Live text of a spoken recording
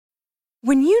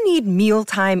When you need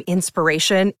mealtime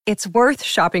inspiration, it's worth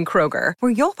shopping Kroger,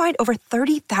 where you'll find over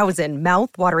 30,000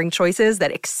 mouth-watering choices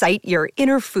that excite your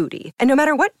inner foodie. And no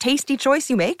matter what tasty choice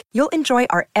you make, you'll enjoy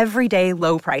our everyday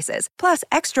low prices, plus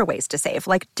extra ways to save,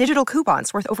 like digital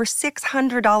coupons worth over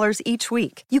 $600 each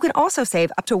week. You can also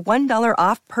save up to $1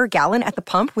 off per gallon at the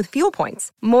pump with fuel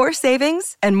points. More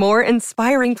savings and more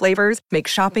inspiring flavors make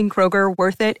shopping Kroger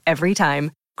worth it every time.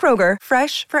 Kroger,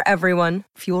 fresh for everyone.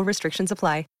 Fuel restrictions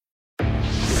apply.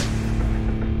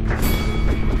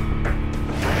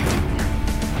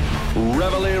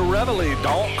 Reveille, reveille,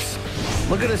 donks.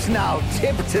 Look at us now,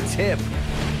 tip to tip.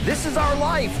 This is our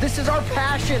life. This is our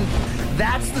passion.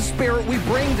 That's the spirit we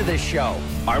bring to this show.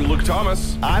 I'm Luke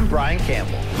Thomas. I'm Brian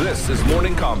Campbell. This is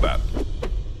Morning Combat.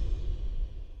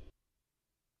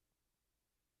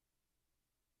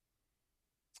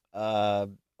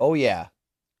 Oh yeah.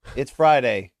 It's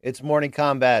Friday. It's Morning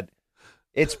Combat.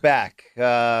 It's back.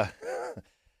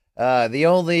 The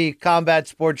only combat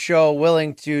sports show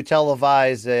willing to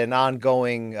televise an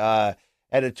ongoing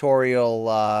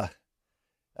editorial,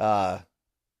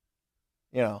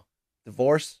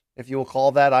 divorce, if you will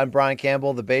call that. I'm Brian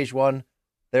Campbell, the beige one.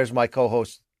 There's my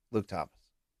co-host, Luke Thomas.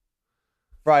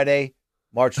 Friday,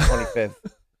 March 25th,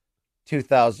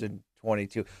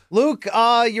 2022. Luke,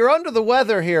 you're under the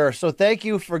weather here, so thank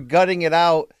you for gutting it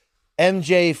out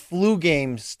MJ flu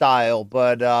game style,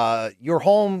 but you're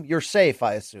home, you're safe,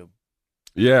 I assume.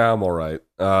 Yeah, I'm all right.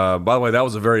 By the way, that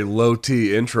was a very low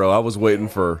T intro. I was waiting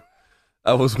for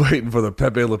the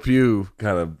Pepe Le Pew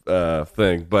kind of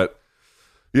thing. But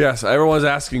yes, everyone's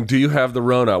asking, do you have the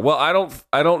Rona? Well, I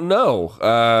don't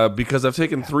know because I've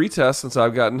taken 3 tests since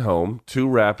I've gotten home, 2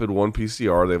 rapid, 1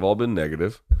 PCR. They've all been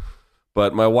negative.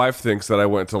 But my wife thinks that I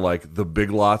went to like the Big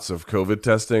Lots of COVID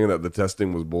testing and that the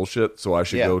testing was bullshit. So I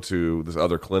should go to this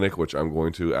other clinic, which I'm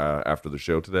going to after the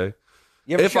show today.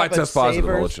 If I test positive,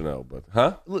 I'll let you know. But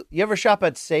you ever shop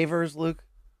at Savers, Luke?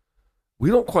 We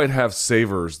don't quite have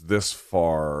Savers this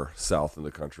far south in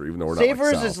the country, even though we're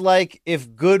Savers not. Savers is like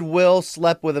if Goodwill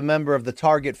slept with a member of the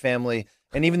Target family,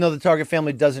 and even though the Target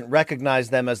family doesn't recognize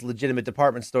them as legitimate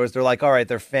department stores, they're like, all right,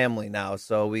 they're family now.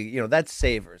 So that's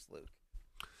Savers, Luke.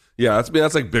 Yeah,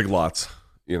 that's like Big Lots,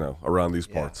 around these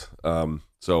parts.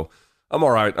 So I'm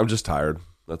all right. I'm just tired.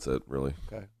 That's it, really.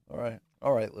 Okay.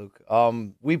 All right, Luke.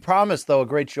 We promised, though, a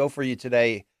great show for you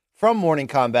today from Morning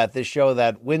Combat, this show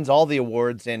that wins all the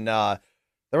awards, and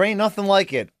there ain't nothing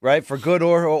like it, right? For good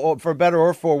or for better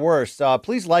or for worse.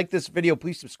 Please like this video.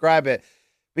 Please subscribe it,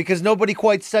 because nobody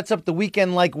quite sets up the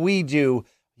weekend like we do.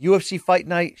 UFC Fight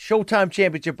Night, Showtime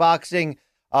Championship Boxing,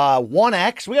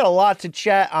 1X. We got a lot to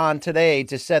chat on today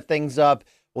to set things up.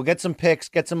 We'll get some picks,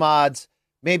 get some odds,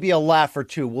 maybe a laugh or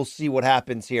two. We'll see what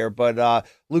happens here. But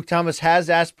Luke Thomas has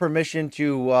asked permission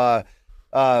to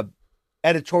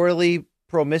editorially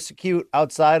promiscute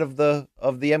outside of the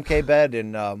MK bed,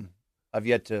 and I've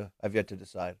yet to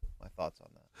decide my thoughts on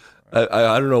that. Right.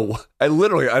 I don't know.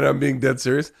 I'm being dead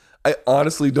serious. I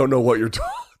honestly don't know what you're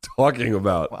talking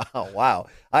about. Wow.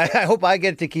 I hope I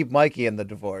get to keep Mikey in the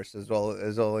divorce as well,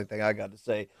 is the only thing I got to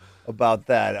say about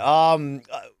that.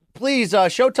 Please,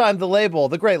 Showtime,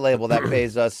 the great label that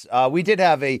pays us. We did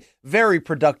have a very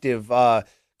productive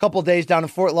couple days down in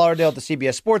Fort Lauderdale at the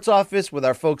CBS Sports office with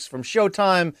our folks from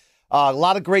Showtime. A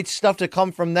lot of great stuff to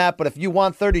come from that. But if you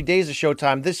want 30 days of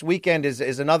Showtime, this weekend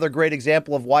is another great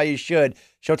example of why you should.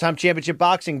 Showtime Championship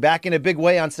Boxing back in a big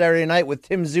way on Saturday night with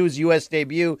Tim Tszyu's U.S.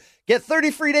 debut. Get 30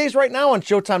 free days right now on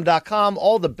Showtime.com.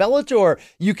 All the Bellator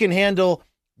you can handle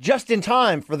just in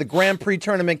time for the Grand Prix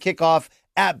tournament kickoff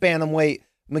at Bantamweight.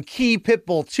 McKee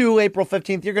Pitbull 2, April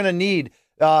 15th. You're going to need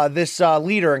this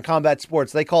leader in combat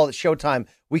sports. They call it Showtime.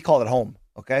 We call it home,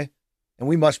 okay? And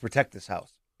we must protect this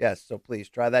house. Yes, so please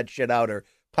try that shit out or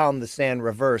pound the sand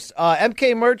reverse.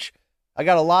 MK merch, I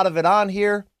got a lot of it on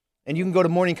here, and you can go to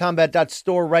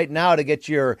morningcombat.store right now to get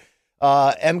your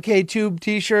MK Tube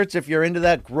t-shirts if you're into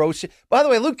that gross. By the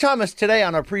way, Luke Thomas today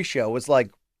on our pre-show was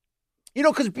like,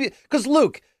 because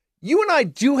Luke, you and I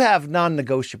do have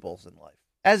non-negotiables in life,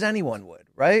 as anyone would,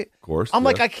 right? Of course. I'm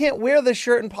like, I can't wear this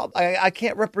shirt in public. I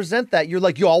can't represent that. You're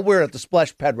like, I'll wear it at the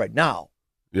splash pad right now.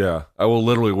 Yeah, I will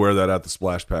literally wear that at the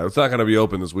splash pad. It's not going to be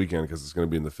open this weekend because it's going to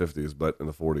be in the 50s, but in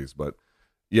the 40s. But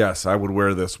yes, I would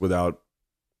wear this without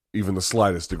even the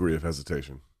slightest degree of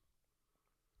hesitation.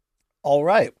 All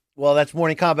right. Well, that's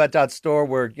morningcombat.store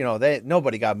where,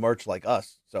 nobody got merch like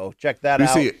us. So check that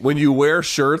out. You see, when you wear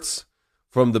shirts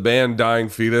from the band Dying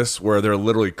Fetus where they're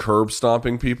literally curb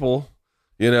stomping people,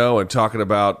 and talking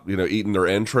about, eating their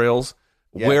entrails,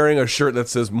 wearing a shirt that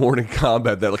says Morning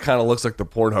Combat that kind of looks like the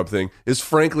Pornhub thing is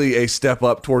frankly a step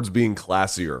up towards being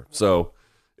classier. So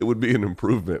it would be an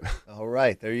improvement. All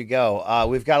right, there you go.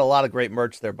 We've got a lot of great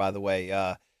merch there, by the way.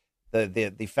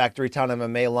 The Factory Town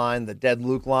MMA line, the Dead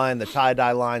Luke line, the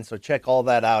tie-dye line. So check all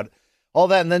that out. All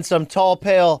that and then some. Tall,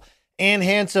 pale, and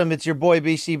handsome. It's your boy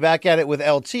BC back at it with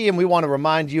LT, and we want to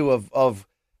remind you of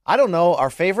I don't know,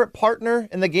 our favorite partner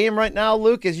in the game right now,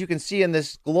 Luke, as you can see in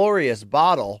this glorious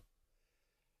bottle.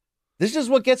 This is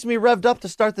what gets me revved up to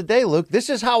start the day, Luke. This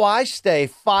is how I stay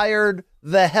fired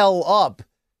the hell up.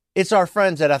 It's our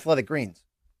friends at Athletic Greens.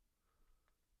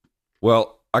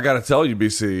 Well, I got to tell you,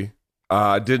 BC,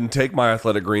 I didn't take my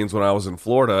Athletic Greens when I was in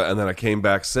Florida, and then I came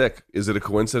back sick. Is it a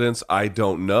coincidence? I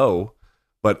don't know,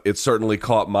 but it certainly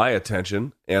caught my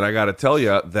attention, and I got to tell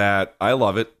you that I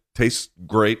love it. Tastes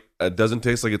great. It doesn't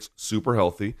taste like it's super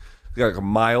healthy. It's got like a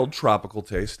mild tropical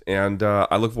taste, and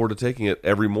I look forward to taking it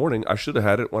every morning. I should have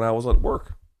had it when I was at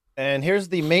work. And here's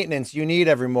the maintenance you need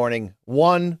every morning.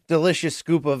 1 delicious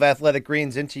scoop of Athletic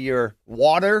Greens into your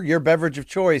water, your beverage of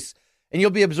choice, and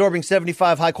you'll be absorbing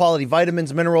 75 high-quality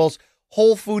vitamins, minerals,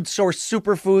 whole food source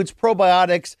superfoods,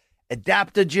 probiotics,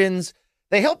 adaptogens.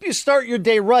 They help you start your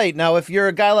day right. Now, if you're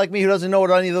a guy like me who doesn't know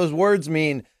what any of those words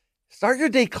mean, start your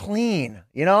day clean.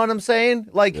 You know what I'm saying?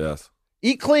 Like, yes.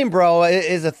 Eat clean, bro,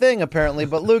 is a thing apparently.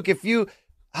 But Luke,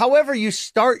 however you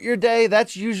start your day,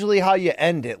 that's usually how you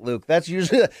end it, Luke. That's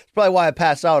probably why I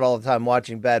pass out all the time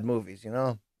watching bad movies, you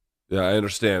know? Yeah, I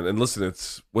understand. And listen,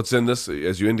 it's what's in this,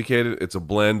 as you indicated, it's a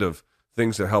blend of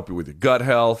things that help you with your gut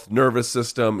health, nervous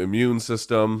system, immune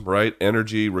system, right?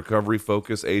 Energy, recovery,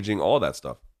 focus, aging, all that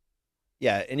stuff.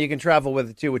 Yeah, and you can travel with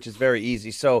it too, which is very easy.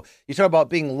 So you talk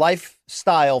about being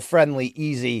lifestyle friendly,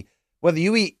 easy. Whether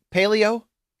you eat paleo,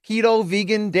 keto,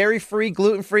 vegan, dairy-free,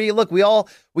 gluten-free. Look, we all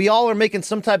are making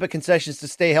some type of concessions to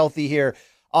stay healthy here.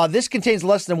 This contains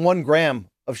less than 1 gram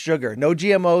of sugar, no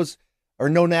GMOs or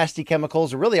no nasty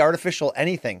chemicals or really artificial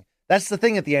anything. That's the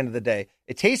thing at the end of the day.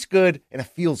 It tastes good and it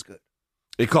feels good.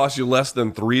 It costs you less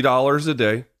than $3 a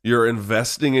day. You're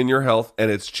investing in your health, and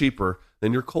it's cheaper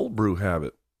than your cold brew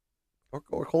habit.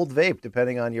 Or cold vape,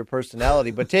 depending on your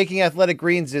personality. But taking Athletic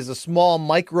Greens is a small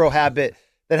micro habit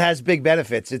that has big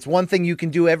benefits. It's one thing you can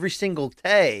do every single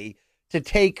day to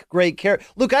take great care.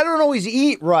 Look, I don't always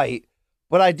eat right,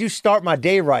 but I do start my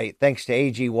day right thanks to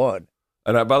AG1.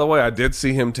 And by the way, I did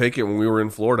see him take it when we were in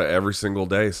Florida every single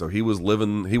day. So he was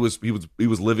living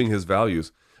his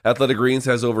values. Athletic Greens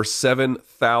has over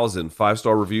 7,000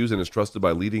 5-star reviews and is trusted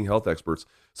by leading health experts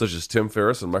such as Tim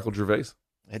Ferriss and Michael Gervais.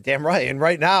 Damn right. And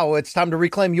right now, it's time to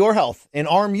reclaim your health and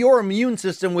arm your immune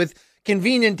system with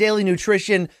convenient daily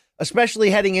nutrition, especially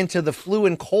heading into the flu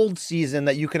and cold season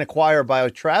that you can acquire by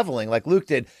traveling like Luke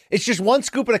did. It's just 1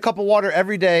 scoop in a cup of water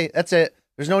every day. That's it.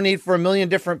 There's no need for a million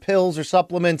different pills or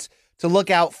supplements to look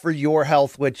out for your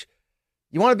health, which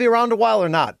you want to be around a while or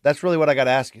not. That's really what I got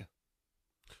to ask you.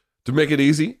 To make it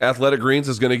easy, Athletic Greens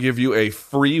is going to give you a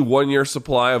free 1-year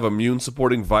supply of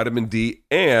immune-supporting vitamin D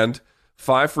and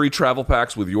 5 free travel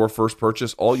packs with your first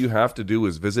purchase. All you have to do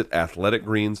is visit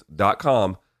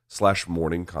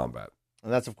athleticgreens.com/morningcombat.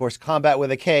 And that's, of course, combat with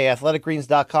a K,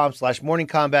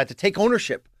 athleticgreens.com/morningcombat to take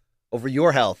ownership over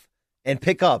your health and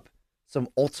pick up some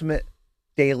ultimate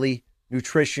daily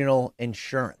nutritional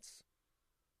insurance.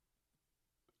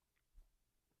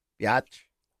 Biatch.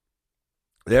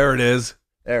 There it is.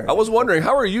 I was wondering,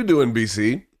 how are you doing,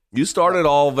 BC? You started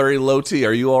all very low T.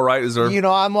 Are you all right? Is there? You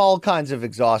know, I'm all kinds of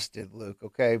exhausted, Luke.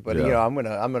 Okay, but Yeah. you know, I'm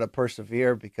gonna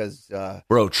persevere because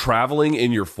Bro, traveling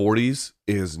in your 40s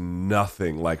is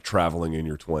nothing like traveling in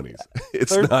your 20s.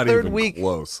 It's Third not even week.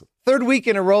 close. 3rd week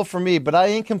in a row for me. But I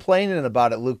ain't complaining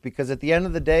about it, Luke, because at the end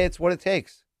of the day, it's what it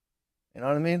takes. You know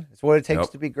what I mean? It's what it takes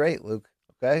Yep. to be great, Luke.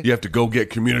 Okay. You have to go get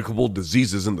communicable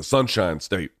diseases in the Sunshine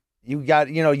State. You got,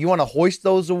 you want to hoist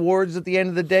those awards at the end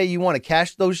of the day. You want to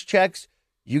cash those checks.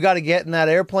 You got to get in that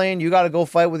airplane. You got to go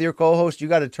fight with your co-host. You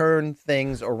got to turn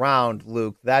things around,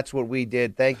 Luke. That's what we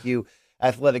did. Thank you,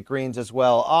 Athletic Greens, as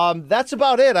well. That's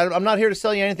about it. I'm not here to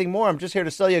sell you anything more. I'm just here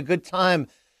to sell you a good time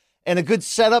and a good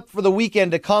setup for the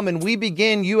weekend to come. And we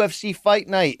begin UFC Fight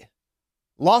Night,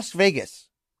 Las Vegas.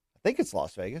 I think it's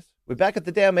Las Vegas. We back at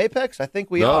the damn Apex? I think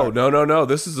we are. No.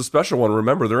 This is a special one.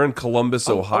 Remember, they're in Columbus,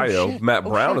 Ohio. shit. Matt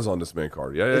Brown shit. is on this main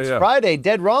card. Yeah. It's Friday,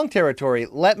 dead wrong territory.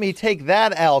 Let me take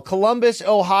that, Al. Columbus,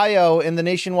 Ohio, in the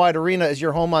Nationwide Arena is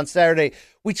your home on Saturday.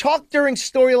 We talked during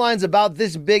storylines about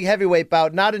this big heavyweight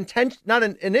bout, not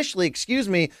initially,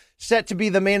 set to be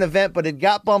the main event, but it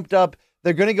got bumped up.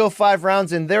 They're going to go 5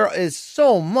 rounds, and there is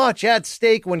so much at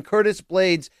stake when Curtis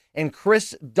Blades and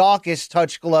Chris Daukaus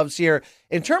touch gloves here.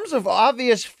 In terms of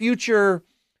obvious future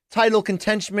title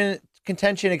contention,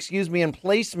 and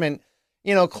placement,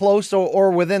 close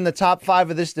or within the top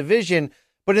 5 of this division,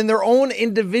 but in their own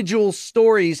individual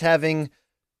stories having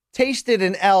tasted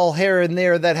an L here and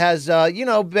there that has,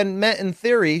 been met in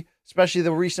theory, especially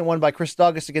the recent one by Chris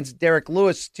Daukaus against Derek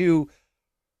Lewis, to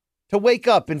wake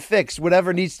up and fix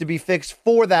whatever needs to be fixed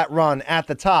for that run at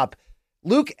the top.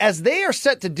 Luke, as they are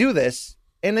set to do this,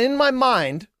 and in my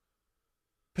mind,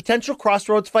 potential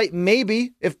crossroads fight,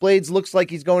 maybe, if Blaydes looks like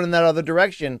he's going in that other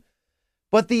direction.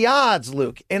 But the odds,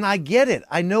 Luke, and I get it.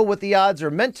 I know what the odds are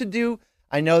meant to do.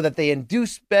 I know that they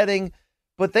induce betting,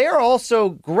 but they are also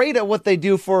great at what they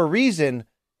do for a reason.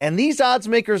 And these odds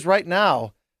makers right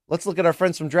now, let's look at our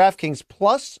friends from DraftKings,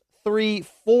 plus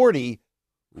 340.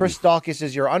 Chris Daukaus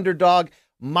is your underdog,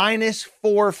 minus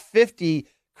 450.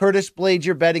 Curtis Blaydes,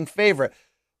 your betting favorite.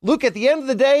 Luke, at the end of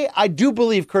the day, I do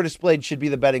believe Curtis Blaydes should be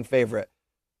the betting favorite.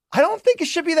 I don't think it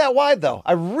should be that wide, though.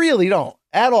 I really don't,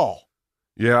 at all.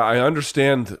 Yeah, I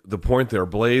understand the point there.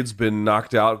 Blaydes been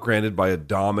knocked out, granted, by a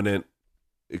dominant,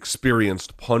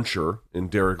 experienced puncher in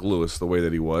Derek Lewis, the way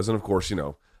that he was. And, of course, I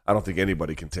don't think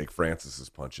anybody can take Francis's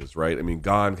punches, right? I mean,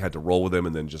 Gane had to roll with him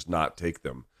and then just not take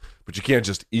them. But you can't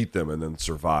just eat them and then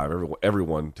survive.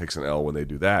 Everyone takes an L when they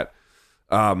do that.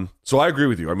 So I agree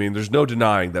with you. I mean, there's no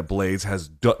denying that Blaydes has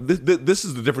done... This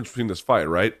is the difference between this fight,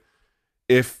 right?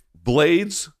 If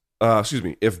Daukaus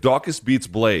beats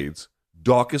Blaydes,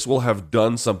 Daukaus will have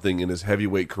done something in his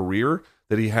heavyweight career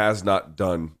that he has not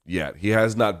done yet. He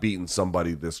has not beaten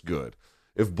somebody this good.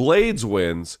 If Blaydes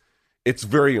wins, it's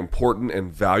very important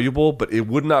and valuable, but it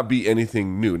would not be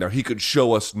anything new. Now, he could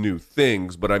show us new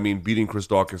things, but I mean, beating Chris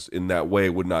Daukaus in that way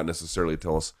would not necessarily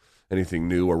tell us anything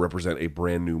new or represent a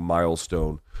brand new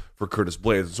milestone for Curtis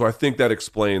Blaydes. So I think that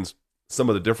explains some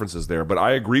of the differences there. But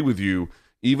I agree with you,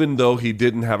 even though he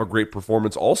didn't have a great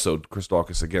performance also, Chris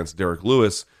Daukaus, against Derek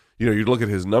Lewis, you look at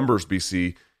his numbers,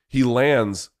 BC, he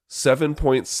lands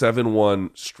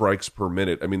 7.71 strikes per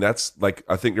minute. I mean, that's like,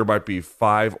 I think there might be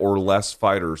 5 or less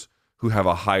fighters who have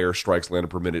a higher strikes landed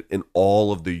per minute in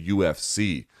all of the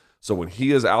UFC. So when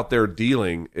he is out there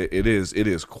dealing, it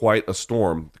is quite a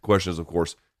storm. The question is, of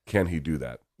course, can he do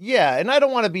that? Yeah, and I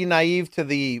don't want to be naive to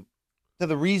the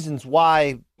reasons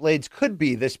why Blaydes could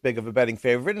be this big of a betting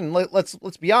favorite. And let's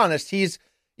be honest, he's,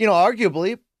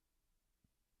 arguably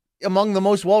among the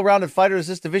most well-rounded fighters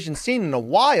this division's seen in a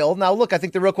while. Now, look, I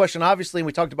think the real question, obviously, and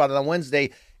we talked about it on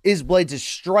Wednesday, is Blaydes'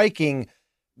 striking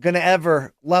going to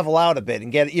ever level out a bit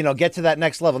and get to that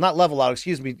next level? Not level out,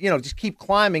 excuse me. Just keep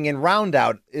climbing and round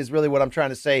out is really what I'm trying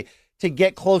to say, to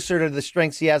get closer to the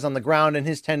strengths he has on the ground and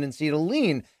his tendency to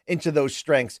lean into those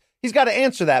strengths. He's got to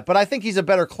answer that, but I think he's a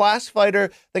better class fighter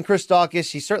than Chris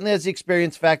Daukaus. He certainly has the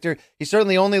experience factor. He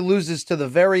certainly only loses to the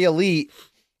very elite.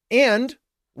 And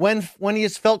when he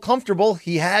has felt comfortable,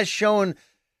 he has shown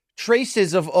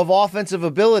traces of offensive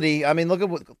ability. I mean, look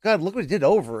what he did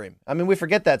over him. I mean, we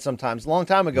forget that sometimes, a long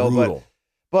time ago, brutal.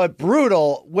 but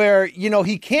brutal, where,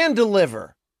 he can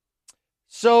deliver.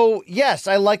 So, yes,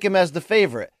 I like him as the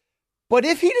favorite. But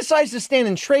if he decides to stand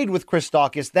and trade with Chris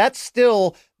Daukaus, that's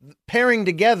still pairing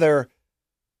together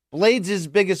Blaydes'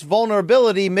 biggest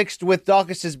vulnerability mixed with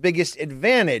Daukaus' biggest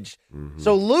advantage. Mm-hmm.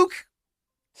 So, Luke,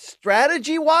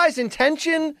 strategy-wise,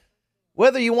 intention,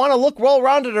 whether you want to look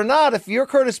well-rounded or not, if you're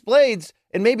Curtis Blaydes,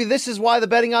 and maybe this is why the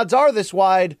betting odds are this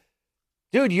wide,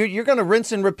 dude, you're going to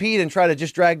rinse and repeat and try to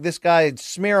just drag this guy and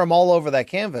smear him all over that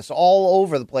canvas, all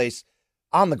over the place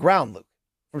on the ground, Luke,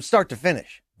 from start to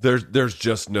finish. There's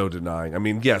just no denying. I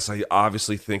mean, yes, I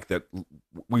obviously think that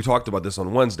we talked about this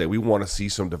on Wednesday. We want to see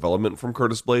some development from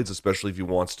Curtis Blaydes, especially if he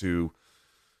wants to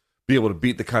be able to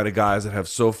beat the kind of guys that have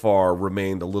so far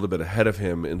remained a little bit ahead of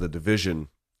him in the division.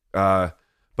 But,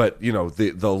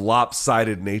 the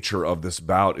lopsided nature of this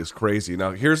bout is crazy.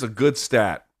 Now, here's a good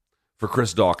stat for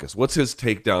Chris Daukaus. What's his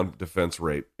takedown defense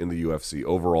rate in the UFC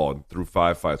overall and through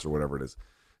 5 fights or whatever it is?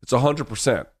 It's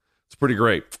 100%. It's pretty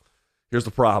great. Here's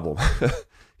the problem.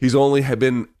 He's only had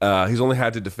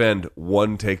to defend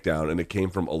 1 takedown, and it came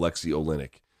from Alexei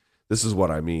Oleinik. This is what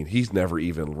I mean. He's never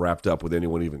even wrapped up with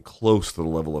anyone even close to the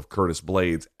level of Curtis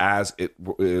Blaydes as it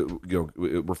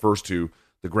refers to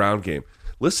the ground game.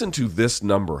 Listen to this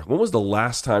number. When was the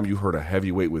last time you heard a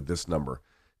heavyweight with this number?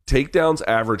 Takedowns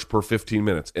average per 15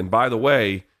 minutes. And by the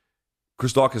way,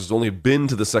 Chris Daukaus has only been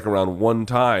to the second round 1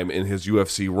 time in his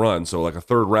UFC run, so like a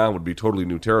third round would be totally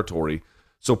new territory.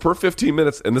 So per 15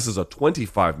 minutes, and this is a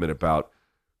 25-minute bout,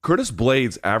 Curtis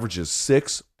Blaydes averages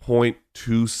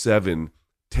 6.27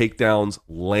 takedowns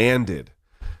landed.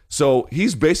 So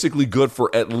he's basically good for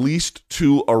at least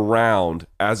 2 a round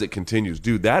as it continues.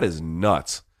 Dude, that is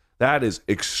nuts. That is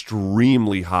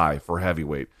extremely high for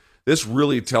heavyweight. This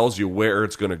really tells you where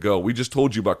it's going to go. We just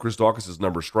told you about Chris Daukaus'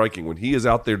 number striking. When he is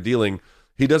out there dealing,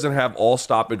 he doesn't have all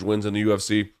stoppage wins in the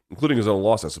UFC, including his own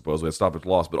loss, I suppose. We had stoppage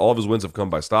loss, but all of his wins have come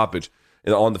by stoppage.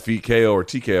 on the feet KO or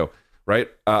TKO, right?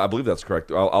 I believe that's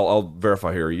correct. I'll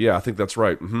verify here. Yeah, I think that's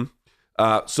right.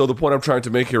 So the point I'm trying to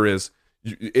make here is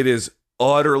it is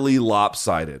utterly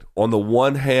lopsided. On the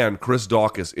one hand, Chris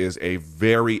Daukaus is a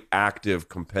very active,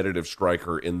 competitive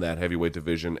striker in that heavyweight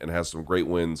division and has some great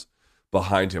wins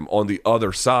behind him. On the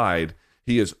other side,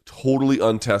 he is totally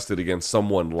untested against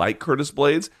someone like Curtis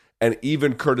Blaydes, and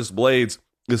even Curtis Blaydes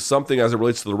is something, as it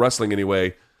relates to the wrestling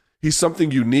anyway, he's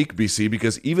something unique, BC,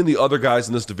 because even the other guys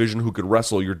in this division who could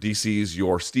wrestle, your DCs,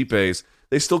 your Stipes,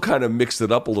 they still kind of mixed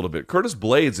it up a little bit. Curtis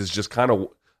Blaydes is just kind of, I'm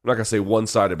not going to say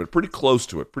one-sided, but pretty close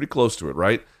to it,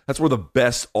 right? That's where the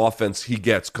best offense he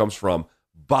gets comes from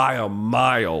by a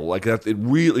mile. Like that, it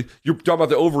really, you're talking about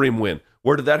the Overeem win.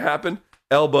 Where did that happen?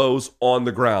 Elbows on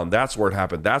the ground. That's where it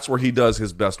happened. That's where he does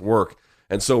his best work.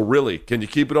 And so really, can you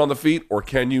keep it on the feet or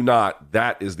can you not?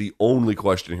 That is the only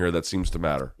question here that seems to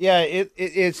matter. Yeah,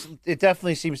 it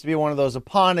definitely seems to be one of those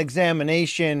upon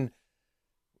examination,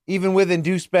 even with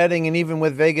induced betting and even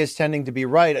with Vegas tending to be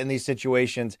right in these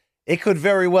situations, it could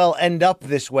very well end up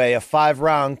this way, a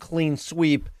 5-round clean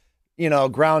sweep,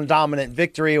 ground dominant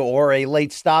victory or a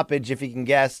late stoppage if he can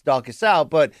gas Daukaus out.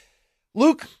 But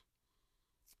Luke,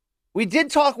 we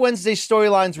did talk Wednesday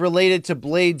storylines related to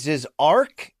Blaydes'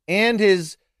 arc and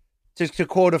his, to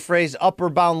quote a phrase, upper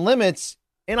bound limits.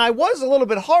 And I was a little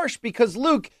bit harsh because,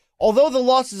 Luke, although the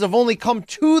losses have only come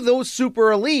to those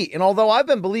super elite, and although I've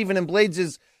been believing in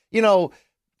Blaydes'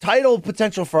 title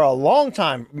potential for a long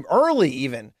time, early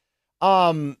even,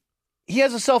 he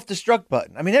has a self-destruct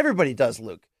button. I mean, everybody does,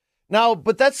 Luke. Now,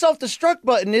 but that self-destruct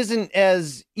button isn't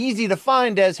as easy to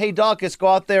find as, hey, Daukaus, go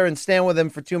out there and stand with him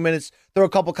for 2 minutes, throw a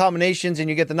couple combinations, and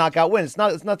you get the knockout win. It's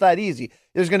not that easy.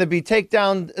 There's going to be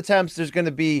takedown attempts. There's going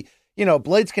to be,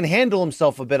 Blaydes can handle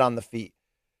himself a bit on the feet.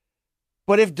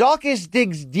 But if Daukaus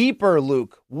digs deeper,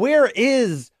 Luke, where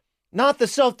is not the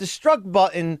self-destruct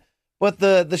button, but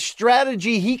the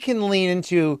strategy he can lean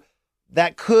into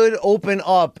that could open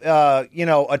up,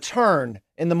 a turn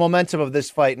in the momentum of this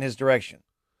fight in his direction?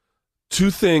 Two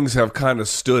things have kind of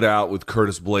stood out with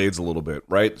Curtis Blaydes a little bit,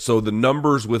 right? So the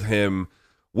numbers with him,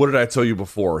 what did I tell you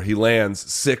before? He lands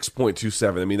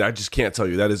 6.27. I mean, I just can't tell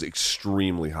you. That is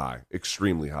extremely high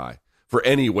for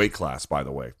any weight class, by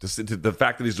the way. The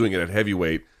fact that he's doing it at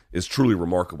heavyweight is truly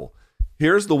remarkable.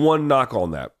 Here's the one knock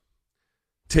on that.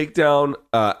 Takedown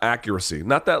accuracy,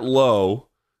 not that low.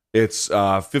 It's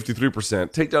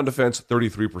 53%. Takedown defense,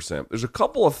 33%. There's a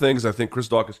couple of things I think Chris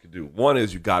Daukaus could do. One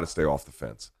is you got to stay off the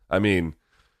fence. I mean,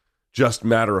 just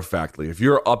matter-of-factly, if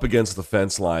you're up against the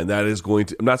fence line, that is going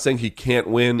to... I'm not saying he can't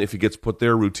win if he gets put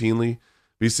there routinely,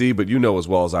 BC, but you know as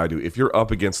well as I do, if you're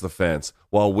up against the fence,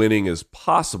 while winning is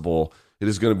possible, it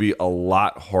is going to be a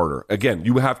lot harder. Again,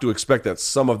 you have to expect that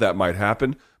some of that might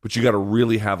happen, but you got to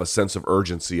really have a sense of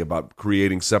urgency about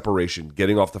creating separation,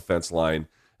 getting off the fence line,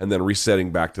 and then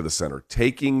resetting back to the center.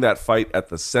 Taking that fight at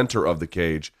the center of the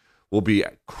cage will be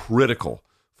critical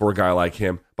for a guy like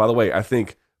him. By the way, I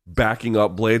think backing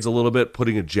up Blaydes a little bit,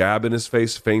 putting a jab in his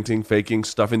face, feinting, faking,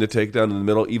 stuffing the takedown in the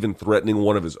middle, even threatening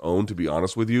one of his own, to be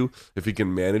honest with you, if he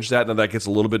can manage that. Now, that gets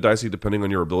a little bit dicey depending on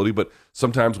your ability, but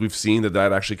sometimes we've seen that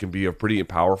actually can be a pretty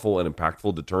powerful and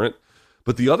impactful deterrent.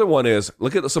 But the other one is,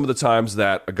 look at some of the times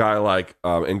that a guy like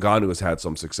Ngannou has had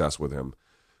some success with him.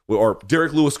 Or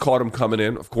Derek Lewis caught him coming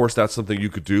in. Of course, that's something you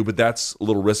could do, but that's a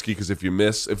little risky because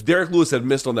if Derek Lewis had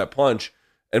missed on that punch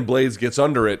and Blaydes gets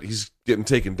under it, he's getting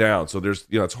taken down. So there's,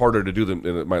 it's harder to do than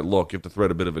it might look. You have to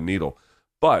thread a bit of a needle.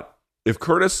 But if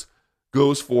Curtis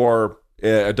goes for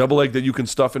a double leg that you can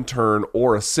stuff and turn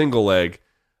or a single leg,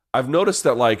 I've noticed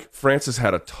that like Francis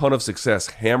had a ton of success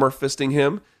hammer fisting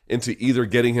him into either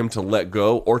getting him to let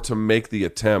go or to make the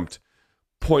attempt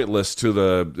pointless to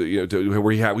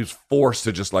where he was forced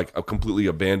to just like completely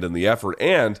abandon the effort.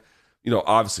 And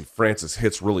obviously Francis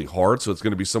hits really hard, so it's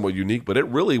going to be somewhat unique, but it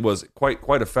really was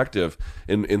quite effective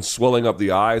in swelling up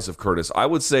the eyes of Curtis. I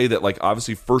would say that, like,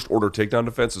 obviously first order takedown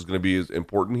defense is going to be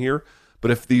important here, but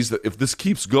if this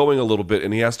keeps going a little bit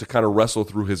and he has to kind of wrestle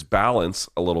through his balance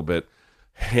a little bit,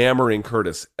 hammering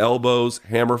Curtis, elbows,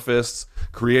 hammer fists,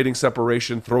 creating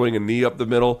separation, throwing a knee up the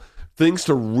middle, things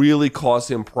to really cause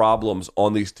him problems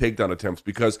on these takedown attempts.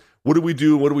 Because what do we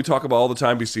do? What do we talk about all the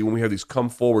time, BC, when we have these come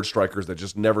forward strikers that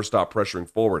just never stop pressuring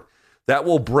forward? That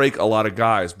will break a lot of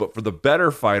guys. But for the better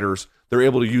fighters, they're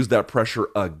able to use that pressure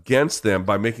against them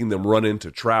by making them run into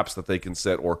traps that they can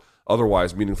set or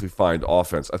otherwise meaningfully find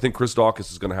offense. I think Chris Daukaus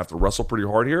is going to have to wrestle pretty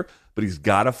hard here, but he's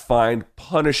got to find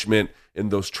punishment in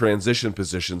those transition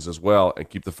positions as well and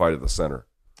keep the fight at the center.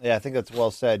 Yeah, I think that's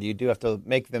well said. You do have to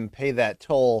make them pay that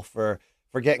toll for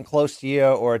getting close to you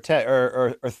or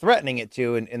threatening it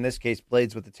to, in this case,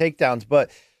 Blaydes with the takedowns.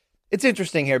 But it's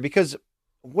interesting here because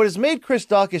what has made Chris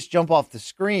Daukaus jump off the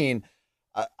screen,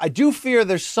 I do fear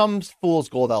there's some fool's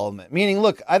gold element. Meaning,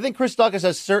 look, I think Chris Daukaus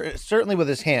has certainly with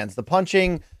his hands, the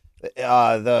punching,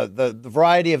 the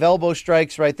variety of elbow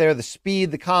strikes right there, the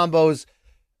speed, the combos.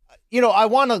 I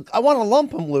want to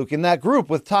lump him, Luke, in that group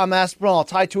with Tom Aspinall,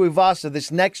 Tai Tuivasa,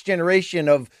 this next generation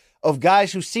of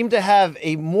guys who seem to have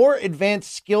a more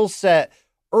advanced skill set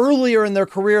earlier in their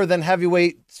career than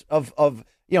heavyweights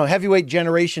heavyweight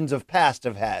generations of past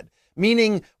have had.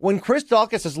 Meaning, when Chris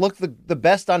Daukaus has looked the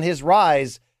best on his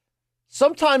rise,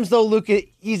 sometimes though, Luke,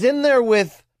 he's in there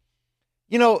with,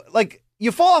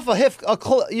 you fall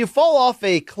off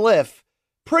a cliff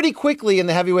pretty quickly in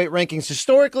the heavyweight rankings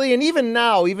historically, and even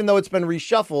now, even though it's been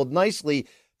reshuffled nicely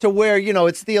to where,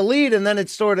 it's the elite and then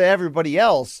it's sort of everybody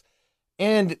else.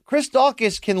 And Chris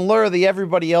Daukaus can lure the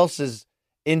everybody else's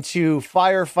into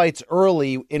firefights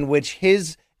early in which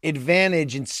his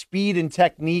advantage in speed and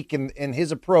technique and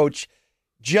his approach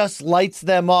just lights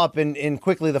them up and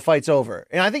quickly the fight's over.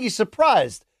 And I think he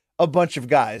surprised a bunch of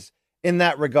guys in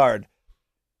that regard.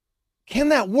 Can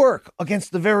that work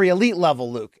against the very elite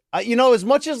level, Luke? As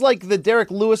much as like the Derek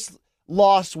Lewis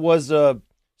loss was a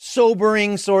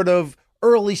sobering sort of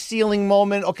early ceiling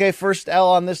moment. Okay, first L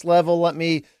on this level. Let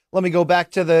me go back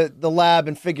to the lab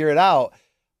and figure it out.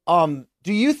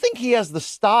 Do you think he has the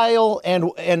style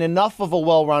and enough of a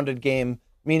well-rounded game,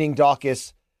 meaning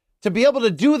Daukaus, to be able to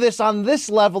do this on this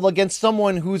level against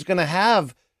someone who's going to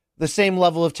have the same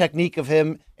level of technique of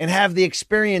him and have the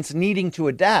experience needing to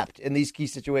adapt in these key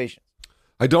situations?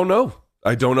 I don't know.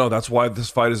 That's why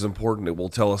this fight is important. It will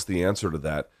tell us the answer to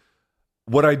that.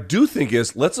 What I do think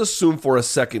is, let's assume for a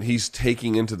second he's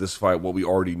taking into this fight what we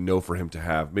already know for him to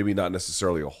have, maybe not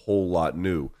necessarily a whole lot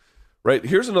new. Right,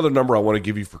 here's another number I want to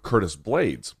give you for Curtis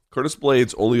Blaydes. Curtis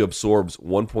Blaydes only absorbs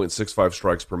 1.65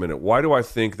 strikes per minute. Why do I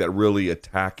think that really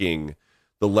attacking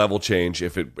the level change,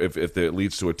 if it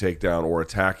leads to a takedown, or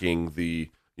attacking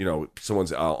the,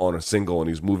 someone's on a single and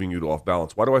he's moving you to off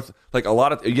balance? Why do I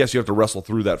yes, you have to wrestle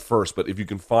through that first, but if you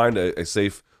can find a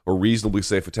safe or reasonably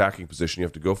safe attacking position, you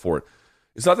have to go for it.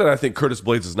 It's not that I think Curtis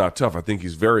Blaydes is not tough. I think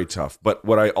he's very tough. But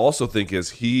what I also think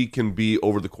is he can be,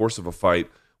 over the course of a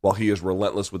fight, while he is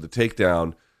relentless with the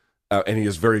takedown, and he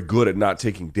is very good at not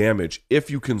taking damage,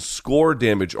 if you can score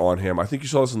damage on him, I think you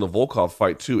saw this in the Volkov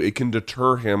fight too, it can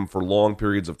deter him for long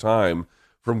periods of time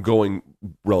from going,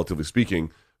 relatively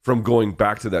speaking, from going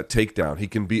back to that takedown. He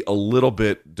can be a little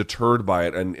bit deterred by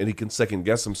it, and he can second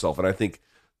guess himself. And I think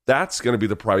that's going to be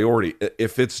the priority.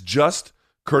 If it's just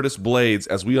Curtis Blaydes,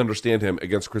 as we understand him,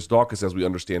 against Chris Daukaus, as we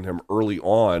understand him early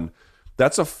on,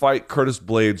 that's a fight Curtis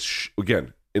Blaydes,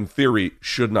 again, in theory,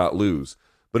 should not lose.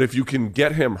 But if you can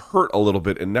get him hurt a little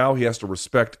bit, and now he has to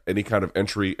respect any kind of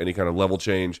entry, any kind of level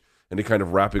change, any kind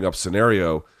of wrapping up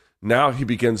scenario, now he'll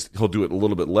do it a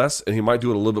little bit less, and he might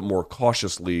do it a little bit more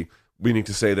cautiously, meaning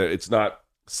to say that it's not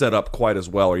set up quite as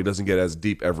well, or he doesn't get as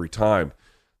deep every time.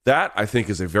 That, I think,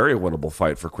 is a very winnable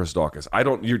fight for Chris Daukaus.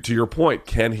 To your point,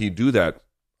 can he do that?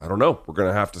 I don't know. We're going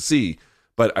to have to see.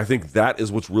 But I think that is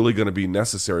what's really going to be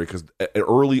necessary, because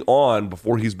early on,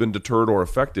 before he's been deterred or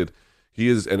affected, he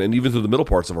is, and even through the middle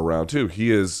parts of a round too,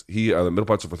 the middle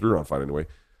parts of a 3-round fight anyway,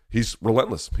 he's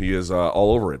relentless. He is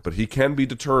all over it. But he can be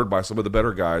deterred by some of the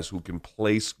better guys who can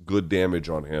place good damage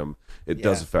on him. It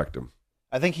does affect him.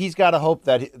 I think he's got to hope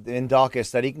that in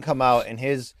Daukaus that he can come out and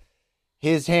his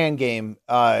hand game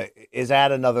is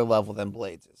at another level than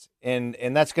Blaydes'. And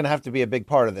that's going to have to be a big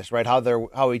part of this, right?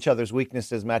 How each other's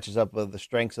weaknesses matches up with the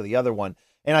strengths of the other one.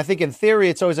 And I think in theory,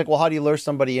 it's always like, well, how do you lure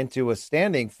somebody into a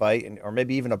standing fight or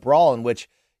maybe even a brawl in which,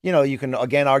 you can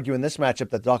again argue in this matchup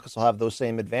that Daukaus will have those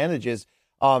same advantages.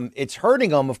 It's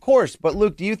hurting him, of course. But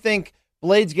Luke, do you think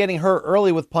Blaydes getting hurt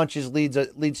early with punches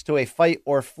leads to a fight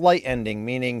or flight ending,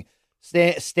 meaning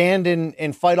stand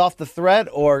and fight off the threat,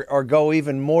 or go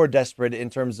even more desperate in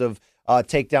terms of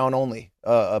takedown only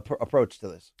approach to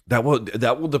this? That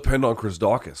will depend on Chris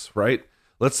Daukaus, right?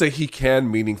 Let's say he can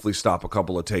meaningfully stop a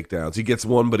couple of takedowns. He gets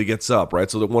one, but he gets up,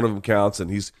 right? So that one of them counts, and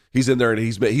he's in there and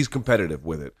he's competitive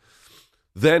with it.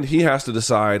 Then he has to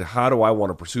decide, how do I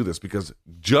want to pursue this? Because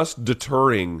just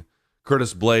deterring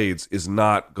Curtis Blaydes is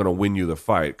not going to win you the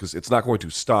fight, because it's not going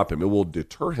to stop him. It will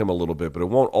deter him a little bit, but it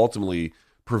won't ultimately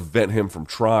prevent him from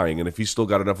trying. And if he's still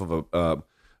got enough of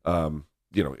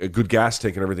a good gas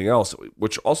tank and everything else,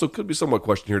 which also could be somewhat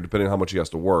questioned here depending on how much he has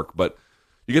to work, but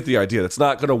you get the idea. It's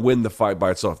not going to win the fight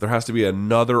by itself. There has to be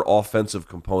another offensive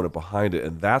component behind it,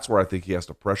 and that's where I think he has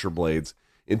to pressure Blaydes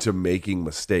into making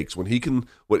mistakes. When he can,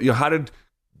 how did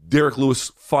Derek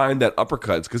Lewis find that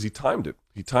uppercut? It's because he timed it.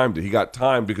 He got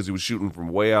timed because he was shooting from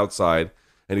way outside,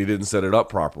 and he didn't set it up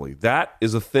properly. That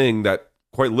is a thing that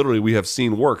quite literally we have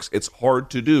seen works. It's hard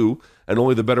to do, and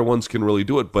only the better ones can really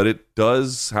do it, but it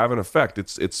does have an effect.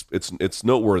 It's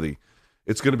noteworthy.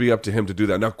 It's going to be up to him to do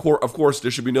that. Now, of course,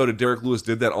 there should be noted Derek Lewis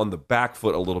did that on the back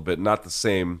foot a little bit, not the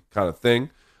same kind of thing.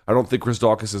 I don't think Chris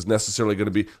Daukaus is necessarily going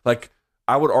to be like.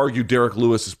 I would argue Derek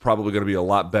Lewis is probably going to be a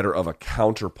lot better of a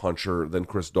counter puncher than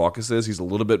Chris Daukaus is. He's a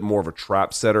little bit more of a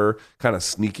trap setter, kind of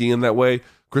sneaky in that way.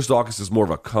 Chris Daukaus is more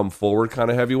of a come forward kind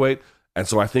of heavyweight. And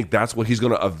so I think that's what he's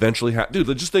going to eventually have.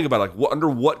 Dude, just think about it. Like, under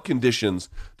what conditions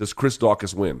does Chris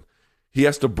Daukaus win? He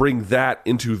has to bring that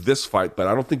into this fight, but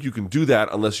I don't think you can do that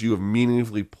unless you have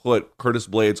meaningfully put Curtis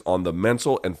Blaydes on the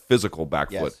mental and physical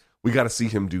back foot. We got to see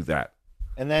him do that.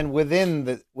 And then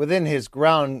within his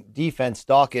ground defense,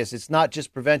 Daukaus, it's not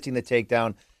just preventing the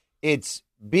takedown, it's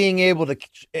being able to,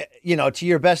 to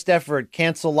your best effort,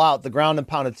 cancel out the ground and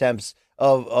pound attempts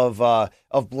of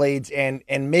Blaydes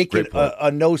and make it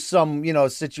a no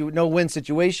win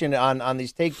situation on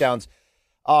these takedowns.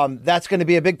 That's going to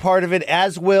be a big part of it.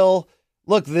 As will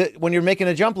when you're making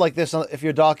a jump like this, if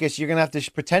you're Daukaus, you're going to have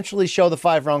to potentially show the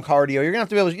 5-round cardio. You're going to have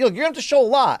to be able to, you're going to have to show a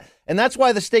lot, and that's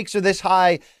why the stakes are this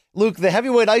high. Luke, the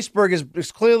heavyweight iceberg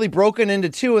is clearly broken into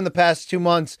two in the past 2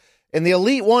 months, and the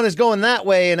elite one is going that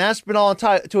way, and Aspinall and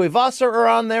Tuivasa are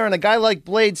on there, and a guy like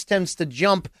Blaydes tends to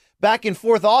jump back and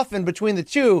forth often between the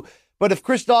two. But if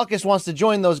Chris Daukaus wants to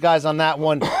join those guys on that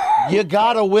one, you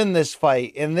got to win this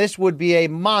fight, and this would be a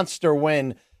monster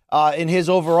win in his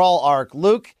overall arc.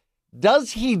 Luke,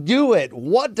 does he do it?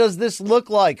 What does this look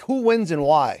like? Who wins and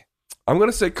why? I'm going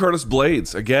to say Curtis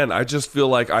Blaydes. Again, I just feel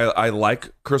like I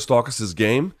like Chris Daukaus'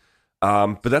 game.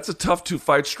 But that's a tough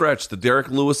 2-fight stretch. The Derek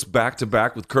Lewis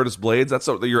back-to-back with Curtis Blaydes, that's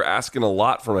something you're asking a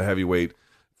lot from a heavyweight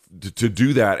to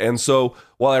do that. And so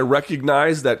while I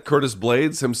recognize that Curtis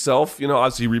Blaydes himself,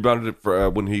 obviously he rebounded it for,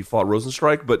 when he fought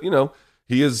Rosenstrike, but,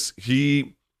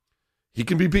 he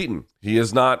can be beaten. He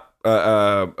is not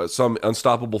some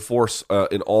unstoppable force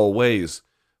in all ways.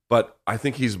 But I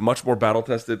think he's much more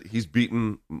battle-tested. He's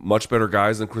beaten much better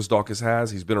guys than Chris Daukaus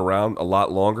has. He's been around a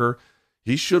lot longer.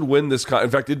 He should win this. In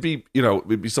fact, it'd be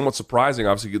somewhat surprising.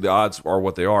 Obviously, the odds are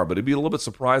what they are, but it'd be a little bit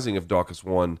surprising if Daukaus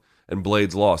won and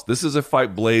Blaydes lost. This is a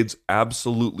fight Blaydes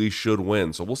absolutely should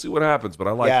win. So we'll see what happens. But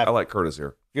I like Curtis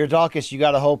here. If you're Daukaus, you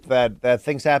got to hope that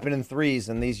things happen in threes,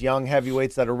 and these young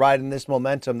heavyweights that are riding this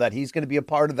momentum, that he's going to be a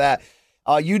part of that.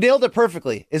 You nailed it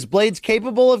perfectly. Is Blaydes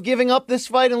capable of giving up this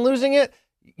fight and losing it?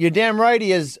 You're damn right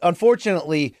he is,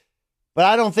 unfortunately. But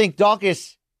I don't think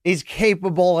Daukaus is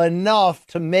capable enough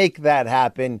to make that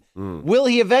happen. Will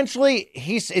he eventually?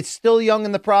 It's still young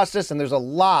in the process, and there's a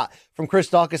lot from Chris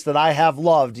Daukaus that I have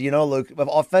loved. Luke,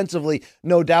 offensively,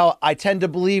 no doubt. I tend to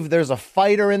believe there's a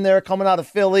fighter in there coming out of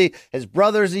Philly. His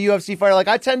brother's a UFC fighter.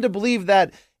 I tend to believe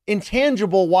that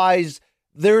intangible-wise,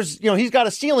 he's got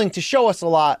a ceiling to show us a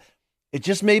lot. It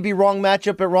just may be wrong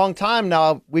matchup at wrong time.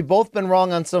 Now, we've both been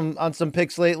wrong on some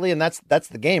picks lately, and that's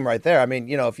the game right there. I mean,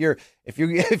 if you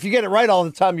get it right all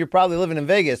the time, you're probably living in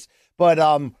Vegas. But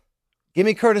give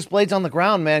me Curtis Blaydes on the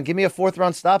ground, man. Give me a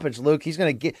 4th-round stoppage, Luke. He's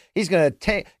gonna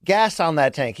gas on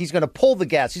that tank. He's gonna pull the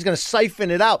gas. He's gonna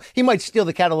siphon it out. He might steal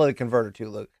the catalytic converter too,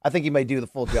 Luke. I think he might do the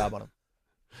full job on him.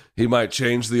 He might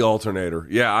change the alternator.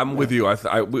 Yeah, I'm with you.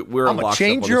 We're I'm gonna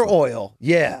change your oil.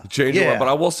 Yeah, change your oil. But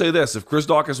I will say this: if Chris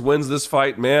Daukaus wins this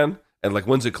fight, man, and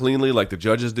wins it cleanly, like the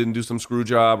judges didn't do some screw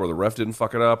job or the ref didn't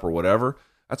fuck it up or whatever,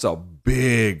 that's a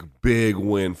big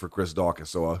win for Chris Daukaus.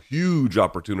 So a huge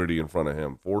opportunity in front of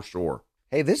him for sure.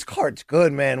 Hey, this card's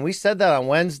good, man. We said that on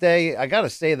Wednesday. I got to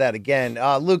say that again.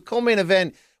 Luke, co-main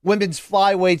event, women's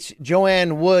flyweights,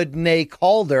 Joanne Wood, née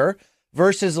Calder,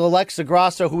 versus Alexa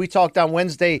Grasso, who we talked on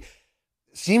Wednesday,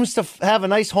 seems to have a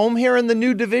nice home here in the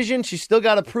new division. She's still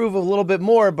got to prove a little bit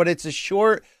more, but it's a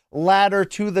short ladder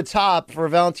to the top for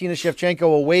Valentina Shevchenko,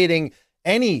 awaiting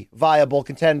any viable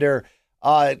contender.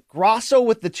 Grasso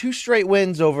with the 2 straight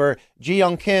wins over Ji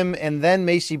Young Kim and then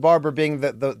Macy Barber being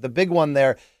the big one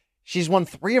there. She's won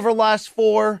 3 of her last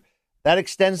 4. That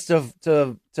extends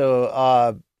to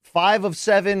 5 of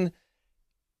 7.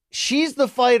 She's the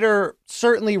fighter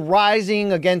certainly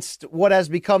rising against what has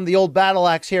become the old battle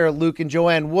axe here, Luke and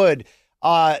Joanne Wood.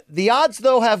 The odds,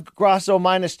 though, have Grasso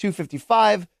minus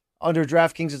 255. Under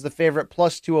DraftKings is the favorite,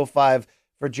 plus 205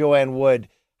 for Joanne Wood.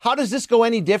 How does this go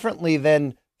any differently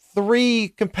than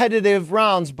 3 competitive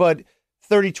rounds, but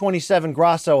 30-27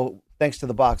 Grasso, thanks to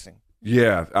the boxing?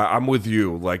 Yeah, I'm with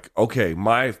you. Okay,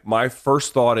 my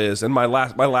first thought is, and my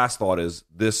last thought is,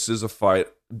 this is a fight.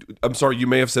 I'm sorry, you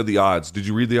may have said the odds. Did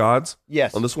you read the odds?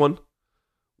 Yes. On this one?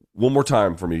 One more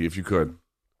time for me, if you could.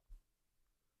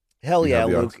 Hell yeah,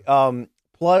 Luke.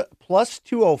 Plus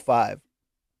 205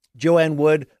 Joanne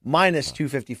Wood minus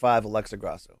 255, Alexa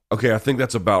Grasso. Okay, I think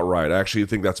that's about right. I actually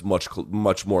think that's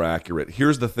much more accurate.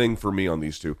 Here's the thing for me on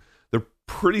these two. They're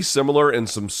pretty similar in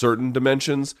some certain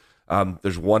dimensions.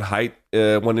 There's 1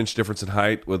 inch difference in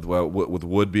height with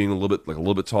Wood being a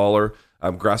little bit taller.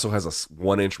 Grasso has a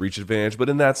 1 inch reach advantage, but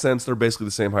in that sense, they're basically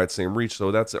the same height, same reach.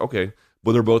 So that's okay.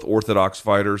 But they're both orthodox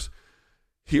fighters.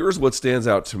 Here's what stands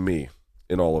out to me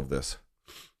in all of this.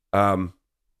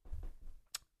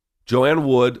 Joanne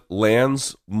Wood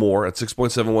lands more at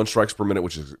 6.71 strikes per minute,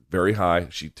 which is very high.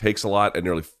 She takes a lot at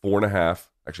nearly 4.5,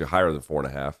 actually higher than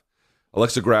 4.5.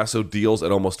 Alexa Grasso deals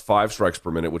at almost 5 strikes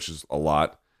per minute, which is a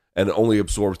lot, and only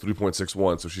absorbs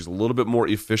 3.61. So she's a little bit more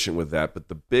efficient with that. But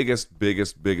the biggest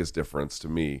difference to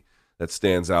me that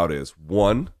stands out is,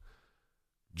 one,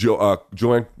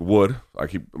 Joanne Wood,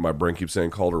 my brain keeps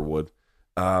saying Calderwood.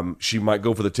 She might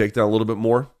go for the takedown a little bit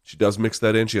more. She does mix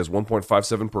that in. She has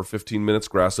 1.57 per 15 minutes.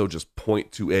 Grasso just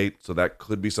 0.28. So that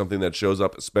could be something that shows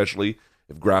up, especially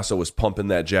if Grasso is pumping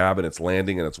that jab and it's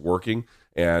landing and it's working,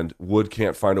 and Wood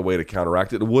can't find a way to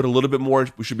counteract it. Wood a little bit more,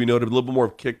 we should be noted, a little bit more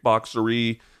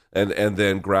kickboxery, and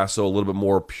then Grasso a little bit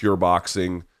more pure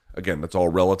boxing. Again, that's all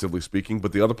relatively speaking.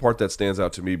 But the other part that stands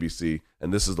out to me, BC,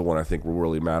 and this is the one I think will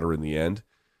really matter in the end,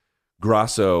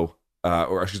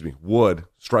 Wood,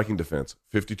 striking defense,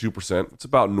 52%. It's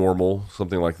about normal,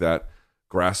 something like that.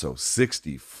 Grasso,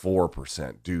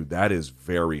 64%. Dude, that is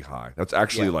very high. That's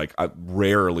actually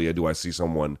rarely do I see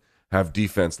someone have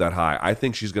defense that high. I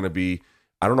think she's going to be,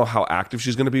 I don't know how active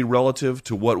she's going to be relative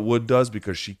to what Wood does,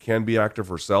 because she can be active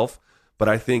herself. But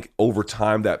I think over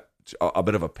time that a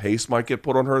bit of a pace might get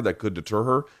put on her that could deter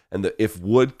her. And if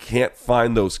Wood can't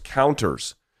find those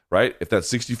counters, right, if that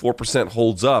 64%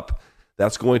 holds up,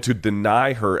 that's going to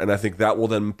deny her, and I think that will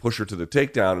then push her to the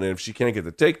takedown. And if she can't get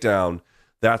the takedown,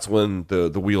 that's when the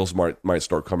wheels might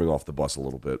start coming off the bus a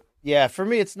little bit. Yeah, for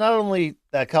me, it's not only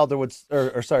that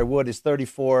Wood is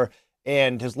 34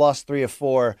 and has lost 3 of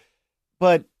 4,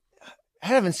 but I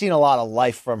haven't seen a lot of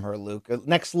life from her, Luke.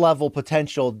 Next level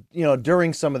potential,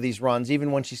 during some of these runs,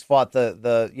 even when she's fought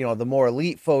the more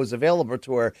elite foes available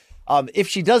to her. If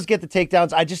she does get the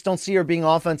takedowns, I just don't see her being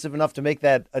offensive enough to make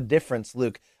that a difference,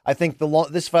 Luke. I think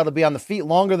this fight will be on the feet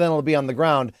longer than it'll be on the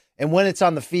ground. And when it's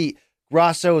on the feet,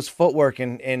 Grasso's footwork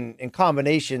and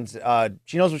combinations,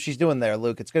 she knows what she's doing there,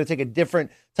 Luke. It's going to take a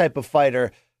different type of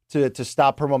fighter to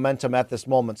stop her momentum at this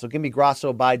moment. So give me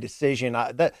Grasso by decision.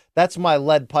 That's my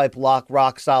lead pipe lock,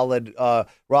 rock solid,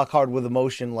 rock hard with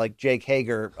emotion, like Jake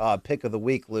Hager pick of the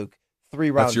week, Luke.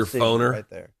 3-round That's your decision phoner right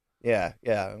there. Yeah.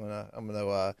 I'm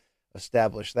gonna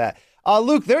establish that.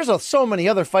 Luke, there's so many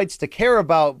other fights to care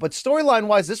about, but storyline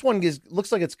wise, this one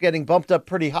looks like it's getting bumped up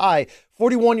pretty high.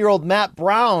 41-year-old Matt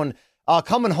Brown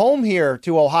coming home here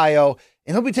to Ohio,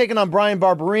 and he'll be taking on Brian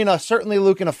Barberena. Certainly,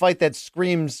 Luke, in a fight that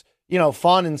screams,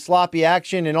 fun and sloppy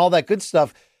action and all that good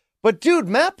stuff. But dude,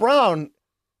 Matt Brown,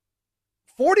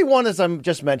 41, as I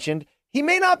just mentioned, he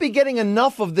may not be getting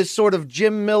enough of this sort of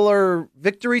Jim Miller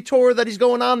victory tour that he's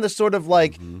going on. This sort of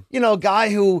guy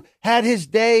who had his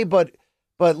day, but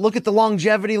look at the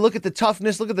longevity, look at the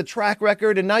toughness, look at the track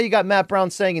record. And now you got Matt Brown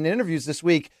saying in interviews this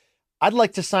week, I'd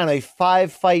like to sign a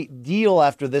 5-fight deal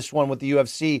after this one with the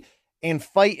UFC and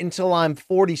fight until I'm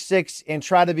 46 and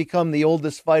try to become the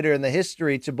oldest fighter in the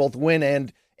history to both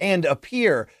win and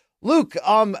appear. Luke,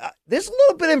 this is a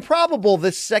little bit improbable,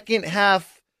 this second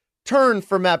half turn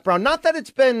for Matt Brown. Not that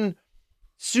it's been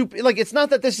super, it's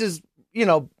not that this is,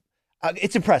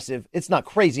 it's impressive. It's not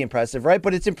crazy impressive, right?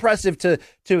 But it's impressive to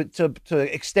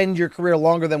extend your career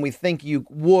longer than we think you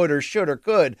would or should or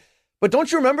could. But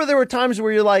don't you remember there were times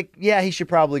where you're like, yeah, he should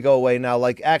probably go away now,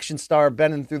 like action star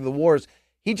bending through the wars.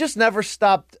 He just never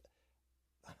stopped.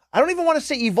 I don't even want to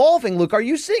say evolving, Luke. Are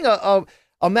you seeing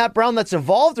a Matt Brown that's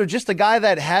evolved, or just a guy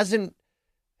that hasn't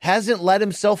let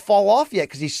himself fall off yet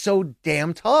because he's so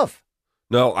damn tough?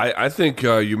 No, I think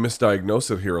you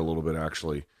misdiagnosed it here a little bit,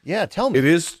 actually. Yeah, tell me. It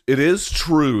is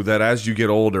true that as you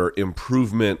get older,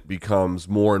 improvement becomes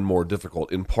more and more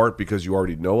difficult, in part because you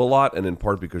already know a lot, and in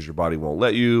part because your body won't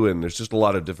let you, and there's just a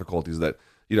lot of difficulties that,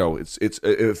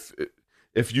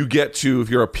 if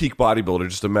you're a peak bodybuilder,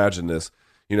 just imagine this,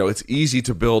 it's easy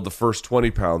to build the first 20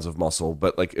 pounds of muscle,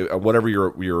 but whatever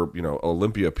your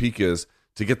Olympia peak is,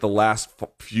 to get the last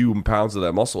few pounds of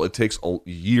that muscle, it takes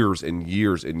years and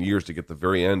years and years to get the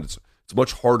very end. It's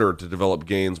much harder to develop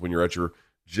gains when you're at your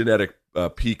genetic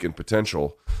peak and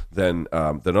potential than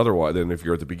if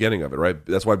you're at the beginning of it, right?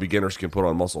 That's why beginners can put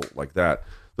on muscle like that.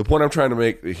 The point I'm trying to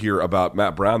make here about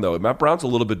Matt Brown, though, Matt Brown's a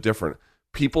little bit different.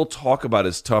 People talk about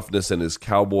his toughness and his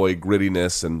cowboy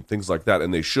grittiness and things like that,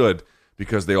 and they should,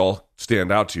 because they all stand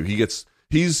out to you.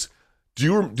 He's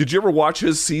Did you ever watch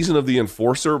his season of the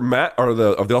Enforcer, of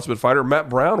the Ultimate Fighter? Matt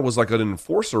Brown was like an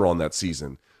enforcer on that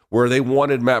season, where they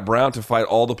wanted Matt Brown to fight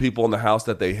all the people in the house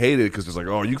that they hated because it's like,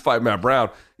 oh, you fight Matt Brown,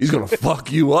 he's gonna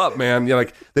fuck you up, man.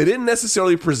 Like they didn't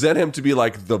necessarily present him to be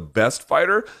like the best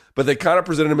fighter, but they kind of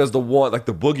presented him as the one, like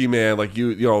the boogeyman. Like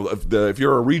if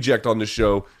you're a reject on this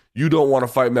show, you don't want to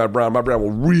fight Matt Brown. Matt Brown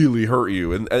will really hurt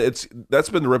you, and that's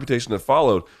been the reputation that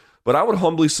followed. But I would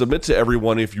humbly submit to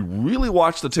everyone, if you really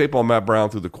watch the tape on Matt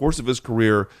Brown through the course of his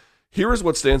career, here is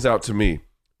what stands out to me.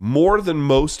 More than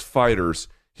most fighters,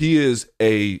 he is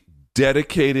a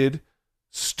dedicated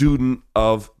student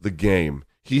of the game.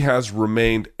 He has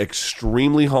remained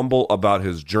extremely humble about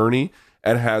his journey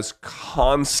and has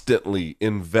constantly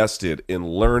invested in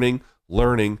learning.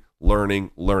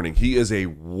 He is a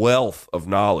wealth of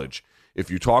knowledge.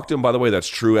 If you talk to him, by the way, that's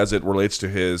true as it relates to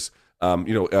his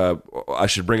I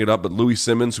should bring it up, but Louis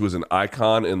Simmons, who is an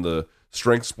icon in the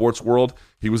strength sports world,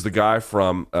 he was the guy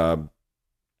from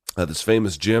this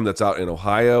famous gym that's out in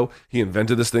Ohio. He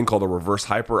invented this thing called a reverse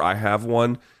hyper. I have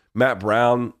one. Matt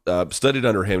Brown studied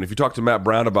under him. And if you talk to Matt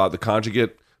Brown about the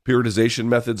conjugate periodization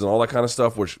methods and all that kind of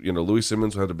stuff, which Louis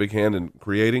Simmons had a big hand in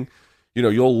creating,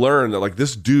 you'll learn that like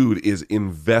this dude is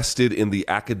invested in the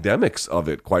academics of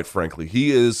it. Quite frankly,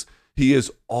 he is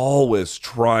always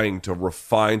trying to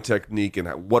refine technique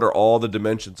and what are all the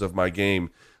dimensions of my game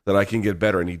that I can get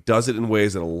better. And he does it in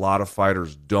ways that a lot of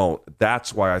fighters don't.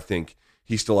 That's why I think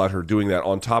he's still out here doing that,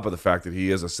 on top of the fact that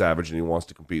he is a savage and he wants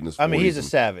to compete in this. I mean, he's a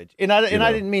savage. And I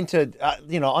didn't mean to,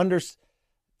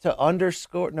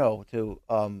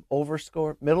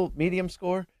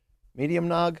 overscore, medium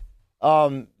nog.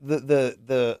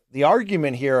 The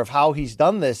argument here of how he's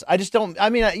done this, I just don't,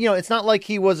 it's not like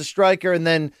he was a striker and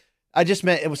then I just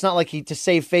meant it was not like to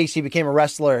save face he became a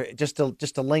wrestler just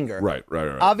to linger. Right.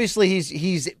 Obviously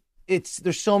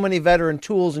there's so many veteran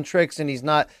tools and tricks and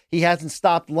he hasn't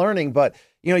stopped learning, but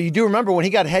you do remember when he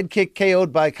got head kick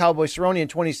KO'd by Cowboy Cerrone in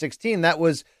 2016, that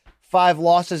was 5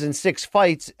 losses in 6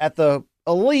 fights at the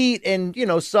elite and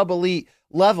sub-elite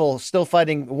level, still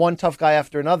fighting one tough guy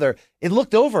after another. It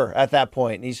looked over at that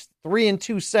point. And he's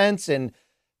 3-2 since, and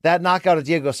that knockout of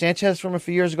Diego Sanchez from a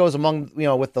few years ago is among,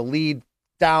 with the lead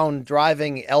down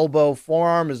driving elbow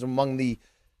forearm, is among the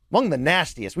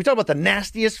nastiest. We talk about the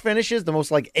nastiest finishes, the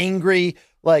most like angry,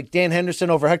 like Dan Henderson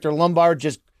over Hector Lombard,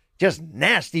 just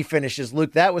nasty finishes,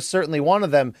 Luke. That was certainly one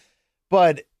of them.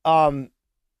 But do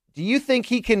you think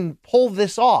he can pull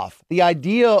this off? The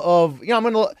idea of,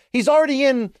 he's already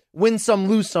in win some,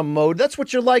 lose some mode. That's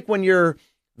what you're like when you're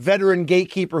veteran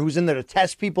gatekeeper who's in there to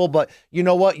test people, but you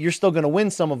know what? You're still going to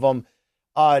win some of them.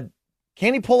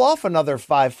 Can he pull off another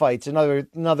 5 fights,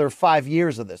 another 5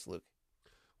 years of this, Luke?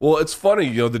 Well, it's funny,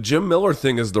 the Jim Miller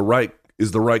thing is the right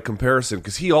comparison,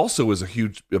 because he also is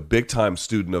a big time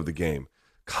student of the game,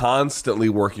 constantly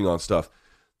working on stuff.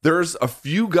 There's a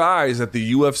few guys that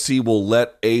the UFC will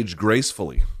let age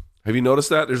gracefully. Have you noticed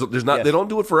that? There's not. Yes. They don't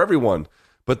do it for everyone,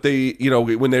 but they,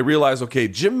 when they realize, okay,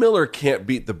 Jim Miller can't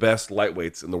beat the best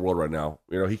lightweights in the world right now.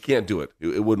 He can't do it.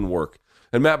 It wouldn't work.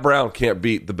 And Matt Brown can't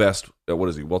beat the best. What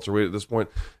is he, welterweight at this point?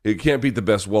 He can't beat the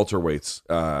best welterweights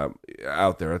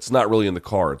out there. It's not really in the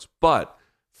cards. But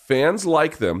fans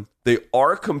like them. They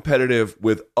are competitive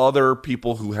with other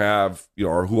people who have,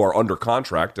 or who are under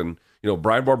contract. And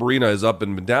Brian Barberena is up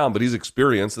and been down, but he's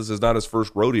experienced. This is not his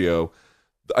first rodeo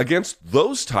against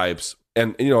those types.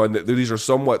 And these are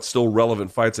somewhat still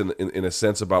relevant fights in a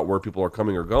sense about where people are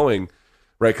coming or going,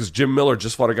 right? Because Jim Miller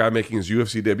just fought a guy making his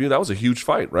UFC debut. That was a huge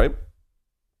fight, right,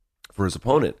 for his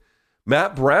opponent.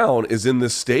 Matt Brown is in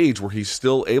this stage where he's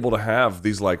still able to have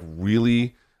these like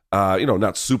really,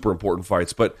 not super important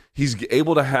fights, but he's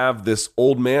able to have this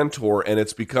old man tour, and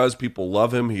it's because people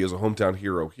love him. He is a hometown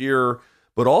hero here,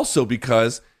 but also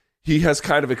because he has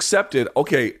kind of accepted,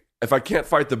 okay, if I can't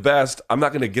fight the best, I'm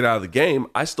not going to get out of the game.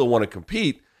 I still want to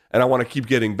compete, and I want to keep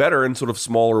getting better in sort of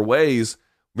smaller ways.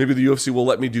 Maybe the UFC will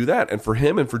let me do that. And for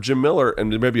him and for Jim Miller,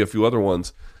 and maybe a few other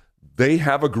ones, they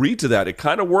have agreed to that. It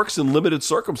kind of works in limited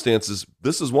circumstances.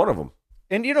 This is one of them.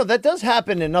 And, that does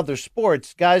happen in other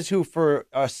sports. Guys who for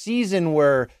a season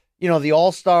where, the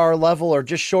all-star level or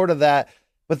just short of that,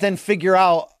 but then figure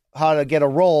out how to get a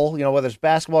role, whether it's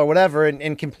basketball or whatever,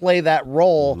 and can play that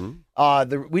role.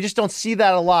 Mm-hmm. We just don't see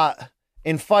that a lot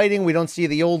in fighting. We don't see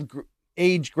the old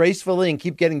age gracefully and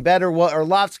keep getting better. What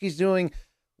Arlovsky's doing,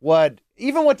 what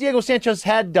Diego Sanchez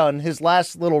had done his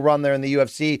last little run there in the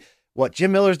UFC, what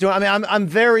Jim Miller's doing. I mean, I'm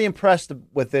very impressed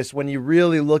with this when you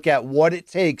really look at what it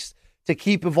takes to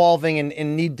keep evolving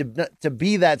and need to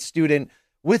be that student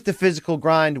with the physical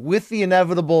grind, with the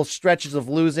inevitable stretches of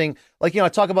losing. Like, I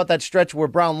talk about that stretch where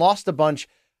Brown lost a bunch.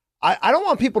 I don't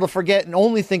want people to forget and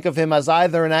only think of him as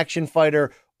either an action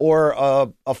fighter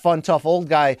or a fun, tough old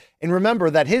guy. And remember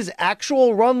that his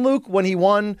actual run, Luke, when he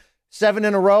won 7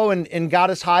 in a row and got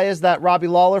as high as that Robbie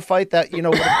Lawler fight that, would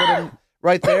have put him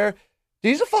right there.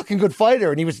 He's a fucking good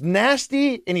fighter, and he was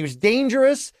nasty, and he was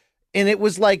dangerous, and it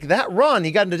was like that run.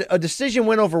 He got a decision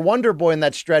win over Wonder Boy in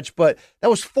that stretch, but that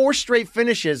was 4 straight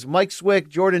finishes. Mike Swick,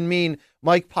 Jordan Mean,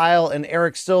 Mike Pyle, and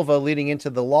Eric Silva leading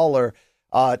into the Lawler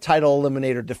title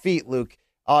eliminator defeat, Luke.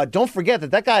 Don't forget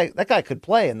that guy could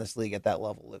play in this league at that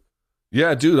level, Luke.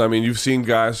 Yeah, dude. I mean, you've seen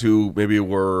guys who maybe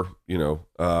were,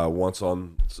 once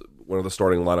on one of the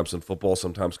starting lineups in football,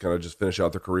 sometimes kind of just finish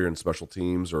out their career in special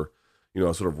teams or,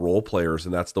 sort of role players,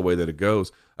 and that's the way that it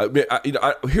goes. I mean,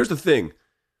 here's the thing.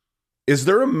 Is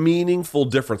there a meaningful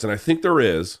difference? And I think there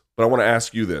is, but I want to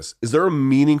ask you this. Is there a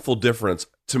meaningful difference?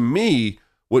 To me,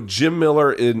 what Jim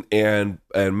Miller and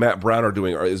Matt Brown are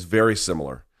doing is very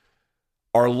similar.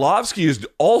 Arlovsky is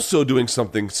also doing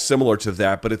something similar to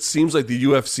that, but it seems like the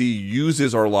UFC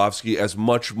uses Arlovsky as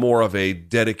much more of a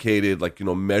dedicated,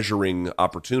 measuring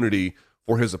opportunity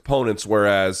for his opponents,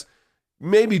 whereas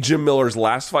maybe Jim Miller's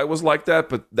last fight was like that,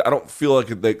 but I don't feel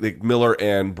like Miller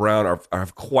and Brown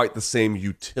have quite the same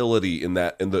utility in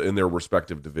their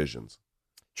respective divisions.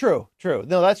 True.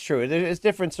 No, that's true. It's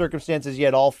different circumstances,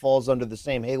 yet all falls under the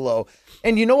same halo.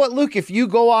 And you know what, Luke? If you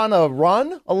go on a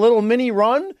little mini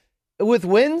run with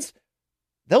wins,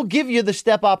 they'll give you the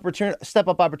step up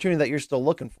opportunity that you're still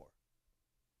looking for.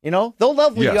 They'll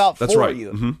level you out for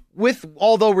you, with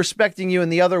although respecting you in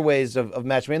the other ways of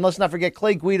matchmaking. And let's not forget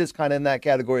Clay Guida's kind of in that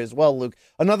category as well, Luke.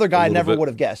 Another guy I never would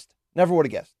have guessed.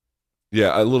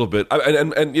 Yeah, a little bit.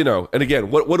 And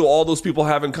again, what do all those people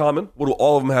have in common? What do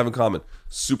all of them have in common?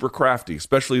 Super crafty,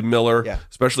 especially Miller,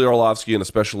 especially Arlovsky, and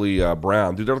especially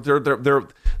Brown. Dude,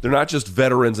 they're not just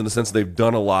veterans in the sense that they've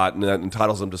done a lot, and that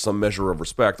entitles them to some measure of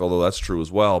respect, although that's true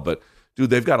as well. But dude,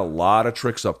 they've got a lot of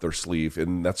tricks up their sleeve,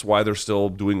 and that's why they're still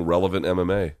doing relevant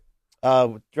MMA.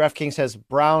 DraftKings has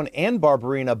Brown and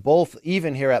Barberena both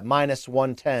even here at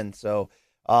 -110. So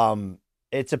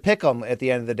it's a pick 'em at the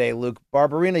end of the day, Luke.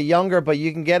 Barberena younger, but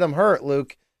you can get him hurt,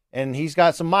 Luke, and he's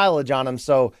got some mileage on him.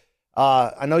 So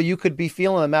I know you could be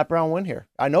feeling a Matt Brown win here.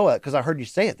 I know it because I heard you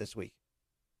say it this week.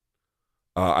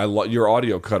 Your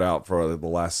audio cut out for the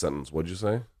last sentence. What'd you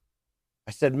say?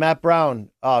 I said Matt Brown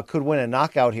could win a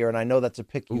knockout here, and I know that's a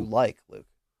pick you like, Luke.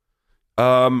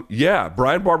 Yeah,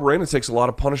 Brian Barberena takes a lot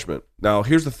of punishment. Now,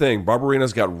 here's the thing.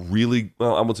 Barberena's got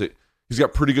he's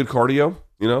got pretty good cardio,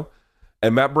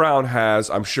 and Matt Brown has,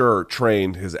 I'm sure,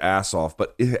 trained his ass off,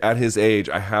 but at his age,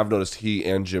 I have noticed he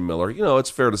and Jim Miller, it's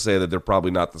fair to say that they're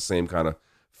probably not the same kind of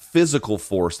physical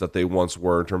force that they once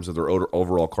were in terms of their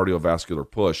overall cardiovascular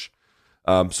push.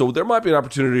 So there might be an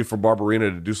opportunity for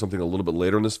Barberena to do something a little bit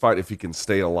later in this fight if he can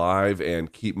stay alive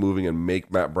and keep moving and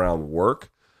make Matt Brown work.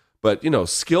 But,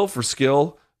 skill for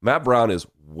skill, Matt Brown is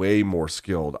way more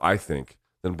skilled, I think,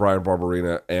 than Brian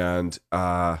Barberena. And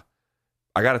I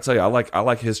got to tell you, I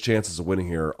like his chances of winning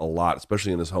here a lot,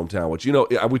 especially in his hometown, which,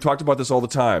 we talked about this all the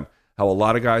time, how a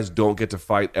lot of guys don't get to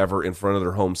fight ever in front of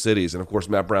their home cities. And, of course,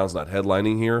 Matt Brown's not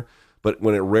headlining here. But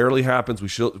when it rarely happens, we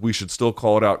should still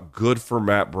call it out. Good for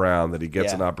Matt Brown that he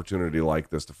gets an opportunity like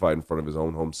this to fight in front of his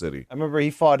own home city. I remember he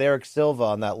fought Eric Silva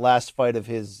on that last fight of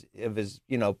his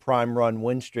prime run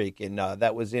win streak, and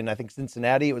that was in, I think,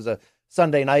 Cincinnati. It was a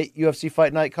Sunday night UFC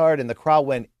Fight Night card, and the crowd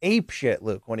went ape shit,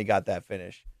 Luke, when he got that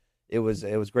finish. It was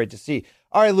great to see.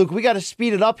 All right, Luke, we got to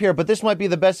speed it up here, but this might be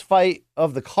the best fight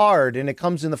of the card, and it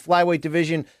comes in the flyweight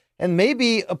division, and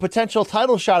maybe a potential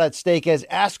title shot at stake as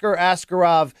Askar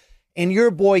Askarov and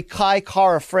your boy Kai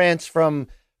Kara France from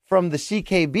the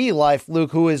CKB life,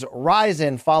 Luke, who is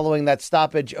rising following that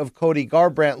stoppage of Cody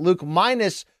Garbrandt. Luke,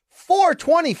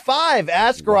 -425.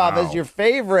 Askarov as your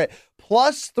favorite,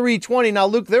 +320. Now,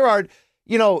 Luke, there are,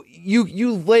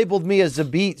 you labeled me a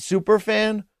Zabit super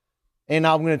fan, and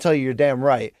I'm going to tell you you're damn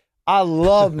right. I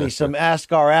love me some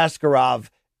Askar Askarov,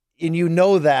 and you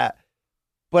know that.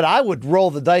 But I would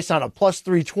roll the dice on a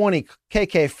 +320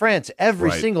 KK France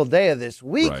every single day of this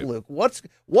week, Luke.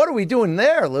 What are we doing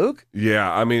there, Luke? Yeah,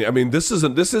 I mean, this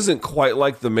isn't quite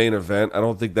like the main event. I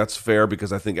don't think that's fair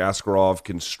because I think Askarov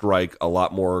can strike a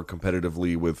lot more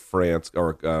competitively with France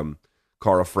or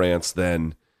Kara France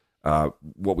than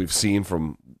what we've seen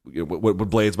from what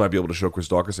Blades might be able to show Chris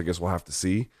Daukaus. I guess we'll have to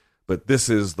see. But this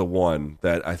is the one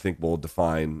that I think will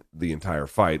define the entire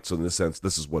fight. So in this sense,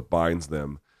 this is what binds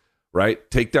them.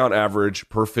 Right? Takedown average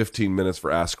per 15 minutes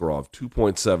for Askarov,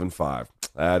 2.75.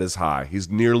 That is high. He's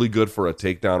nearly good for a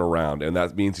takedown a round, and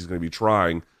that means he's going to be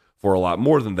trying for a lot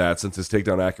more than that since his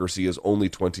takedown accuracy is only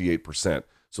 28%.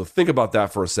 So think about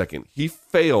that for a second. He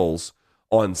fails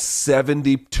on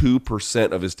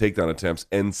 72% of his takedown attempts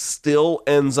and still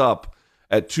ends up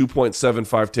at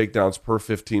 2.75 takedowns per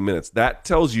 15 minutes. That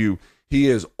tells you he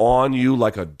is on you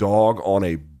like a dog on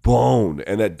a bone.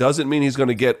 And that doesn't mean he's going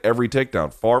to get every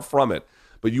takedown. Far from it.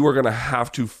 But you are going to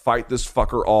have to fight this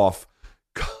fucker off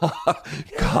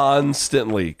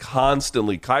constantly.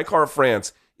 Kai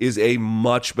Kara-France is a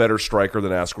much better striker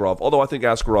than Askarov, although I think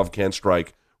Askarov can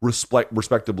strike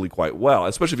respectably quite well,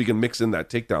 especially if he can mix in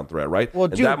that takedown threat, right? Well,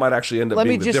 and Jude, that might actually end up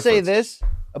being the difference. Let me just say this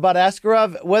about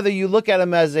Askarov, whether you look at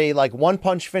him as a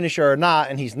one-punch finisher or not,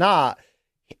 and he's not,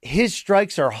 his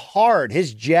strikes are hard.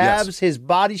 His jabs, his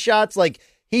body shots,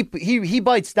 he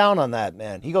bites down on that,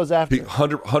 man. He goes after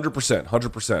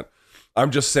 100%. I'm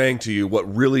just saying to you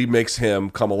what really makes him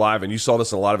come alive, and you saw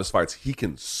this in a lot of his fights, he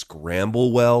can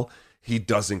scramble well. He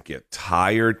doesn't get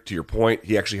tired. To your point,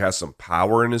 he actually has some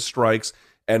power in his strikes.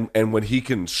 And when he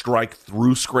can strike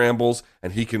through scrambles,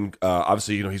 and he can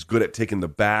obviously, he's good at taking the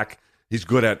back. He's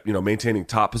good at maintaining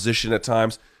top position at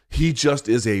times. He just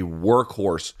is a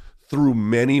workhorse through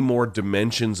many more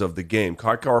dimensions of the game.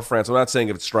 Kai Kara-France, I'm not saying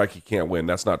if it's strike he can't win.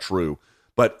 That's not true.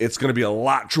 But it's going to be a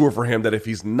lot truer for him that if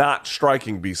he's not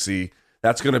striking BC,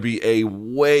 that's going to be a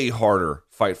way harder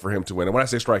fight for him to win. And when I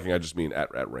say striking, I just mean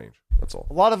at range. That's all.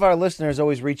 A lot of our listeners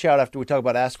always reach out after we talk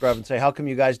about Askarov and say, how come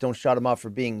you guys don't shout him out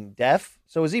for being deaf?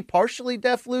 So is he partially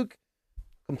deaf, Luke?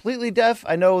 Completely deaf?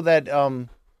 I know that, can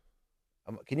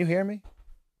you hear me,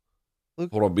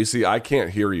 Luke? Hold on, BC, I can't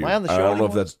hear you. Am I on the show I don't anymore?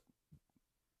 know if that's...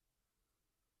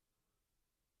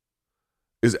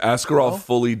 Is Askarov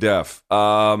fully deaf?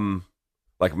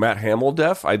 Like Matt Hamill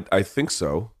deaf? I think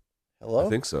so. Hello? I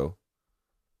think so.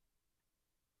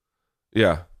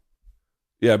 Yeah.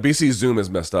 Yeah, BC's Zoom is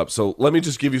messed up. So let me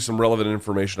just give you some relevant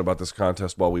information about this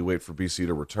contest while we wait for BC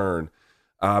to return.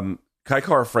 Kai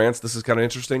Kara-France, this is kind of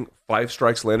interesting. 5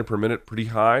 strikes landed per minute, pretty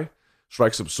high.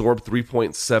 Strikes absorbed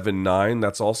 3.79.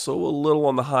 That's also a little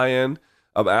on the high end.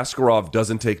 Askarov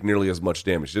doesn't take nearly as much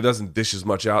damage. It doesn't dish as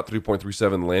much out.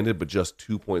 3.37 landed, but just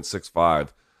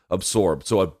 2.65 absorbed.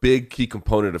 So a big key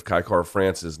component of Kai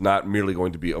Kara-France is not merely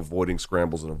going to be avoiding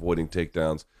scrambles and avoiding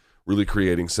takedowns, really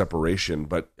creating separation,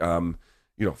 but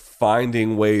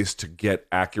finding ways to get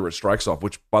accurate strikes off,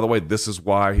 which, by the way, this is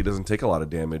why he doesn't take a lot of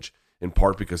damage, in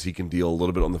part because he can deal a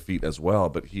little bit on the feet as well,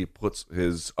 but he puts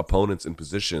his opponents in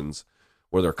positions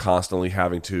where they're constantly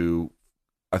having to,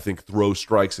 I think, throw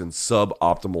strikes in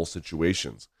suboptimal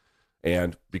situations.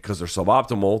 And because they're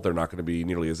suboptimal, they're not going to be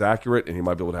nearly as accurate, and he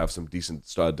might be able to have some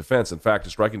decent defense. In fact,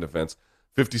 his striking defense,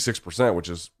 56%,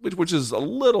 which is a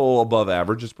little above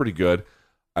average. It's pretty good.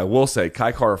 I will say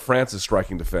Kai Kara-France's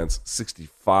striking defense,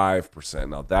 65%.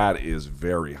 Now, that is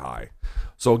very high.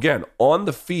 So, again, on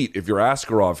the feet, if you're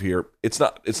Askarov here, it's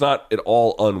not at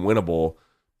all unwinnable,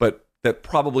 but that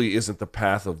probably isn't the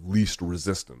path of least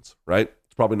resistance, right?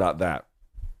 It's probably not that.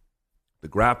 The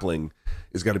grappling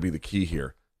is got to be the key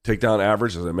here. Takedown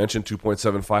average, as I mentioned,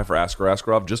 2.75 for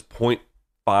Askarov, just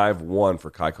 0.51 for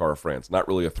Kai Kara-France. Not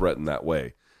really a threat in that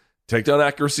way. Takedown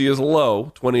accuracy is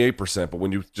low, 28%, but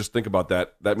when you just think about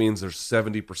that, that means there's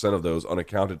 70% of those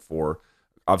unaccounted for.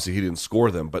 Obviously, he didn't score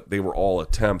them, but they were all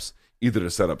attempts either to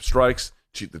set up strikes,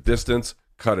 cheat the distance,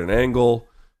 cut an angle,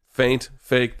 feint,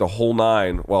 fake, the whole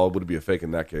nine. Well, it would be a fake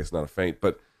in that case, not a feint,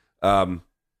 but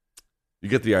you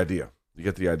get the idea.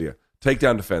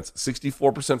 Takedown defense,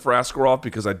 64% for Askarov,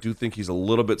 because I do think he's a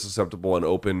little bit susceptible and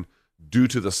open due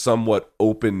to the somewhat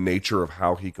open nature of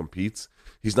how he competes.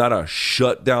 He's not a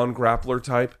shutdown grappler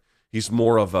type. He's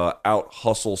more of a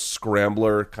out-hustle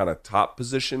scrambler, kind of top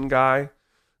position guy.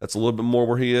 That's a little bit more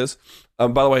where he is.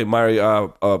 By the way,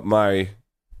 my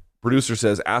producer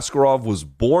says Askarov was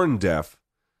born deaf,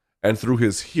 and through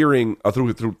his hearing,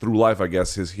 through life, I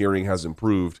guess, his hearing has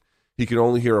improved. He can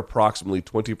only hear approximately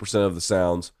 20% of the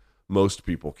sounds most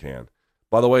people can.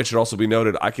 By the way, it should also be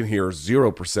noted, I can hear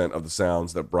 0% of the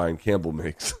sounds that Brian Campbell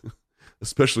makes,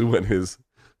 especially when his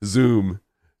Zoom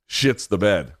shits the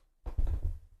bed.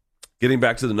 Getting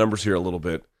back to the numbers here a little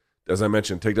bit, as I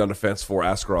mentioned, takedown defense for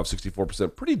Askarov,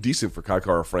 64%. Pretty decent for Kai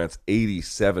Kara-France,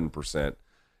 87%.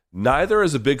 Neither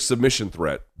is a big submission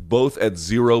threat, both at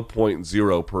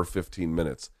 0.0 per 15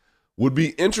 minutes. Would be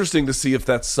interesting to see if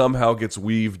that somehow gets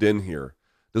weaved in here.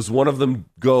 Does one of them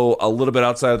go a little bit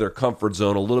outside of their comfort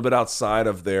zone, a little bit outside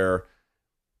of their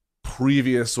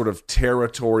previous sort of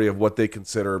territory of what they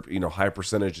consider, high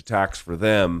percentage attacks for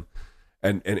them,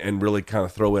 and really kind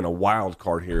of throw in a wild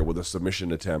card here with a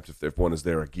submission attempt if one is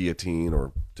there, a guillotine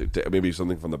or maybe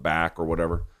something from the back or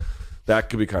whatever. That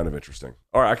could be kind of interesting.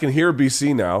 All right, I can hear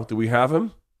BC now. Do we have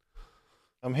him?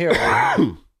 I'm here.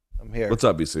 I'm here. What's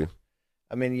up, BC?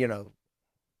 I mean,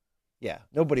 Yeah,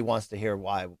 nobody wants to hear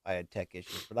why I had tech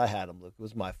issues, but I had them, Luke. It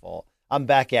was my fault. I'm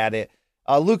back at it.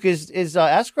 Luke, is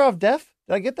Askarov deaf?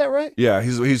 Did I get that right? Yeah,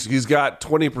 he's got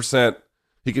 20%.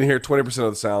 He can hear 20%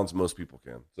 of the sounds most people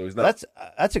can. So he's not.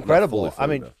 That's incredible. Not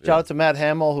fully deaf, shout out to Matt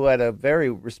Hamill, who had a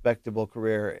very respectable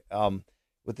career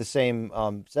with the same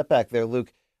setback there,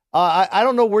 Luke. I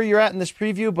don't know where you're at in this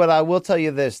preview, but I will tell you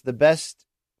this: the best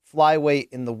flyweight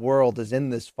in the world is in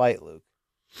this fight, Luke,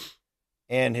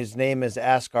 and his name is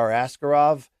Askar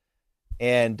Askarov,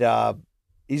 and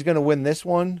he's going to win this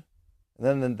one.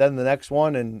 And then the next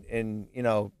one, and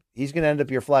he's going to end up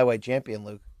your flyweight champion,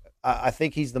 Luke. I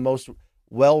think he's the most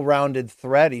well-rounded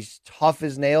threat. He's tough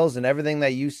as nails, and everything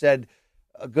that you said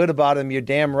good about him, you're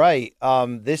damn right.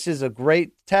 This is a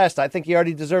great test. I think he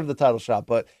already deserved the title shot,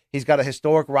 but he's got a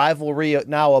historic rivalry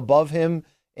now above him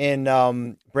in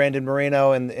Brandon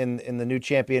Moreno and in the new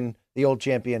champion, the old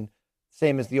champion,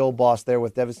 same as the old boss there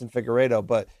with Davison Figueiredo.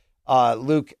 But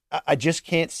Luke, I just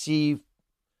can't see.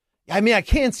 I mean, I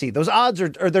can see those odds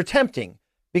they're tempting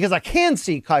because I can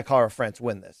see Kai Kara France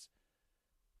win this.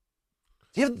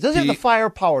 Does he have the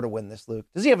firepower to win this, Luke?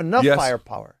 Does he have enough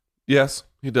firepower? Yes,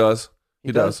 he does.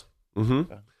 He does.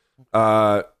 Mm-hmm.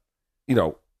 Okay.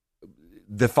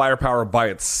 The firepower by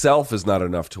itself is not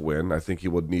enough to win. I think he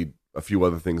would need a few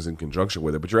other things in conjunction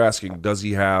with it. But you're asking, does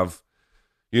he have,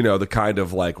 the kind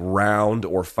of like round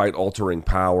or fight altering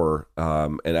power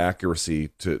and accuracy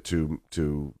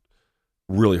to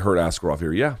really hurt Askarov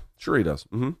here? Yeah, sure he does.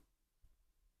 Mm-hmm.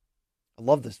 I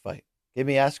love this fight. Give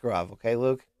me Askarov, okay,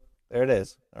 Luke? There it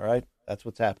is. All right, that's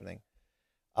what's happening.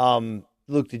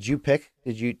 Luke, did you pick?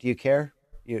 Do you care?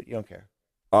 You don't care.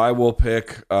 I will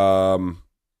pick.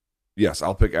 Yes,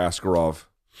 I'll pick Askarov.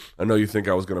 I know you think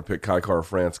I was going to pick Kai Kara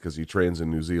France because he trains in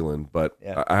New Zealand, but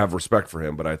yeah. I have respect for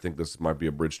him. But I think this might be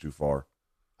a bridge too far.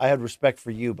 I had respect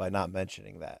for you by not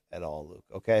mentioning that at all, Luke.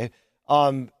 Okay.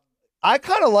 I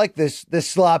kind of like this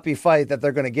sloppy fight that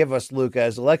they're going to give us, Luke,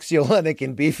 as Alexei Oleinik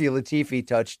and Beefy Latifi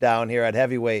touchdown here at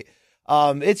heavyweight.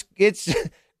 It's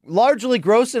largely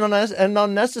gross and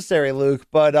unnecessary, Luke.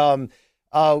 But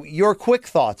your quick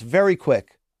thoughts, very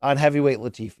quick, on heavyweight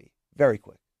Latifi, very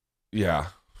quick. Yeah,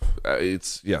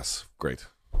 yes, great.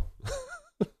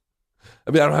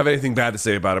 I mean, I don't have anything bad to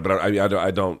say about it, but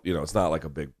I don't. It's not like a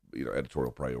big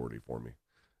editorial priority for me.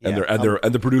 And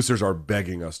the producers are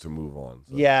begging us to move on.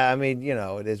 So. Yeah, I mean,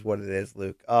 it is what it is,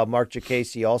 Luke. Mark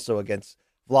Jacasey also against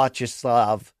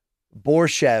Vyacheslav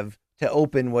Borshev to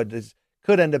open what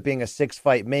could end up being a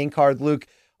 6-fight main card, Luke.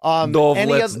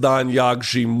 Let's dan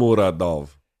Yagshi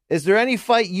Muradov. Is there any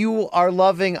fight you are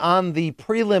loving on the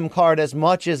prelim card as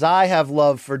much as I have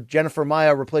love for Jennifer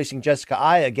Maia replacing Jessica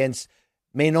Aya against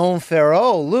Manon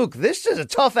Ferrot? Luke, this is a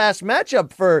tough-ass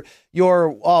matchup for your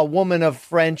woman of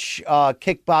French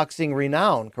kickboxing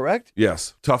renown, correct?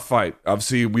 Yes, tough fight.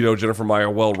 Obviously, we know Jennifer Maia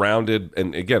well-rounded,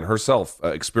 and again, herself,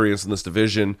 experienced in this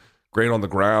division, great on the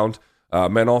ground.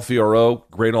 Manon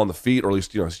Ferrot, great on the feet, or at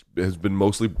least has been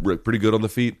mostly pretty good on the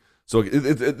feet. So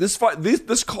this fight,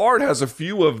 this card has a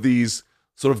few of these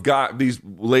sort of these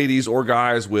ladies or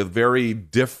guys with very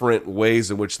different ways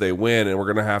in which they win, and we're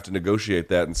going to have to negotiate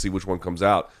that and see which one comes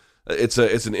out. It's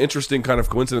an interesting kind of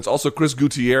coincidence. Also, Chris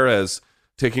Gutierrez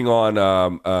taking on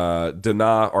Batgarel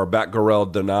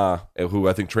Dana, who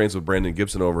I think trains with Brandon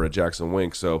Gibson over at Jackson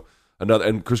Wink. So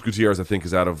and Chris Gutierrez, I think,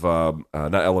 is out of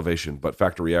not Elevation, but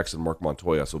Factory X and Mark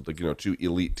Montoya. So two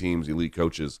elite teams, elite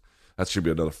coaches. That should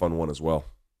be another fun one as well.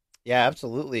 Yeah,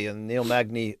 absolutely. And Neil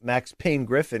Magny, Max Payne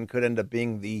Griffin could end up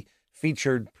being the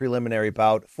featured preliminary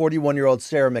bout. 41-year-old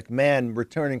Sarah McMahon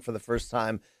returning for the first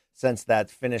time since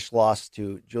that finish loss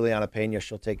to Juliana Pena.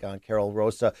 She'll take on Carol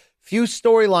Rosa. Few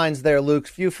storylines there, Luke.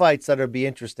 Few fights that'll be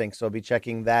interesting, so I'll be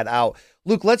checking that out.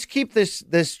 Luke, let's keep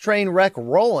this train wreck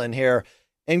rolling here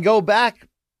and go back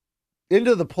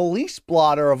into the police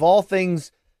blotter of all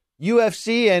things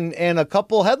UFC and a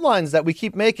couple headlines that we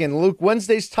keep making. Luke,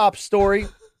 Wednesday's top story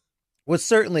was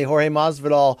certainly Jorge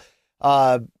Masvidal,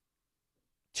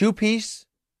 two-piece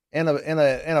and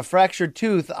a fractured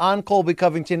tooth on Colby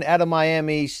Covington at a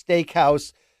Miami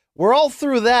steakhouse. We're all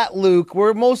through that, Luke.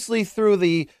 We're mostly through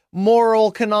the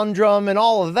moral conundrum and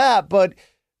all of that, but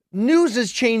news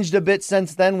has changed a bit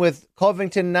since then with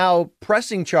Covington now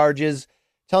pressing charges,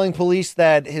 telling police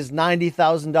that his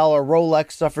 $90,000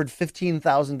 Rolex suffered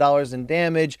 $15,000 in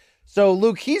damage. So,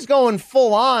 Luke, he's going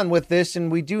full on with this,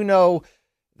 and we do know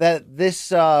that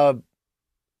this,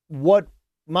 what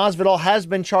Masvidal has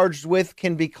been charged with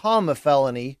can become a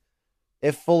felony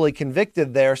if fully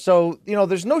convicted there. So,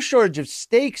 there's no shortage of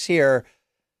stakes here.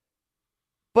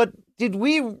 But did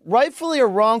we rightfully or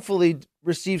wrongfully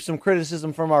receive some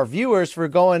criticism from our viewers for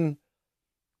going,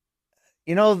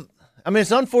 I mean,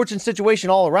 it's an unfortunate situation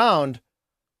all around.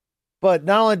 But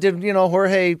not only did,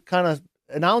 Jorge kind of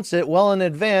announce it well in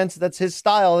advance, that's his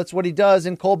style, that's what he does,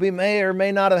 and Colby may or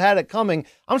may not have had it coming.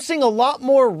 I'm seeing a lot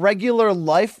more regular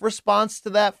life response to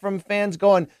that from fans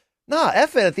going, nah,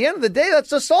 F it. At the end of the day,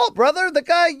 that's assault, brother. The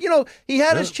guy, he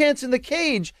had his chance in the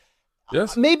cage.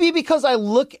 Yes. Maybe because I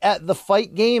look at the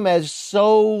fight game as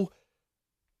so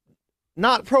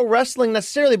not pro wrestling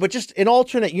necessarily, but just an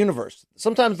alternate universe.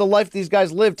 Sometimes the life these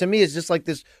guys live to me is just like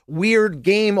this weird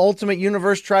game, ultimate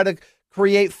universe, try to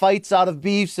create fights out of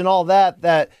beefs and all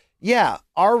that, yeah,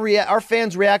 our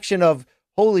fans' reaction of,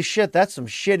 holy shit, that's some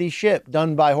shitty shit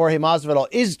done by Jorge Masvidal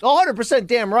is 100%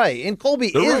 damn right. And Colby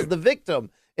is right. the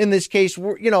victim in this case.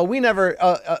 We never,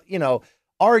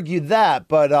 argued that,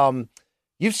 but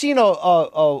you've seen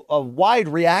a wide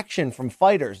reaction from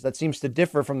fighters that seems to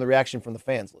differ from the reaction from the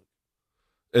fans, Luke.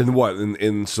 And what,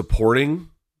 in supporting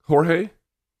Jorge?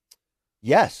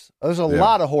 Yes, there's a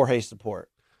lot of Jorge support.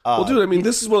 Well, dude, I mean,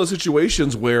 this is one of those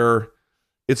situations where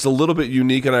it's a little bit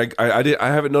unique, and I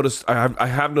haven't noticed. I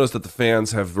have noticed that the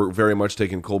fans have very much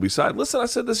taken Colby's side. Listen, I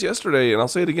said this yesterday, and I'll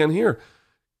say it again here,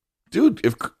 dude.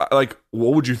 What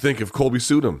would you think if Colby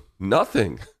sued him?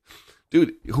 Nothing,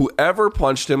 dude. Whoever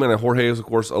punched him, and Jorge is of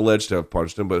course alleged to have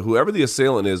punched him, but whoever the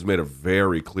assailant is made a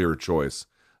very clear choice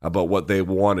about what they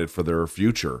wanted for their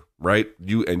future, right?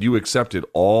 You accepted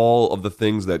all of the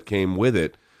things that came with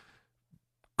it.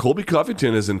 Colby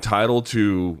Covington is entitled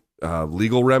to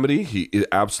legal remedy. He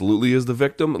absolutely is the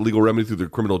victim. Legal remedy through the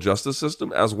criminal justice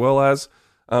system, as well as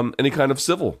any kind of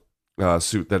civil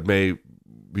suit that may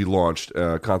be launched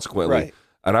consequently. Right.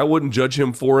 And I wouldn't judge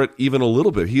him for it even a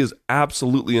little bit. He is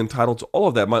absolutely entitled to all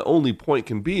of that. My only point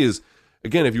can be is,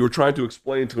 again, if you were trying to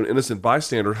explain to an innocent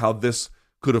bystander how this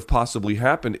could have possibly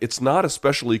happened, it's not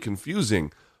especially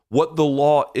confusing. What the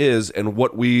law is and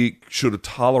what we should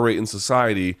tolerate in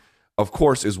society, of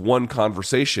course, is one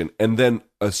conversation. And then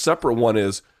a separate one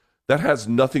is that has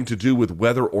nothing to do with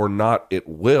whether or not it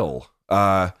will.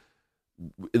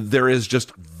 There is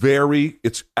just it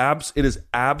is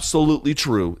absolutely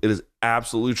true. It is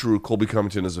absolutely true. Colby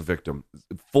Covington is a victim.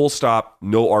 Full stop.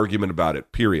 No argument about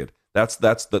it. Period.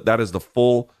 That is the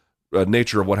full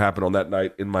nature of what happened on that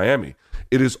night in Miami.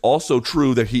 It is also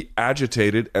true that he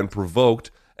agitated and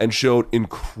provoked and showed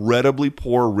incredibly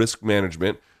poor risk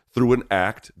management through an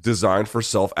act designed for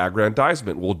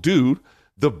self-aggrandizement. Well, dude,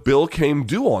 the bill came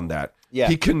due on that. Yeah.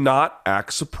 He cannot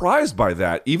act surprised by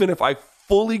that, even if I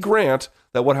fully grant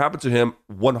that what happened to him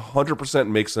 100%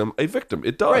 makes him a victim.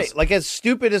 It does. Right. Like, as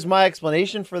stupid as my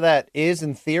explanation for that is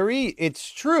in theory, it's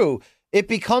true. It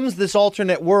becomes this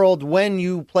alternate world when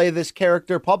you play this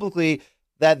character publicly,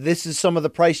 that this is some of the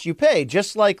price you pay.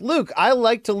 Just like Luke, I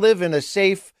like to live in a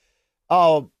safe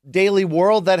daily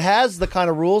world that has the kind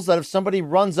of rules that if somebody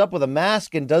runs up with a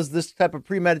mask and does this type of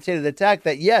premeditated attack,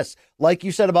 that yes, like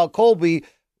you said about Colby,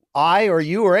 I or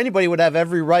you or anybody would have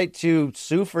every right to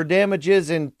sue for damages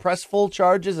and press full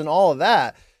charges and all of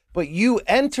that. But you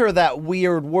enter that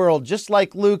weird world, just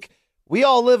like Luke, we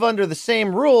all live under the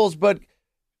same rules, but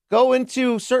go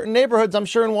into certain neighborhoods, I'm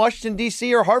sure in Washington,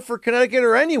 D.C. or Hartford, Connecticut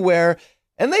or anywhere,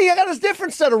 and they got a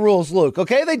different set of rules, Luke,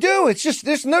 okay? They do. It's just,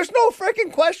 there's no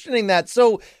freaking questioning that.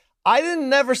 So I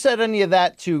never said any of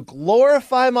that to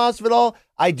glorify Masvidal.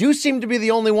 I do seem to be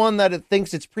the only one that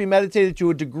thinks it's premeditated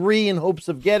to a degree in hopes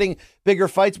of getting bigger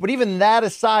fights. But even that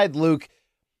aside, Luke,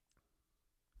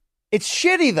 it's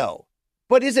shitty, though.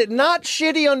 But is it not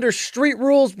shitty under street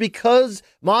rules because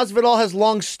Masvidal has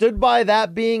long stood by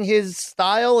that being his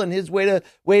style and his way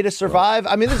to survive?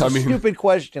 I mean, this is a stupid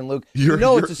question, Luke.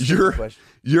 It's a stupid question.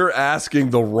 You're asking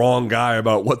the wrong guy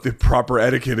about what the proper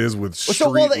etiquette is with street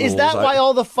rules. Is that why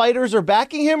all the fighters are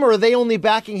backing him, or are they only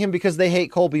backing him because they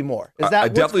hate Colby more? Is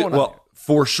that what's going on? Well,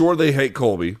 for sure they hate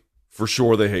Colby. For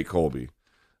sure they hate Colby.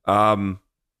 So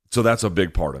that's a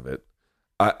big part of it.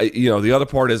 The other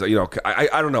part is, I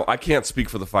don't know. I can't speak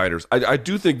for the fighters. I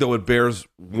do think, though, it bears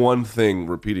one thing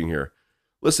repeating here.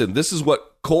 Listen, this is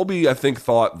what Colby, I think,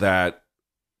 thought that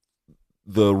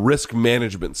the risk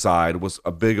management side was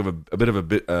a bit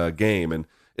of a game, and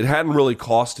it hadn't really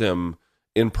cost him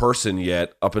in person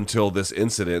yet up until this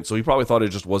incident. So he probably thought it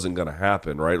just wasn't going to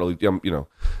happen, right? What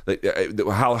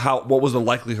was the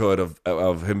likelihood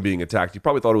of him being attacked? He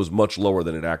probably thought it was much lower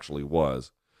than it actually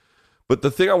was. But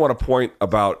the thing I want to point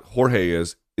about Jorge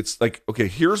is, it's like, okay,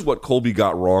 here's what Colby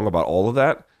got wrong about all of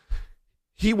that.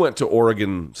 He went to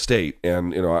Oregon State,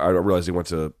 and I realized he went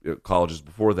to colleges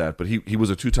before that, but he was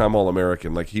a two-time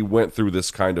All-American. Like, he went through this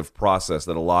kind of process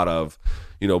that a lot of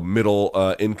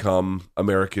middle income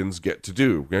Americans get to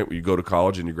do. Right? You go to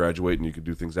college and you graduate, and you can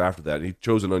do things after that. And he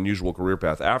chose an unusual career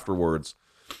path afterwards.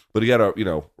 but he had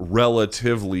a,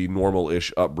 relatively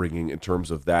normal-ish upbringing in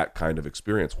terms of that kind of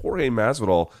experience. Jorge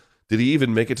Masvidal, did he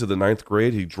even make it to the 9th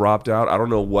grade? He dropped out. I don't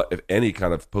know what, if any,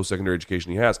 kind of post-secondary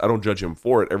education he has. I don't judge him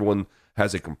for it. Everyone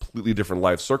has a completely different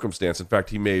life circumstance. In fact,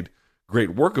 he made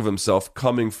great work of himself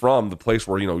coming from the place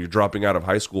where, you're dropping out of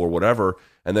high school or whatever,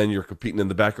 and then you're competing in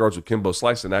the backyards with Kimbo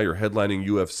Slice, and now you're headlining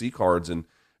UFC cards, and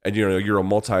you're a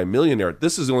multi-millionaire.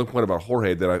 This is the only point about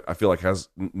Jorge that I feel like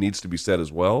needs to be said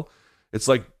as well. It's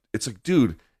like,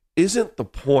 dude, isn't the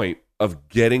point of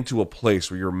getting to a place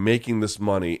where you're making this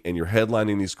money and you're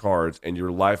headlining these cards and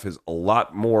your life is a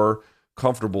lot more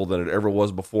comfortable than it ever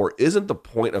was before? Isn't the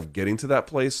point of getting to that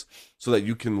place so that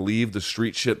you can leave the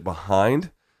street shit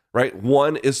behind, right?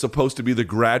 One is supposed to be the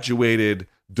graduated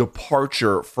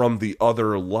departure from the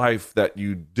other life that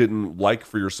you didn't like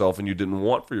for yourself and you didn't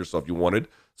want for yourself. You wanted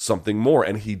something more,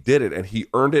 and he did it, and he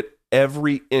earned it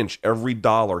every inch, every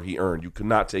dollar he earned. You could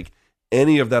not take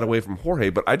any of that away from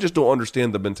Jorge, but I just don't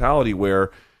understand the mentality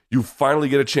where you finally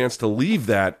get a chance to leave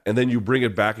that and then you bring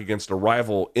it back against a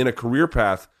rival in a career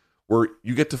path where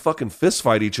you get to fucking fist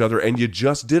fight each other, and you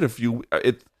just did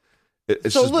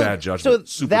it's so just bad judgment.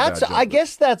 So that's, I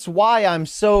guess that's why I'm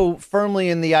so firmly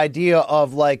in the idea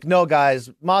of like, no guys,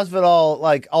 Masvidal,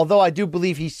 like, although I do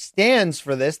believe he stands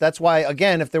for this, that's why,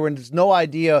 again, if there was no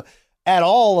idea at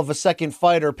all of a second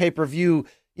fight or pay-per-view,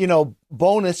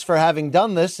 bonus for having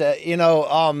done this,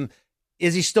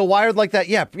 is he still wired like that?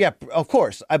 Yeah, of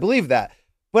course. I believe that.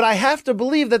 But I have to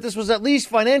believe that this was at least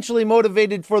financially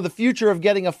motivated for the future of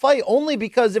getting a fight, only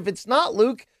because if it's not,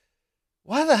 Luke,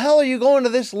 why the hell are you going to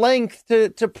this length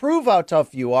to prove how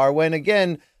tough you are when,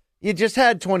 again, you just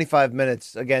had 25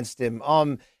 minutes against him?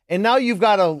 And now you've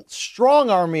got a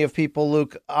strong army of people,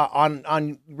 Luke,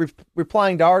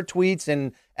 replying to our tweets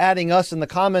and adding us in the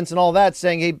comments and all that,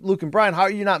 saying, hey, Luke and Brian, how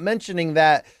are you not mentioning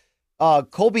that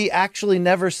Colby actually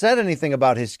never said anything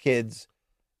about his kids?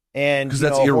 And because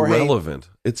that's irrelevant.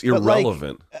 It's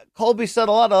irrelevant. Like, Colby said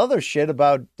a lot of other shit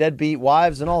about deadbeat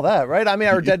wives and all that, right? I mean,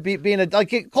 or deadbeat being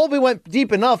Colby went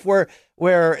deep enough where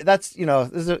that's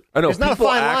there's not a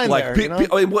fine line like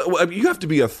there. You have to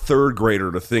be a third grader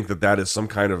to think that is some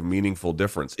kind of meaningful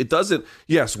difference. It doesn't.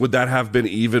 Yes, would that have been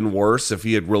even worse if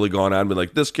he had really gone out and been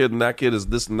like, this kid and that kid is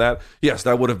this and that? Yes,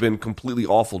 that would have been completely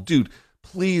awful, dude.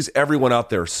 Please, everyone out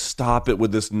there, stop it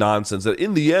with this nonsense. That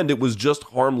in the end, it was just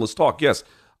harmless talk. Yes.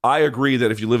 I agree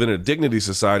that if you live in a dignity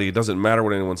society, it doesn't matter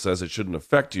what anyone says, it shouldn't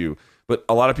affect you. But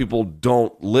a lot of people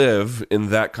don't live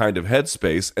in that kind of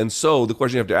headspace. And so the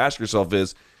question you have to ask yourself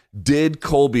is, did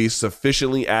Colby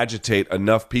sufficiently agitate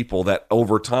enough people that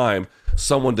over time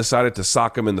someone decided to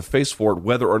sock him in the face for it,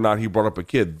 whether or not he brought up a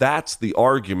kid? That's the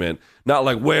argument. Not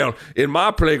like, well, in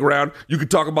my playground, you can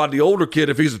talk about the older kid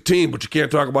if he's a teen, but you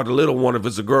can't talk about the little one if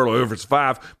it's a girl or if it's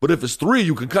 5. But if it's 3,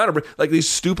 you can kind of like these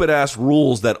stupid ass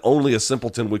rules that only a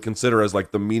simpleton would consider as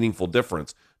like the meaningful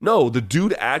difference. No, the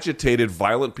dude agitated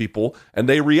violent people and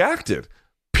they reacted.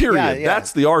 Period. Yeah.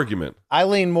 That's the argument. I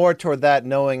lean more toward that,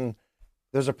 knowing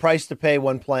there's a price to pay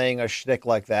when playing a shtick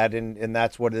like that, and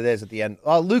that's what it is at the end.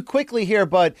 Luke, quickly here,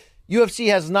 but UFC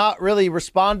has not really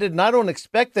responded, and I don't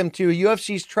expect them to.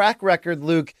 UFC's track record,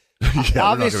 Luke,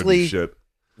 obviously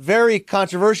very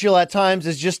controversial at times,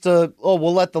 is just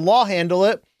we'll let the law handle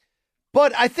it.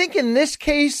 But I think in this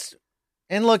case,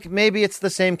 and look, maybe it's the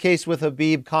same case with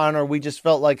Khabib Conor. We just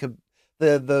felt like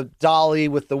the dolly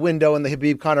with the window and the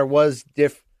Khabib Conor was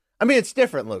different. I mean, it's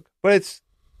different, Luke, but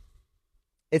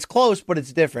it's close, but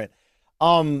it's different.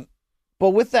 But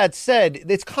with that said,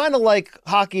 it's kind of like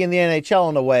hockey in the NHL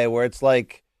in a way where it's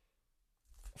like,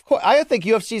 of course, I think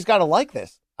UFC's got to like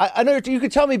this. I know you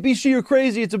could tell me, BC, you're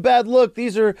crazy. It's a bad look.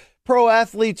 These are pro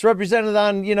athletes represented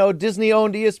on,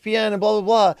 Disney-owned ESPN and blah, blah,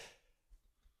 blah.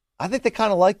 I think they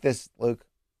kind of like this, Luke.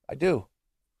 I do.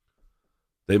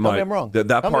 They might. I'm wrong.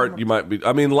 That part you might be.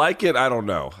 I mean, like it. I don't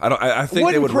know. I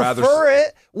think they would rather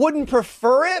Wouldn't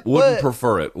prefer it.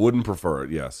 Wouldn't prefer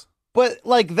it. Yes. But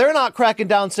like, they're not cracking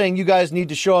down saying you guys need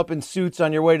to show up in suits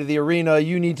on your way to the arena.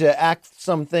 You need to act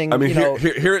something. I mean,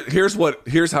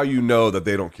 here's how you know that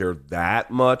they don't care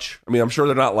that much. I mean, I'm sure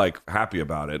they're not like happy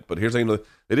about it, but here's how you know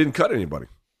they didn't cut anybody.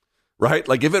 Right?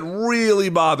 Like, if it really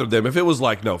bothered them, if it was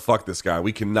like, no, fuck this guy,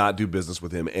 we cannot do business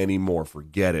with him anymore,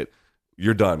 forget it.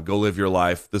 You're done. Go live your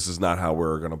life. This is not how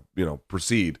we're going to,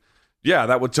 proceed. Yeah,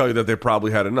 that would tell you that they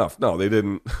probably had enough. No, they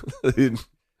didn't. They didn't.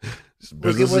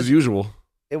 Business as usual.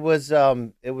 It was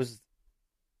the,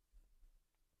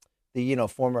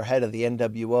 former head of the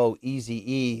NWO,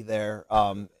 Eazy-E there,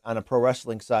 on a pro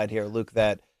wrestling side here, Luke,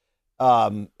 that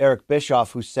Eric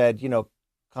Bischoff, who said,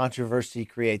 controversy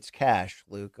creates cash,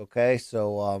 Luke. Okay.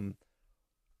 So, at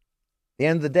the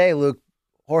end of the day, Luke,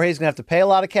 Jorge's gonna have to pay a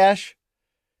lot of cash.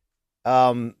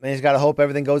 And he's got to hope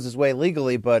everything goes his way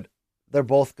legally, but they're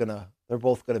both gonna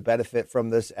benefit from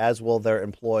this, as will their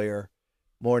employer.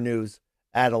 More news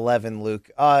at 11, Luke.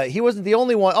 He wasn't the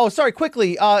only one. Oh, sorry,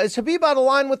 quickly. Is Khabib out of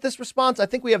line with this response? I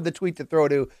think we have the tweet to throw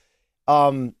to.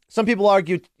 Some people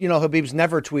argue, Khabib's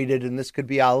never tweeted, and this could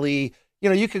be Ali.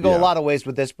 You could go a lot of ways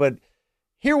with this, but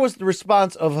here was the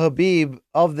response of Khabib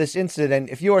of this incident.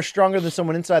 If you are stronger than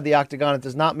someone inside the octagon, it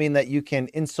does not mean that you can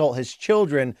insult his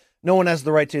children. No one has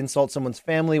the right to insult someone's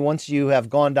family. Once you have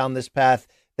gone down this path,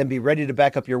 then be ready to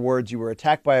back up your words. You were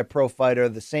attacked by a pro fighter,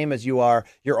 the same as you are,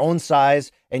 your own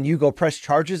size, and you go press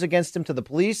charges against him to the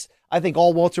police. I think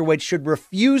all welterweights should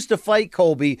refuse to fight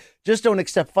Colby. Just don't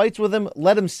accept fights with him.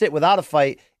 Let him sit without a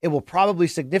fight. It will probably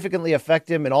significantly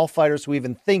affect him, and all fighters who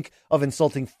even think of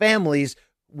insulting families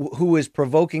who is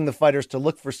provoking the fighters to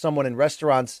look for someone in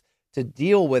restaurants to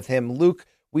deal with him. Luke,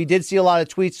 we did see a lot of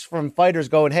tweets from fighters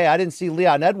going, hey, I didn't see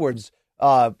Leon Edwards,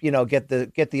 get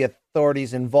the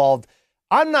authorities involved.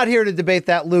 I'm not here to debate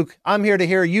that, Luke. I'm here to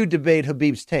hear you debate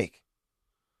Khabib's take.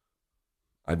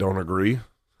 I don't agree.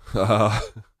 I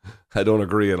don't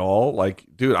agree at all. Like,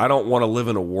 dude, I don't want to live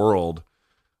in a world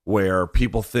where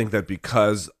people think that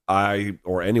because I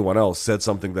or anyone else said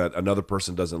something that another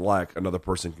person doesn't like, another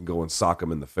person can go and sock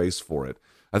them in the face for it.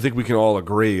 I think we can all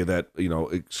agree that,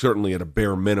 certainly at a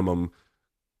bare minimum,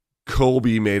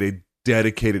 Colby made a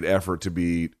dedicated effort to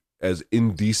be as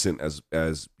indecent as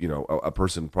a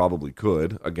person probably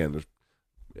could. Again, there's,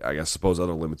 I suppose,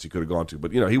 other limits he could have gone to,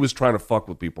 but he was trying to fuck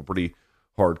with people pretty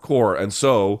hardcore, and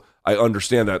so I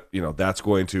understand that that's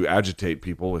going to agitate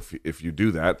people if you do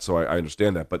that. So I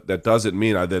understand that, but that doesn't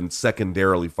mean I then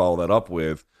secondarily follow that up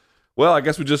with, well, I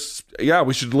guess we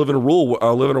should live in a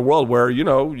world where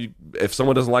if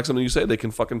someone doesn't like something you say, they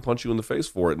can fucking punch you in the face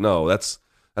for it. No, that's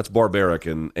barbaric,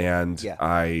 and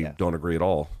I don't agree at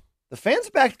all. The fans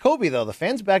backed Kobe, though. The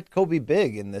fans backed Kobe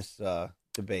big in this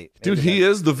debate. Dude, he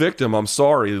is the victim. I'm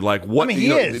sorry. Like, what?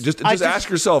 He is. Just ask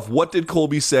yourself, what did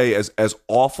Colby say as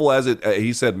awful as it?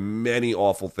 He said many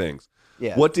awful things.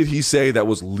 Yeah. What did he say that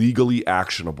was legally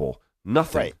actionable?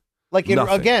 Nothing. Right. Like,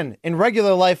 in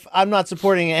regular life, I'm not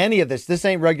supporting any of this. This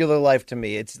ain't regular life to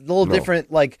me. It's a little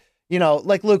different. Like,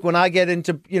 like Luke, when I get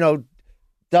into,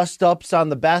 dust ups on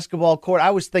the basketball court, I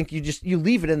always think you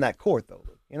leave it in that court, though,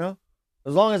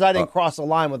 As long as I didn't cross a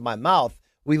line with my mouth,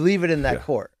 we leave it in that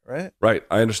court, right? Right.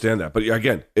 I understand that. But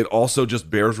again, it also just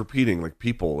bears repeating, like,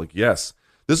 people, like, yes,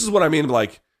 this is what I mean,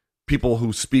 like, people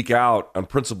who speak out on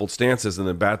principled stances and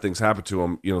then bad things happen to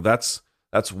them,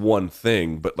 that's one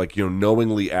thing. But, like,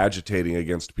 knowingly agitating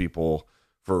against people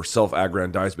for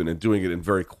self-aggrandizement and doing it in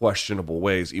very questionable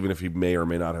ways, even if he may or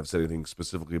may not have said anything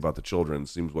specifically about the children,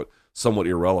 seems somewhat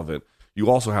irrelevant. You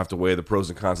also have to weigh the pros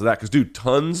and cons of that. Because, dude,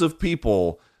 tons of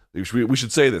people... We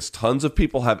should say this. Tons of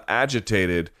people have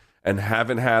agitated and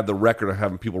haven't had the record of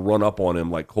having people run up on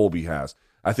him like Colby has.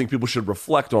 I think people should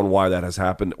reflect on why that has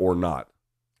happened or not.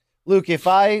 Luke, if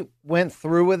I went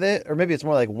through with it, or maybe it's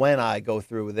more like when I go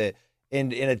through with it,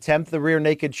 and attempt the rear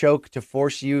naked choke to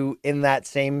force you in that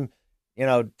same,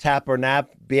 tap or nap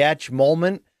biatch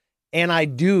moment, and I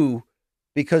do,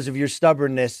 because of your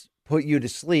stubbornness, put you to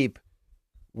sleep,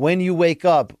 when you wake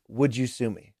up, would you sue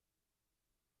me?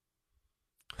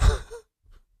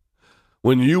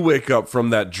 When you wake up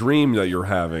from that dream that you're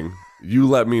having, you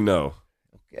let me know.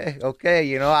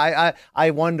 Okay. I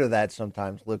wonder that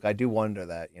sometimes, Luke. I do wonder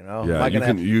that. Yeah,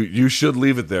 you should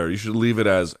leave it there. You should leave it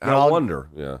as I wonder.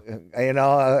 Yeah.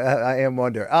 I am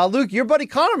wonder. Luke, your buddy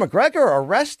Conor McGregor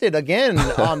arrested again.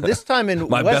 This time in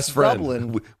my West best friend.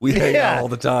 Dublin. We hang out all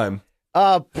the time.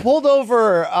 Pulled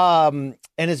over,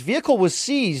 and his vehicle was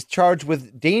seized, charged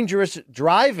with dangerous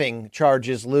driving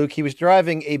charges, Luke. He was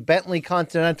driving a Bentley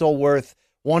Continental worth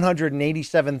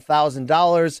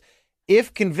 $187,000.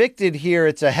 If convicted here,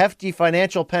 it's a hefty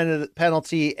financial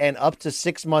penalty and up to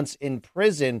 6 months in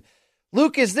prison.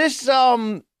 Luke, is this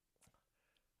a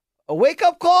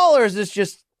wake-up call, or is this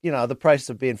just, the price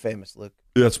of being famous, Luke?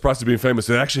 Yeah, it's price of being famous.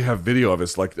 They actually have video of it.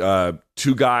 It's like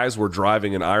two guys were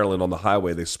driving in Ireland on the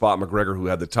highway. They spot McGregor, who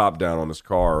had the top down on his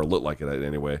car, or looked like it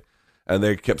anyway. And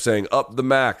they kept saying, up the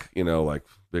Mac, like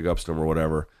big ups to him or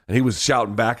whatever. And he was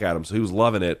shouting back at him, so he was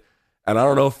loving it. And I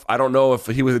don't know if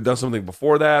he had done something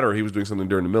before that or he was doing something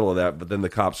during the middle of that, but then the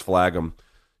cops flag him.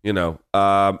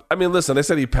 Listen, they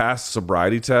said he passed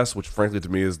sobriety tests, which frankly to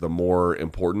me is the more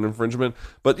important infringement.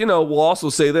 But, we'll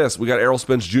also say this. We got Errol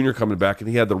Spence Jr. coming back, and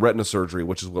he had the retina surgery,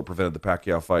 which is what prevented the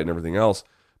Pacquiao fight and everything else.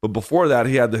 But before that,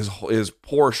 he had his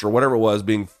Porsche or whatever it was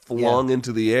being flung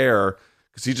into the air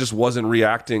because he just wasn't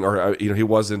reacting, or, he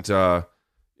wasn't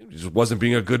he just wasn't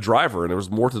being a good driver, and there was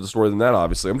more to the story than that.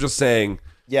 Obviously, I'm just saying.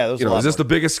 Yeah, there was is this the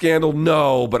biggest scandal?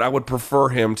 No, but I would prefer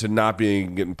him to not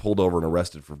getting pulled over and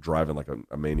arrested for driving like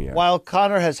a maniac. While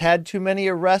Conor has had too many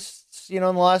arrests, in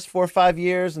the last 4 or 5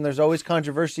 years, and there's always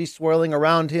controversy swirling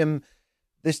around him,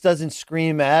 this doesn't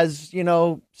scream as,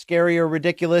 scary or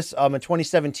ridiculous. In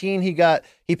 2017, he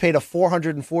paid a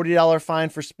 $440 fine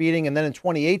for speeding, and then in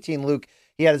 2018, Luke,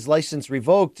 he had his license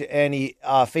revoked, and he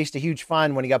faced a huge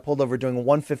fine when he got pulled over doing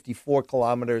 154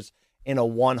 kilometers in a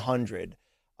 100.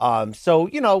 So,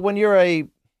 when you're a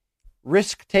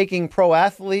risk-taking pro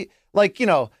athlete,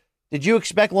 did you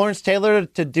expect Lawrence Taylor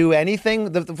to do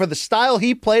anything? For the style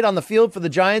he played on the field for the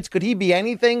Giants, could he be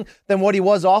anything than what he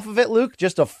was off of it, Luke?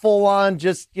 Just a full-on,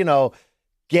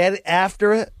 get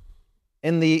after it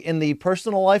in the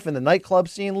personal life, in the nightclub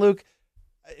scene, Luke?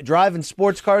 Driving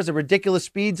sports cars at ridiculous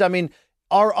speeds. I mean,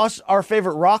 our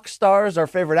favorite rock stars, our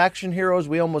favorite action heroes,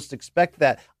 we almost expect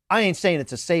that. I ain't saying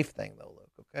it's a safe thing, though,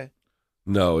 Luke, okay?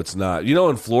 No, it's not.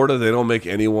 In Florida, they don't make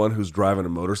anyone who's driving a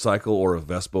motorcycle or a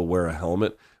Vespa wear a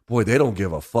helmet. Boy, they don't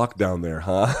give a fuck down there,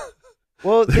 huh?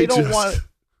 Well, they don't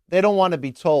want to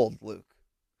be told, Luke.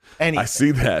 Anything, I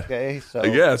see that. Okay, so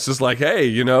yeah, it's just like, hey,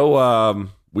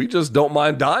 we just don't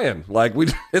mind dying. Like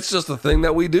it's just a thing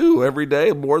that we do every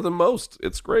day more than most.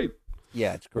 It's great.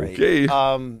 Yeah, it's great. Okay.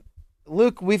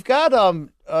 Luke, we've got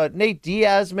Nate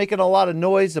Diaz making a lot of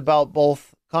noise about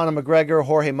both Conor McGregor,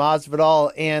 Jorge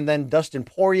Masvidal, and then Dustin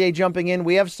Poirier jumping in.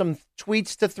 We have some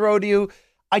tweets to throw to you.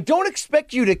 I don't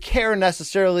expect you to care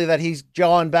necessarily that he's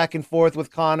jawing back and forth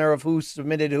with Conor of who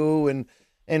submitted who and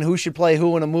who should play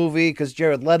who in a movie, because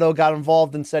Jared Leto got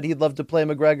involved and said he'd love to play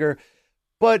McGregor.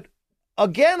 But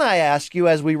again, I ask you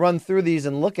as we run through these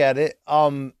and look at it,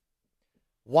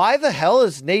 why the hell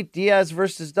is Nate Diaz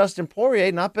versus Dustin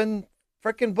Poirier not been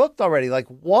freaking booked already? Like,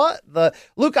 what the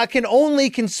Luke? I can only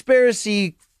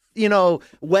conspiracy,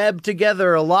 web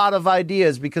together a lot of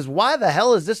ideas, because why the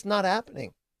hell is this not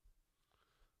happening?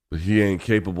 But he ain't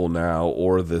capable now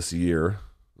or this year.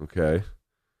 Okay.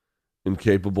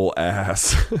 Incapable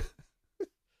ass.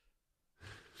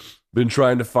 Been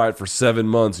trying to fight for 7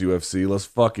 months, UFC. Let's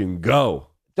fucking go.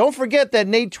 Don't forget that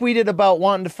Nate tweeted about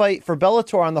wanting to fight for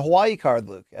Bellator on the Hawaii card,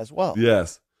 Luke, as well.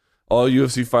 Yes. All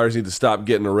UFC fighters need to stop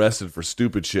getting arrested for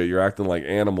stupid shit. You're acting like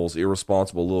animals,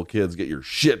 irresponsible little kids. Get your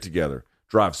shit together.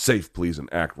 Drive safe, please, and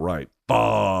act right.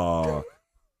 Fuck.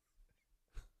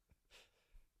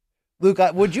 Luke,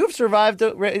 would you have survived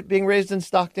being raised in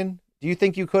Stockton? Do you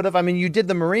think you could have? I mean, you did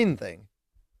the Marine thing.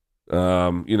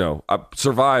 I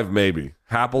survived maybe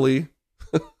happily.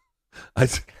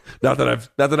 Not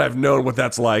that I've known what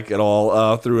that's like at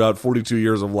all throughout 42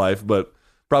 years of life, but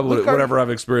probably Luke, whatever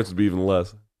I've experienced would be even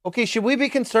less. Okay, should we be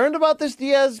concerned about this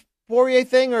Diaz Poirier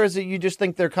thing, or is it you just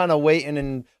think they're kind of waiting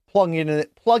and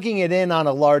plugging it in on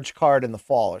a large card in the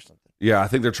fall or something? Yeah, I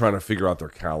think they're trying to figure out their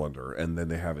calendar, and then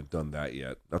they haven't done that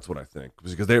yet. That's what I think,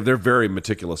 because they're very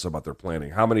meticulous about their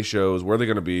planning. How many shows? Where are they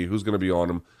going to be? Who's going to be on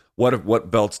them? What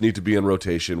belts need to be in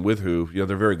rotation with who?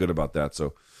 They're very good about that.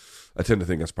 So I tend to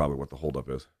think that's probably what the holdup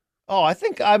is. Oh, I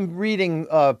think I'm reading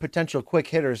potential quick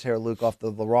hitters here, Luke, off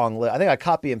the wrong list. I think I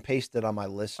copy and pasted on my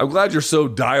list. I'm glad you're so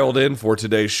dialed in for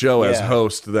today's show as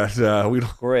host that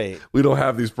we don't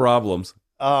have these problems.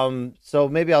 So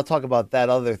maybe I'll talk about that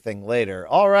other thing later.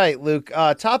 All right, Luke.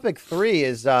 Topic 3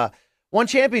 is One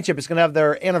Championship is going to have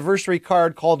their anniversary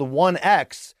card called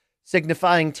 1X,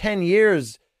 signifying 10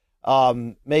 years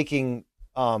making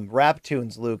rap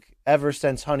tunes, Luke, ever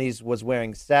since Honeys was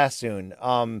wearing Sassoon.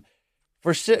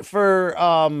 For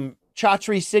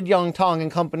Chatri, Sid Young Tong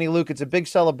and company, Luke, it's a big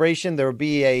celebration. There will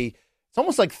be it's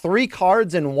almost like 3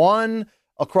 cards in one,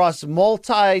 across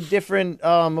multi-different,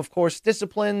 of course,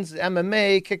 disciplines,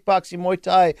 MMA, kickboxing, Muay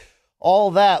Thai,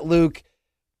 all that, Luke.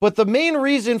 But the main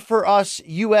reason for us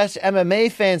U.S.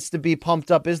 MMA fans to be pumped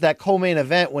up is that co-main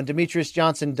event when Demetrius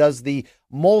Johnson does the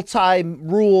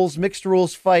mixed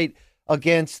rules fight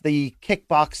against the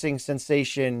kickboxing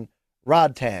sensation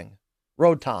Rodtang.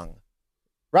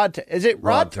 Is it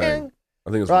Rodtang?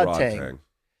 I think it's Rodtang.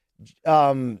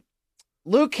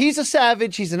 Luke, he's a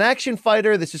savage. He's an action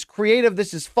fighter. This is creative.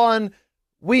 This is fun.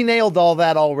 We nailed all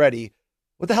that already.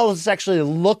 What the hell does this actually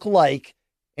look like?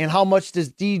 And how much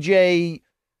does DJ,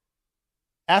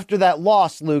 after that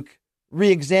loss, Luke,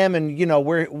 re-examine,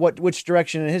 which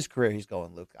direction in his career he's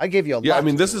going, Luke? I gave you a lot. Yeah, I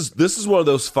mean, this is one of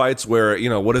those fights where,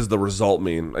 what does the result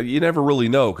mean? You never really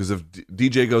know, because if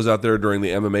DJ goes out there during the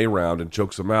MMA round and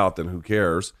chokes him out, then who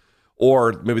cares?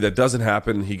 Or maybe that doesn't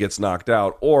happen and he gets knocked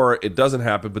out, or it doesn't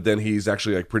happen, but then he's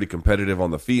actually like pretty competitive on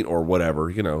the feet or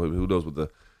whatever. Who knows what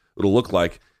it'll look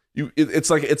like. it's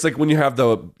like when you have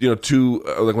the two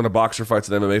like when a boxer fights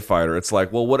an MMA fighter, it's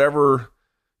like, well, whatever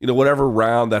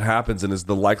round that happens and is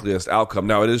the likeliest outcome.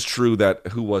 Now, it is true that,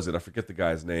 who was it? I forget the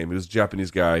guy's name. He was a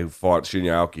Japanese guy who fought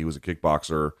Shinya Aoki, who was a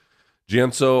kickboxer.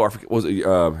 Jianso, I forget, was it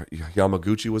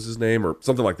Yamaguchi was his name or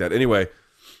something like that. Anyway,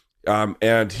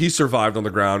 and he survived on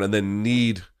the ground and then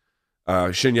kneed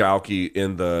Shinya Aoki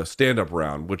in the stand-up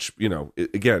round, which,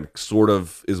 again, sort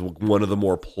of is one of the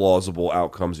more plausible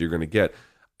outcomes you're going to get.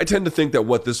 I tend to think that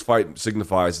what this fight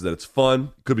signifies is that it's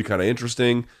fun, could be kind of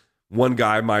interesting. One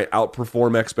guy might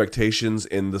outperform expectations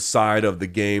in the side of the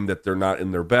game that they're not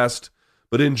in their best.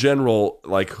 But in general,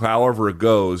 like however it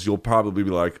goes, you'll probably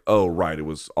be like, oh, right, it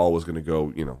was always going to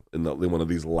go, in one of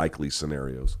these likely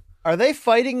scenarios. Are they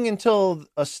fighting until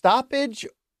a stoppage?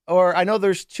 Or I know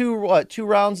there's two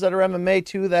rounds that are MMA,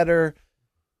 two that are,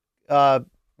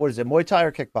 what is it, Muay Thai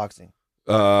or kickboxing?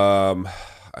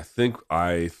 I think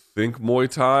Muay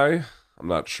Thai. I'm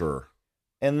not sure.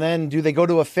 And then do they go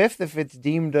to a fifth if it's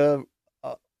deemed a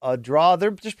draw?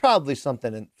 There's probably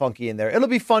something funky in there. It'll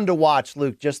be fun to watch,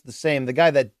 Luke, just the same. The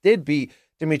guy that did beat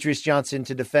Demetrius Johnson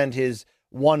to defend his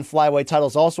one flyweight title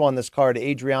is also on this card,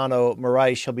 Adriano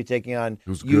Moraes. He'll be taking on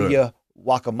Yuya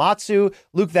Wakamatsu.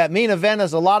 Luke, that main event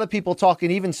has a lot of people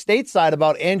talking, even stateside,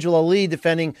 about Angela Lee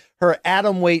defending her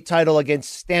atomweight title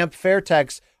against Stamp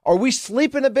Fairtex. Are we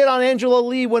sleeping a bit on Angela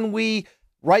Lee when we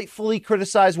rightfully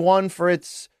criticize one for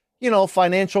its,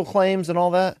 financial claims and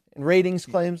all that, and ratings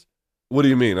claims? What do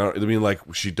you mean? I mean, like,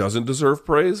 she doesn't deserve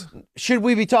praise? Should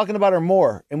we be talking about her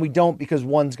more? And we don't, because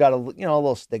one's got a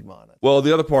little stigma on it. Well,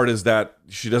 the other part is that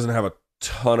she doesn't have a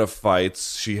ton of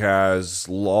fights. She has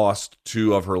lost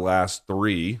 2 of her last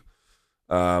 3.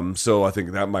 So I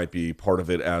think that might be part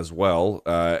of it as well.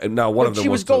 And now one of them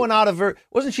was going out of her.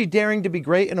 Wasn't she daring to be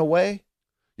great in a way?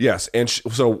 Yes, and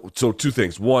so 2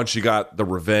 things. One, she got the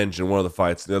revenge in one of the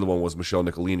fights. The other one was Michelle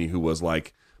Nicolini, who was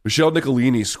like, Michelle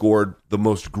Nicolini scored the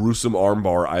most gruesome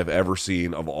armbar I've ever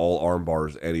seen of all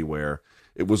armbars anywhere.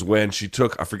 It was when she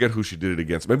took, I forget who she did it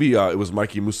against. Maybe it was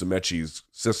Mikey Musumeci's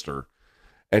sister.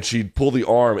 And she'd pull the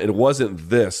arm, and it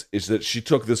wasn't this. It's that she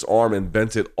took this arm and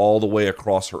bent it all the way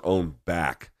across her own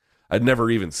back. I'd never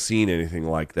even seen anything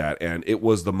like that, and it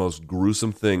was the most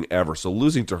gruesome thing ever. So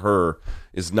losing to her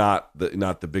is not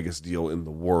the biggest deal in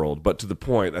the world. But to the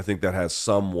point, I think that has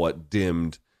somewhat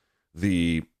dimmed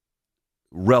the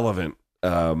relevant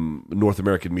North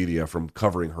American media from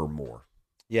covering her more.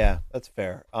 Yeah, that's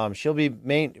fair. She'll be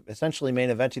essentially main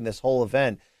eventing this whole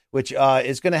event, which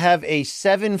is going to have a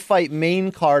 7-fight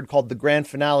main card called the Grand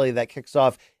Finale that kicks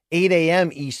off 8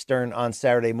 a.m. Eastern on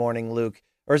Saturday morning, Luke.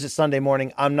 Or is it Sunday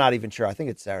morning? I'm not even sure. I think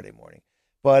it's Saturday morning.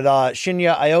 But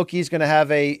Shinya Aoki is going to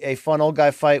have a fun old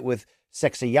guy fight with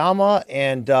Sexayama.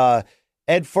 And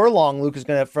Ed Furlong, Luke, is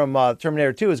going to, from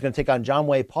Terminator 2, is going to take on John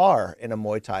Wei Parr in a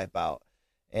Muay Thai bout.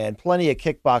 And plenty of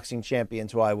kickboxing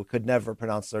champions who I could never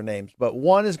pronounce their names. But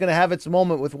one is going to have its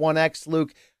moment with 1X,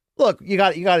 Luke. Look, you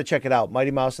got to check it out.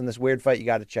 Mighty Mouse in this weird fight, you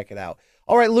got to check it out.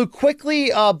 All right, Luke, quickly,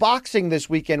 boxing this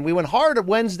weekend. We went hard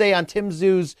Wednesday on Tim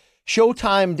Tszyu's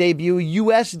Showtime debut,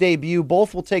 U.S. debut.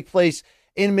 Both will take place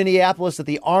in Minneapolis at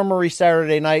the Armory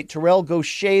Saturday night. Terrell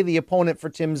Gaucher, the opponent for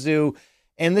Tim Tszyu.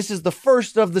 And this is the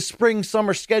first of the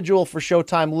spring-summer schedule for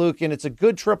Showtime, Luke, and it's a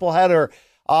good triple header.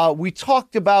 We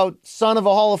talked about son of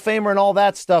a Hall of Famer and all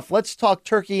that stuff. Let's talk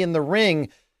turkey in the ring.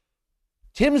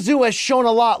 Tim Tszyu has shown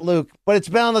a lot, Luke, but it's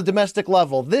been on the domestic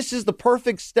level. This is the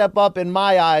perfect step up in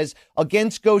my eyes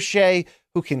against Gaucher,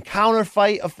 who can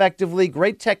counterfight effectively,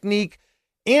 great technique,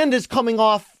 and is coming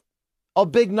off a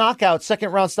big knockout,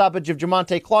 second-round stoppage of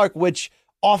Jamonte Clark, which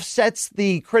offsets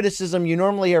the criticism you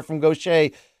normally hear from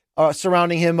Gaucher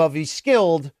surrounding him of he's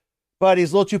skilled, but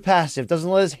he's a little too passive,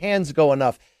 doesn't let his hands go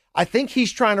enough. I think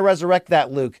he's trying to resurrect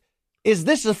that, Luke. Is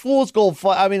this a fool's gold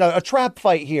fight? I mean, a trap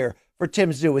fight here for Tim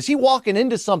Tszyu? Is he walking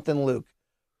into something, Luke?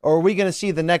 Or are we going to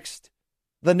see the next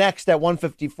at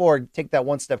 154 take that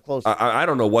one step closer? I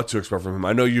don't know what to expect from him.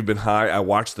 I know you've been high. I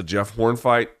watched the Jeff Horn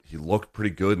fight. He looked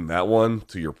pretty good in that one,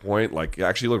 to your point. Like, he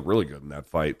actually looked really good in that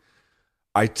fight.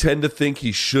 I tend to think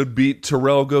he should beat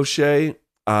Terrell Gaucher,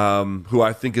 who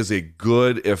I think is a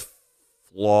good, if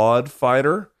flawed,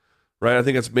 fighter. Right? I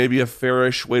think that's maybe a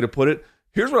fairish way to put it.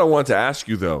 Here's what I want to ask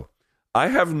you, though. I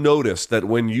have noticed that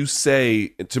when you say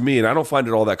to me, and I don't find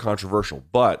it all that controversial,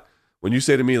 but when you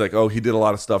say to me, like, oh, he did a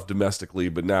lot of stuff domestically,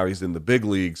 but now he's in the big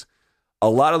leagues, a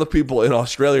lot of the people in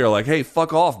Australia are like, hey,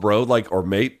 fuck off, bro, like, or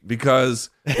mate, because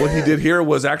what he did here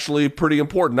was actually pretty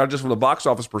important, not just from the box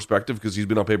office perspective, because he's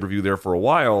been on pay-per-view there for a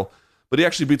while, but he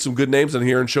actually beat some good names in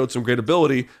here and showed some great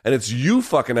ability, and it's you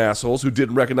fucking assholes who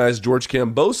didn't recognize George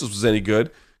Kambosos was any good,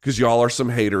 because y'all are some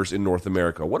haters in North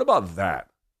America. What about that?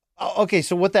 Okay,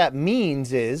 so what that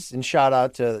means is, and shout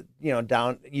out to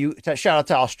shout out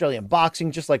to Australian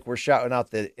boxing, just like we're shouting out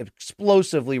the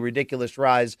explosively ridiculous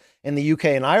rise in the UK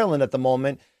and Ireland at the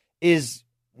moment, is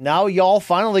now y'all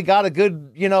finally got a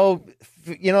good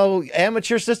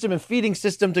amateur system and feeding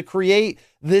system to create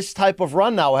this type of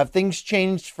run. Now, have things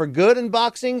changed for good in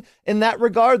boxing in that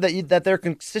regard? That they're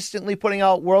consistently putting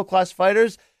out world-class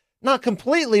fighters? Not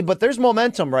completely, but there's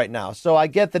momentum right now. So I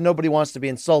get that nobody wants to be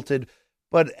insulted.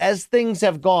 But as things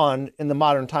have gone in the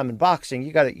modern time in boxing,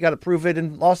 you got to prove it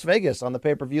in Las Vegas on the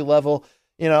pay-per-view level,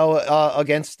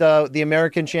 against the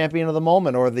American champion of the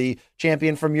moment or the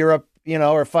champion from Europe,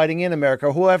 or fighting in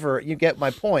America, whoever. You get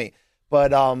my point.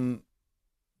 But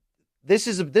this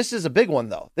is a big one,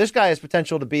 though. This guy has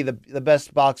potential to be the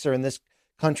best boxer in this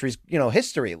country's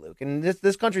history, Luke. And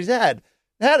this country's had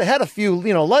a few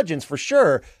legends for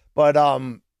sure. But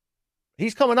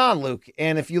he's coming on, Luke.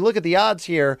 And if you look at the odds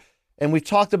here. And we've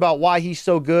talked about why he's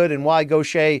so good and why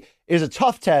Gaucher is a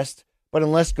tough test, but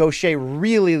unless Gaucher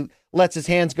really lets his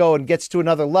hands go and gets to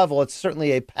another level, it's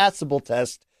certainly a passable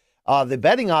test. The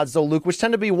betting odds, though, Luke, which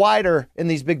tend to be wider in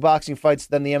these big boxing fights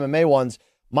than the MMA ones,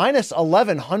 minus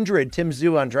 1,100 Tim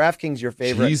Tszyu on DraftKings, your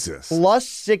favorite. Jesus. Plus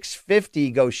 650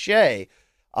 Gaucher.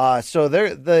 So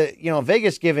they're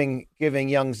Vegas giving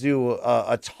young Tszyu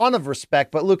a ton of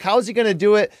respect. But Luke, how is he going to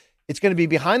do it? It's going to be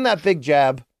behind that big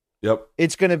jab. Yep.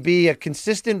 It's going to be a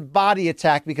consistent body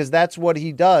attack because that's what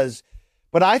he does.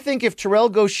 But I think if Terrell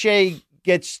Gaucher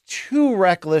gets too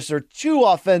reckless or too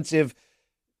offensive,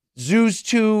 Tszyu's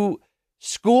too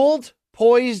schooled,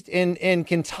 poised, and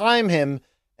can time him,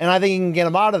 and I think he can get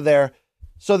him out of there.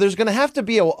 So there's going to have to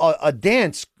be a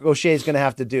dance Gaucher is going to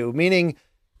have to do, meaning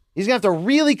he's going to have to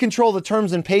really control the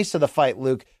terms and pace of the fight,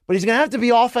 Luke, but he's going to have to be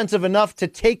offensive enough to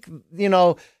take,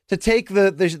 the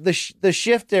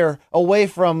shifter away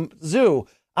from Tszyu.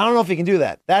 I don't know if he can do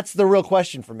that. That's the real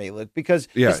question for me, Luke, because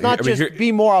it's not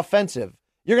be more offensive.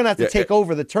 You're going to have to take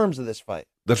over the terms of this fight.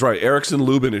 That's right. Erickson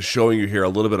Lubin is showing you here a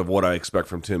little bit of what I expect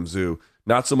from Tim Tszyu.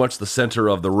 Not so much the center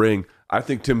of the ring. I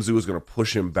think Tim Tszyu is going to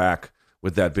push him back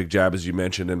with that big jab, as you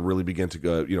mentioned, and really begin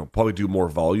to probably do more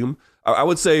volume. I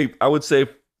would say, I don't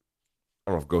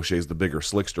know if Gaucher is the bigger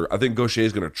slickster. I think Gaucher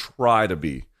is going to try to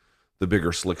be the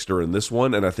bigger slickster in this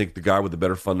one, and I think the guy with the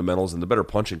better fundamentals and the better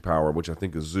punching power, which I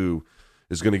think is Tszyu,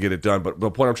 is going to get it done. But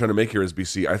the point I'm trying to make here is,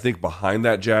 BC, I think behind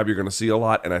that jab you're going to see a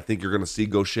lot, and I think you're going to see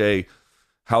Gaucher.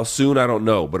 How soon, I don't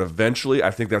know, but eventually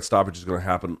I think that stoppage is going to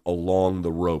happen along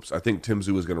the ropes. I think Tim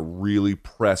Tszyu is going to really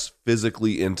press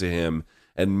physically into him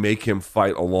and make him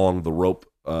fight along the rope,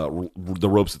 the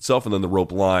ropes itself, and then the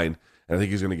rope line. And I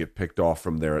think he's going to get picked off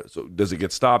from there. So does it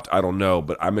get stopped? I don't know,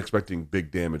 but I'm expecting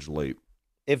big damage late.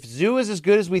 If Tszyu is as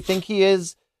good as we think he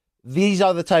is, these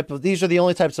are the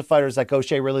only types of fighters that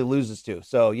Gaucher really loses to.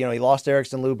 So, he lost to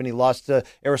Erickson Lubin, he lost to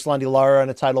Erislandy Lara in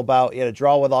a title bout, he had a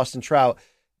draw with Austin Trout.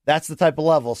 That's the type of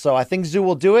level. So I think Tszyu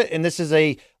will do it. And this is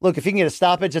look, if he can get a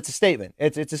stoppage, it's a statement.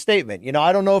 It's a statement.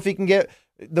 I don't know if he can get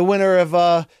the winner of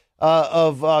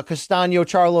Castaño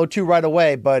Charlo 2 right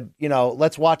away, but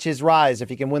let's watch his rise if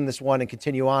he can win this one and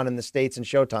continue on in the States and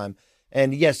Showtime.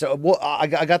 And yes, I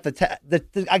got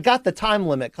the time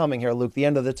limit coming here, Luke, the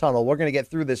end of the tunnel. We're going to get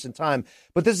through this in time.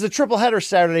 But this is a triple header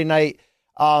Saturday night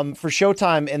for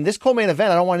Showtime. And this co-main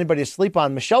event, I don't want anybody to sleep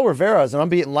on. Michel Rivera is an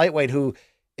unbeaten lightweight who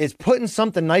is putting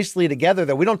something nicely together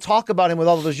that we don't talk about him with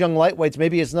all of those young lightweights,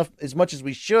 maybe as much as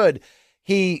we should.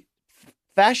 He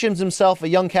fashions himself a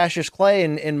young Cassius Clay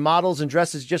and models and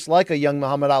dresses just like a young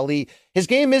Muhammad Ali. His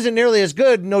game isn't nearly as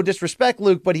good, no disrespect,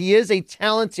 Luke, but he is a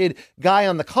talented guy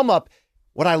on the come up.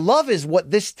 What I love is what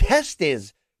this test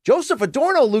is. Joseph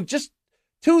Adorno, Luke, just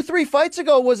 2-3 fights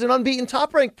ago was an unbeaten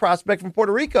top-ranked prospect from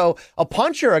Puerto Rico, a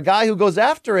puncher, a guy who goes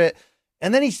after it.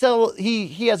 And then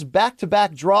he has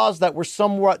back-to-back draws that were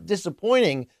somewhat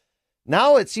disappointing.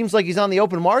 Now it seems like he's on the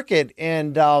open market,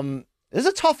 and this is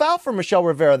a tough out for Michel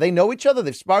Rivera. They know each other.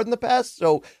 They've sparred in the past,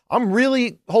 so I'm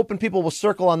really hoping people will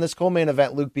circle on this co-main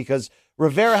event, Luke, because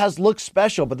Rivera has looked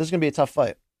special, but this is going to be a tough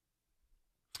fight.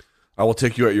 I will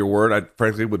take you at your word. I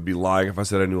frankly would be lying if I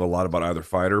said I knew a lot about either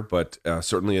fighter, but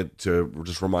certainly to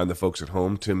just remind the folks at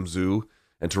home, Tim Tszyu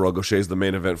and Terrell Gaucher is the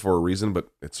main event for a reason, but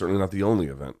it's certainly not the only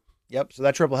event. Yep, so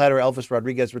that triple header, Elvis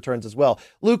Rodriguez returns as well.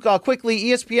 Luke, quickly,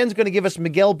 ESPN's going to give us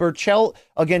Miguel Berchelt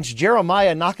against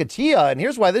Jeremiah Nakathila, and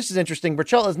here's why this is interesting.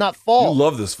 Berchelt has not fallen. You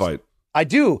love this fight. I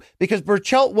do, because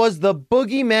Berchelt was the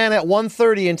boogeyman at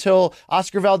 130 until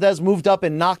Oscar Valdez moved up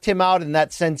and knocked him out in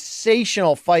that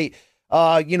sensational fight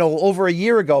over a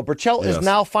year ago. Berchelt is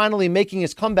now finally making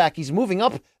his comeback. He's moving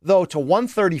up, though, to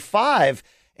 135,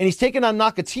 and he's taking on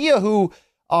Nakathila, who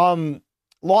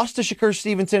lost to Shakur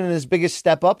Stevenson in his biggest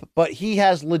step up, but he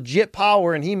has legit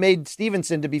power, and he made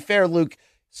Stevenson, to be fair, Luke,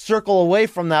 circle away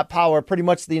from that power pretty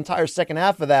much the entire second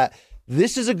half of that.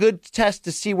 This is a good test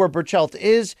to see where Berchelt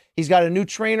is. He's got a new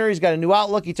trainer. He's got a new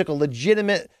outlook. He took a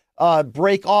legitimate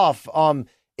break off.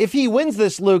 If he wins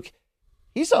this, Luke,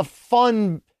 he's a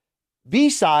fun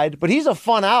B-side, but he's a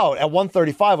fun out at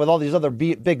 135 with all these other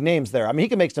big names there. I mean, he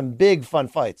can make some big, fun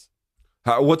fights.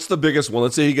 What's the biggest one?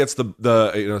 Let's say he gets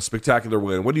the spectacular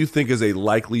win. What do you think is a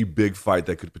likely big fight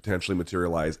that could potentially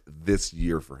materialize this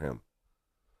year for him?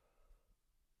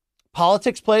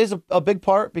 Politics plays a big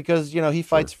part because, he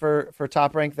fights for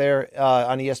Top Rank there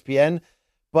on ESPN.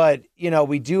 But,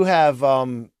 we do have,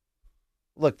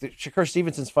 Shakur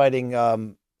Stevenson's fighting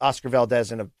Oscar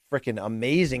Valdez in a freaking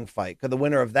amazing fight. Could the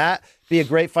winner of that be a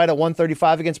great fight at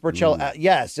 135 against Berchelt?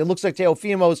 Yes. It looks like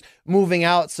Teofimo's moving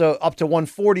out so up to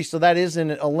 140, so that is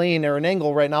in a lane or an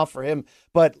angle right now for him.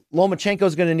 But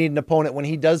Lomachenko's going to need an opponent when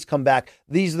he does come back.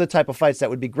 These are the type of fights that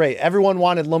would be great. Everyone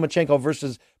wanted Lomachenko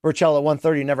versus Berchelt at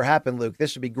 130. Never happened, Luke.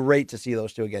 This would be great to see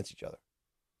those two against each other.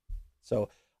 So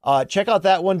check out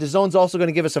that one. DAZN's also going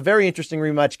to give us a very interesting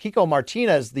rematch. Kiko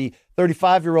Martinez, the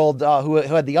 35-year-old who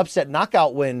had the upset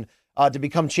knockout win to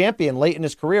become champion late in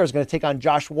his career, is going to take on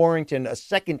Josh Warrington a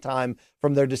second time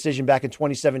from their decision back in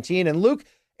 2017. And Luke,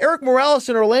 Eric Morales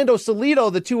and Orlando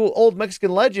Salido, the two old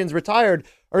Mexican legends retired,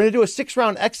 are going to do a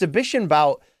 6-round exhibition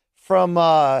bout from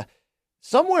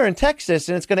somewhere in Texas,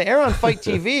 and it's going to air on Fight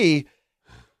TV.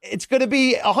 It's going to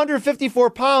be 154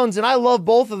 pounds, and I love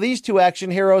both of these two action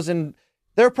heroes, and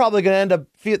they're probably going to end up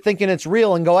thinking it's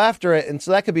real and go after it, and so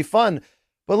that could be fun.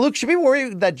 But Luke, should be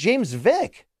worried that James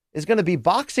Vick is going to be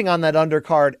boxing on that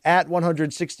undercard at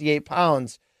 168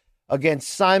 pounds against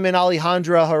Simon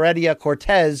Alejandro Heredia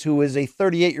Cortez, who is a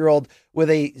 38-year-old with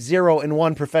a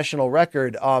 0-1 professional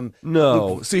record.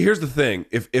 No. See, here's the thing.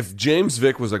 If James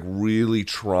Vick was really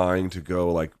trying to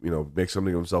go make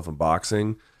something of himself in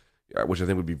boxing, which I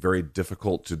think would be very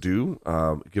difficult to do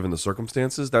given the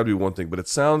circumstances, that would be one thing. But it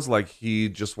sounds like he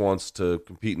just wants to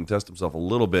compete and test himself a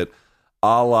little bit,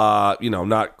 a la,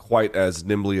 not quite as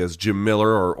nimbly as Jim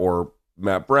Miller or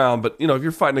Matt Brown. But, if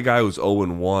you're fighting a guy who's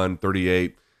 0-1,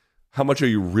 38, how much are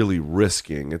you really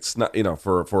risking? It's not,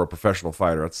 for a professional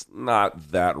fighter, it's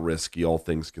not that risky, all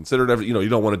things considered. You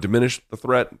don't want to diminish the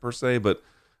threat per se, but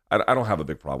I don't have a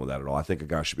big problem with that at all. I think a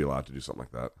guy should be allowed to do something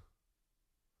like that.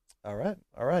 All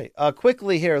right.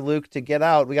 Quickly here, Luke, to get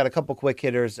out, we got a couple quick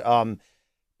hitters.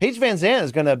 Paige Van Zandt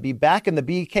is going to be back in the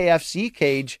BKFC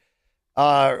cage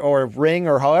or ring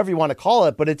or however you want to call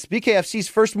it, but it's BKFC's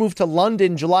first move to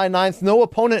London, July 9th. No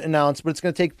opponent announced, but it's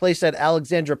going to take place at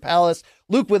Alexandra Palace.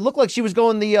 Luke, would look like she was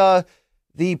going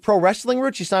the pro wrestling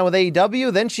route. She signed with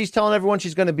AEW. Then she's telling everyone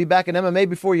she's going to be back in MMA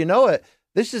before you know it.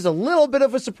 This is a little bit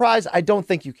of a surprise. I don't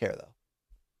think you care,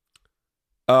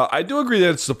 though. I do agree that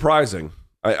it's surprising.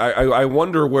 I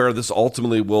wonder where this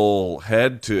ultimately will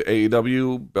head to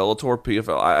AEW, Bellator,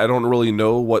 PFL. I don't really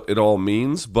know what it all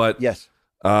means, but yes,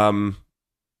 I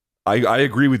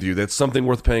agree with you. That's something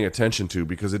worth paying attention to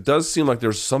because it does seem like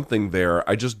there's something there.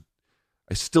 I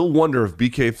still wonder if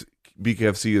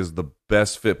BKFC is the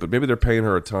best fit, but maybe they're paying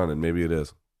her a ton, and maybe it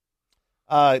is.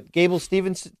 Gable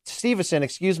Stevenson,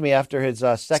 after his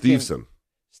second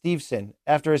Stevenson,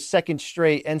 after his second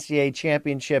straight NCAA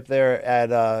championship there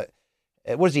at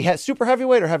what is he? Super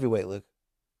heavyweight or heavyweight, Luke?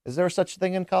 Is there such a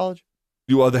thing in college?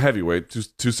 You are the heavyweight,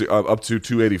 up to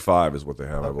 285 is what they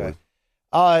have, okay.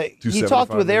 I believe. He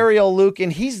talked with Ariel, Luke,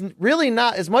 and he's really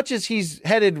not, as much as he's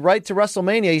headed right to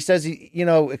WrestleMania. He says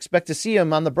expect to see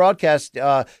him on the broadcast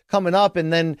coming up,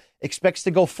 and then expects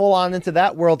to go full on into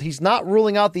that world. He's not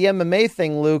ruling out the MMA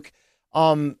thing, Luke.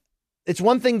 It's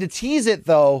one thing to tease it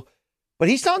though, but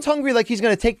he sounds hungry, like he's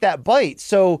going to take that bite.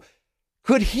 So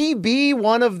could he be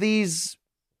one of these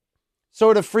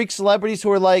sort of freak celebrities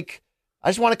who are like, I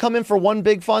just want to come in for one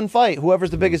big fun fight,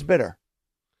 whoever's the biggest bidder?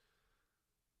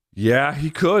 Yeah, he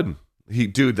could.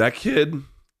 That kid,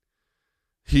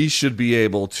 he should be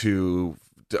able to,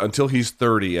 until he's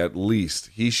 30 at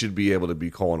least, he should be able to be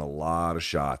calling a lot of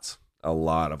shots, a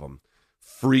lot of them.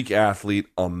 Freak athlete,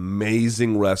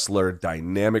 amazing wrestler,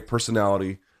 dynamic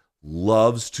personality,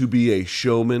 loves to be a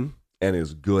showman, and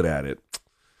is good at it.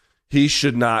 He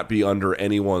should not be under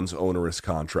anyone's onerous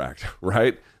contract,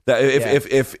 right? That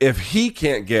if he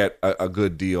can't get a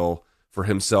good deal for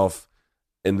himself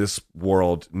in this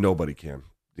world, nobody can.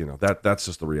 That's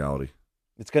just the reality.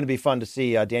 It's going to be fun to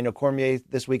see. Daniel Cormier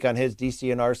this week on his DC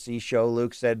and RC show,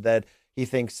 Luke, said that he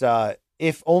thinks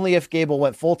if Gable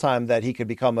went full time, that he could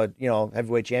become a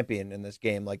heavyweight champion in this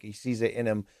game. Like he sees it in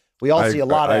him. We all see a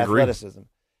lot of athleticism,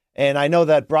 and I know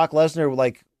that Brock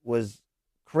Lesnar was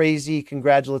crazy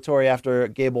congratulatory after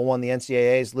Gable won the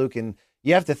NCAAs, Luke, and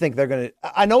you have to think they're going to,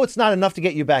 I know it's not enough to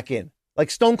get you back in.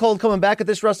 Like Stone Cold coming back at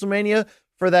this WrestleMania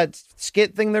for that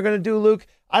skit thing they're going to do, Luke.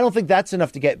 I don't think that's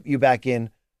enough to get you back in.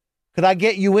 Could I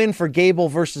get you in for Gable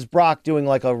versus Brock doing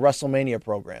like a WrestleMania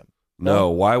program?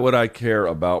 No, why would I care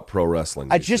about pro wrestling?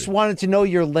 I just wanted to know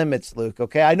your limits, Luke,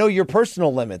 okay? I know your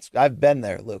personal limits. I've been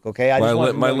there, Luke, okay?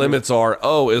 My limits are,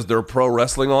 is there pro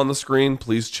wrestling on the screen?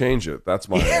 Please change it. That's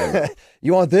my limit.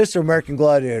 You want this or American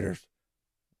Gladiators?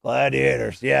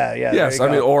 Gladiators, yeah. Yes,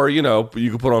 I mean, or, you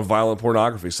could put on violent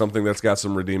pornography, something that's got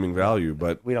some redeeming value,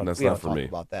 but that's not for me. We don't talk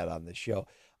about that on this show.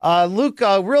 Luke,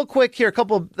 real quick here, a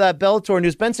couple of Bellator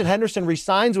news. Benson Henderson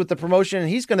resigns with the promotion, and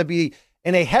he's going to be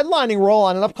in a headlining role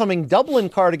on an upcoming Dublin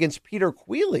card against Peter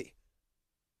Queally.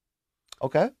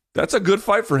 Okay. That's a good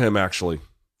fight for him, actually.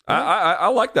 I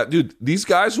like that. Dude, these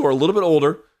guys who are a little bit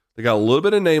older, they got a little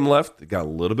bit of name left, they got a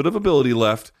little bit of ability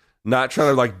left, not trying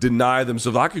to, like, deny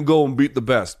themselves. I can go and beat the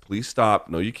best. Please stop.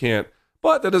 No, you can't.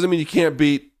 But that doesn't mean you can't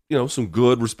beat, some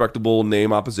good, respectable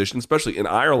name opposition, especially in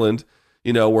Ireland,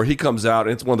 where he comes out,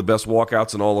 and it's one of the best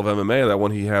walkouts in all of MMA. That one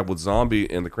he had with Zombie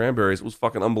and the Cranberries was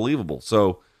fucking unbelievable.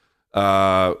 So,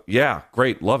 yeah,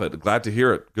 great. Love it. Glad to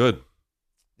hear it. Good.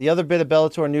 The other bit of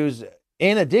Bellator news,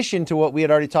 in addition to what we had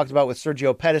already talked about with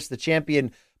Sergio Pettis, the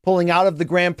champion, pulling out of the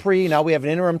Grand Prix. Now we have an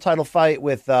interim title fight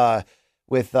with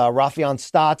Rafion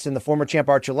Stotts and the former champ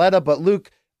Archuleta. But Luke,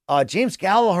 James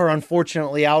Gallagher,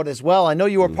 unfortunately, out as well. I know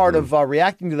you were part of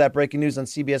reacting to that breaking news on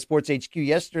CBS Sports HQ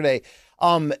yesterday.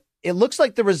 It looks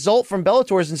like the result from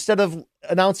Bellator is, instead of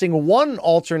announcing one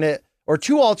alternate or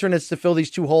two alternates to fill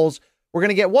these two holes, we're going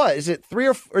to get what? Is it three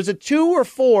or is it 2 or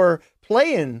 4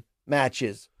 play-in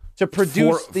matches to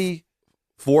produce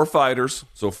four fighters?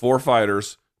 So 4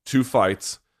 fighters, 2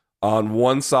 fights. On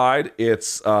one side,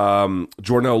 it's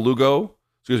Jornel Lugo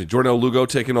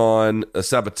taking on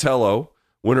Sabatello.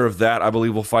 Winner of that, I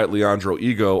believe, will fight Leandro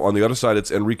Ego. On the other side,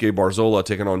 it's Enrique Barzola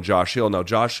taking on Josh Hill. Now,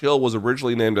 Josh Hill was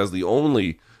originally named as the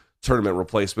only tournament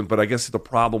replacement, but I guess the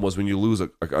problem was when you lose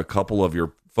a couple of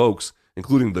your folks,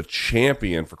 including the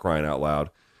champion, for crying out loud,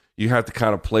 you have to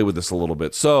kind of play with this a little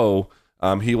bit. So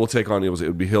he will take on, it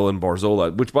would be Hill and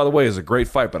Barzola, which, by the way, is a great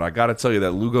fight. But I got to tell you,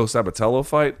 that Lugo-Sabatello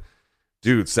fight,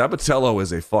 dude, Sabatello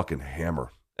is a fucking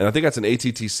hammer. And I think that's an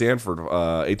ATT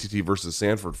versus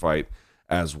Sanford fight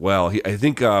as well. I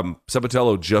think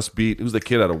Sabatello just beat, who's the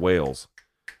kid out of Wales,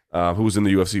 who was in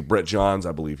the UFC, Brett Johns,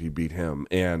 I believe he beat him.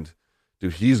 And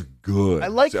dude, he's good. I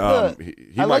like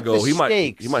he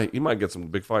might get some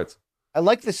big fights. I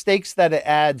like the stakes that it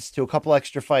adds to a couple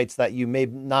extra fights that you may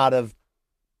not have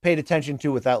paid attention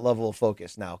to with that level of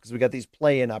focus now, because we got these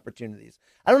play-in opportunities.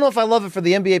 I don't know if I love it for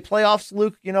the NBA playoffs,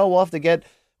 Luke. We'll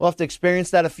have to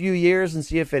experience that a few years and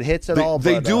see if it hits at all.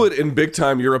 They do it in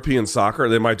big-time European soccer.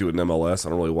 They might do it in MLS. I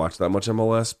don't really watch that much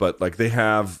MLS, but like they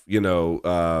have,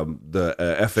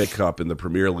 the FA Cup in the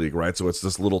Premier League, right? So it's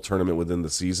this little tournament within the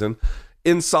season.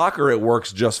 In soccer, it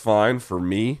works just fine for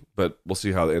me, but we'll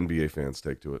see how the NBA fans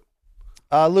take to it.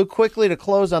 Luke, quickly to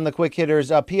close on the quick hitters,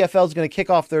 PFL is going to kick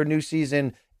off their new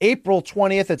season April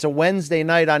 20th. It's a Wednesday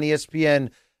night on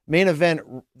ESPN. Main event,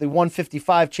 the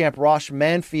 155 champ Rosh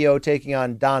Manfio taking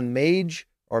on Don Madge.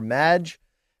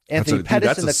 Anthony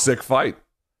Pettis. That's a sick fight.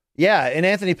 Yeah, and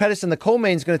Anthony Pettis in the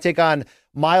co-main is going to take on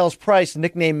Miles Price,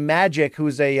 nicknamed Magic,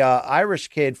 who's a Irish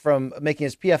kid from making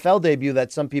his PFL debut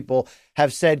that some people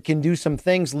have said can do some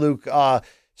things, Luke.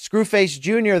 Screwface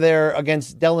Jr. there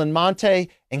against Dylan Monte,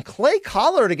 and Clay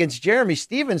Collard against Jeremy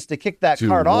Stevens to kick that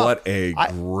card off. What a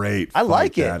great I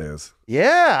like fight it. That is.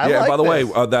 Yeah, I like by the this.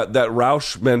 way, that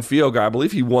Roush Manfio guy, I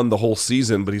believe he won the whole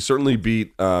season, but he certainly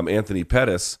beat Anthony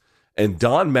Pettis. And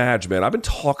Don Madge, man, I've been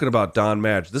talking about Don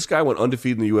Madge. This guy went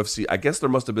undefeated in the UFC. I guess there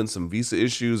must have been some visa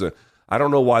issues. I don't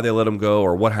know why they let him go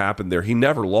or what happened there. He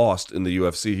never lost in the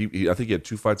UFC. I think he had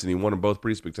 2 fights and he won them both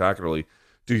pretty spectacularly.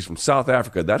 Dude, he's from South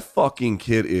Africa. That fucking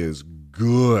kid is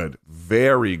good,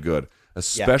 very good,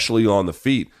 especially on the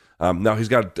feet. Now, he's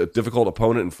got a difficult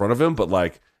opponent in front of him, but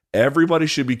like everybody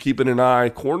should be keeping an eye,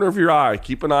 corner of your eye,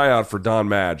 keep an eye out for Don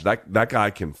Madge. That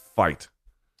guy can fight.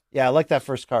 Yeah, I like that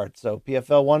first card. So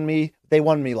PFL won me. They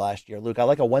won me last year, Luke. I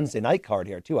like a Wednesday night card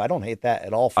here, too. I don't hate that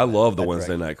at all. I love the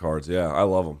Wednesday night cards. Yeah, I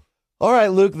love them. All right,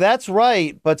 Luke, that's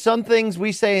right. But some things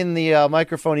we say in the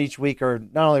microphone each week are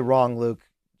not only wrong, Luke.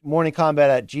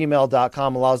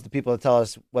 morningcombat@gmail.com allows the people to tell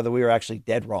us whether we were actually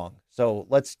dead wrong. So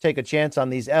let's take a chance on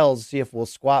these L's, see if we'll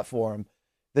squat for them.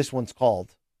 This one's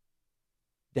called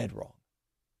Dead Wrong.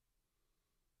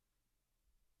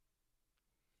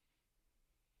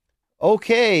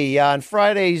 Okay, on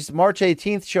Friday's March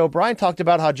 18th show, Brian talked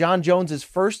about how John Jones's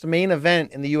first main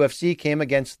event in the UFC came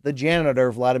against the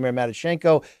janitor, Vladimir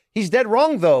Matyshenko. He's dead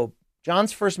wrong, though.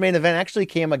 John's first main event actually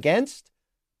came against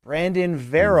Brandon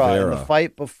Vera in the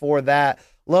fight before that.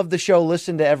 Love the show.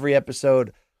 Listen to every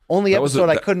episode. Only episode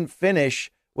I couldn't finish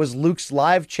was Luke's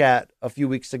live chat a few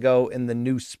weeks ago in the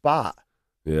new spot.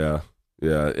 Yeah,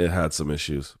 it had some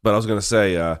issues. But I was going to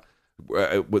say,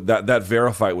 that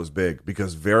Vera fight was big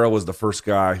because Vera was the first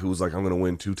guy who was like, I'm going to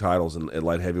win 2 titles in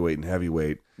light heavyweight and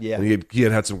heavyweight. Yeah. And he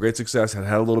had some great success, had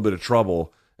a little bit of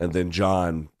trouble, and then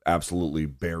John absolutely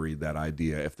buried that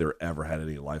idea if there ever had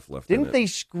any life left in it. Didn't they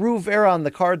screw Vera on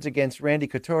the cards against Randy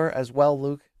Couture as well,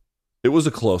 Luke? It was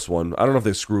a close one. I don't know if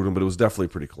they screwed him, but it was definitely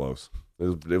pretty close.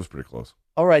 It was pretty close.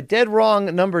 All right, dead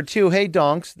wrong number 2. Hey,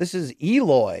 Donks, this is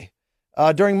Eloy.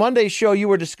 During Monday's show, you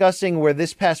were discussing where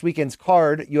this past weekend's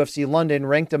card, UFC London,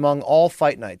 ranked among all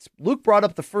fight nights. Luke brought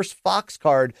up the first Fox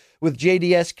card with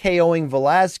JDS KOing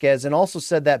Velasquez and also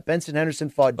said that Benson Henderson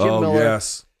fought Jim Miller.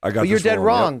 Yes, I got. But you're dead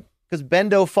wrong because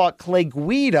Bendo fought Clay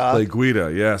Guida. Clay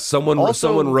Guida, yeah. Someone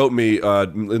wrote me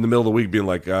in the middle of the week being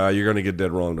like, "You're going to get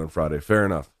dead wronged on Friday." Fair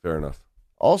enough.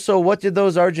 Also, what did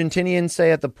those Argentinians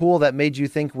say at the pool that made you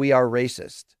think we are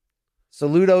racist?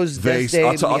 Saludos.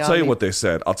 I'll tell you what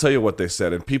they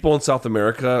said. And people in South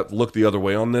America look the other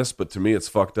way on this, but to me it's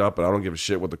fucked up, and I don't give a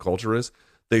shit what the culture is.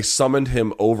 They summoned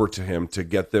him over to him to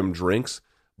get them drinks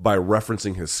by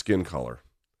referencing his skin color.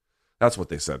 That's what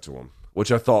they said to him,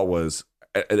 which I thought was,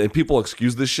 and people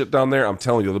excuse this shit down there. I'm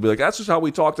telling you, they'll be like, that's just how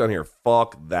we talk down here.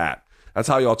 Fuck that. That's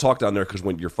how y'all talk down there because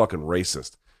when you're fucking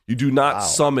racist. You do not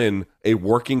summon a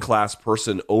working class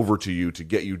person over to you to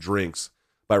get you drinks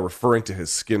by referring to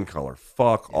his skin color.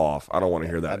 Fuck off. I don't want to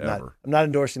hear that ever. I'm not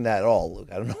endorsing that at all, Luke.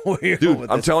 I don't know where you're going with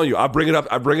this. I'm telling you, I bring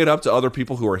it up to other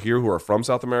people who are here who are from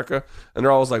South America, and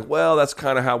they're always like, well, that's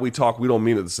kind of how we talk. We don't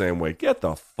mean it the same way. Get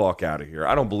the fuck out of here.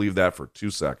 I don't believe that for 2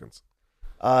 seconds.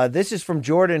 This is from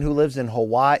Jordan, who lives in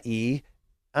Hawaii.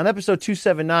 On episode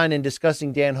 279, in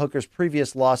discussing Dan Hooker's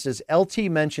previous losses, LT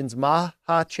mentions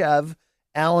Makhachev,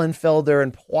 Allen Felder,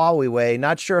 and Poirier.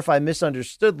 Not sure if I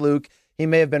misunderstood Luke. He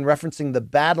may have been referencing the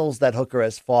battles that Hooker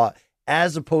has fought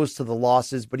as opposed to the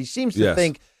losses, but he seems to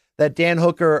think that Dan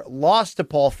Hooker lost to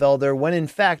Paul Felder when, in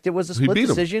fact, it was a split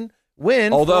decision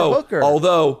win for Hooker.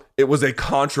 Although it was a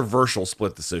controversial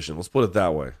split decision. Let's put it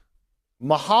that way.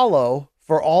 Mahalo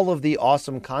for all of the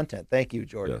awesome content. Thank you,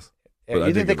 Jordan. Yes.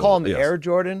 You think they call him Air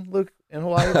Jordan, Luke, in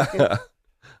Hawaii?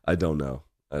 I don't know.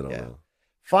 know.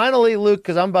 Finally, Luke,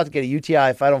 because I'm about to get a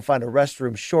UTI if I don't find a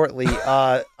restroom shortly.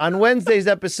 On Wednesday's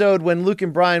episode, when Luke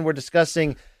and Brian were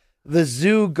discussing the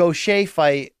Zhu Gaucher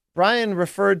fight, Brian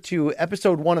referred to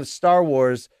episode 1 of Star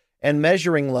Wars and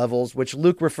measuring levels, which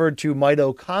Luke referred to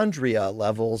mitochondria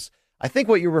levels. I think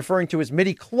what you're referring to is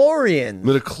midichlorians.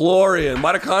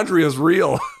 Mitochondria is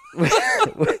real.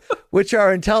 Which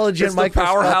are intelligent, it's the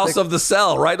powerhouse of the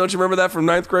cell, right? Don't you remember that from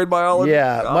 9th grade biology?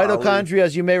 Yeah, mitochondria,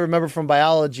 as you may remember from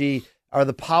biology, are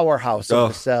the powerhouse of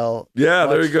the cell. Yeah,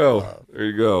 there you go. There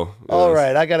you go. Yes. All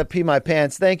right, I got to pee my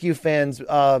pants. Thank you, fans. This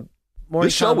show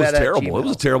was terrible. It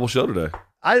was a terrible show today.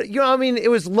 It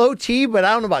was low T, but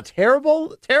I don't know about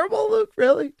terrible. Terrible, Luke?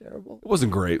 Really? Terrible? It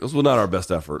wasn't great. This was not our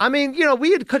best effort.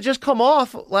 We had just come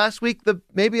off last week,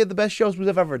 maybe the best shows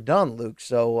we've ever done, Luke.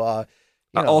 So,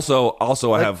 also,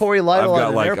 like I've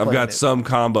got some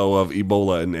combo of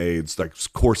Ebola and AIDS like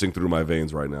coursing through my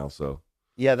veins right now. So.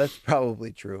 Yeah, that's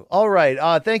probably true. All right.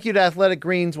 Thank you to Athletic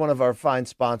Greens, one of our fine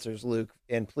sponsors, Luke.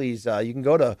 And please, you can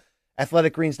go to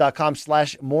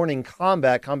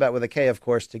athleticgreens.com/morningcombat, combat with a K, of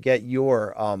course, to get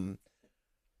your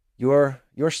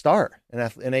start in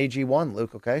AG1,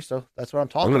 Luke. Okay, so that's what I'm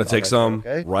talking about. I'm going to take some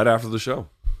right after the show.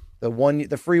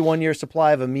 The free 1-year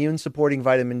supply of immune-supporting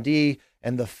vitamin D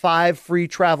and the 5 free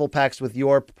travel packs with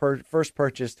your first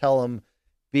purchase. Tell them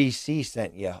BC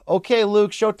sent you. Okay,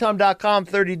 Luke, Showtime.com,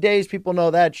 30 days. People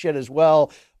know that shit as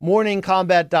well.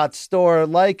 Morningcombat.store.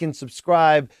 Like and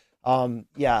subscribe.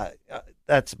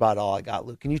 That's about all I got,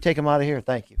 Luke. Can you take him out of here?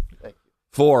 Thank you.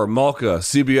 For Malka,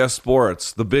 CBS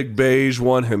Sports, the big beige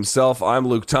one himself, I'm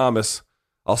Luke Thomas.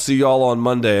 I'll see y'all on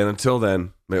Monday, and until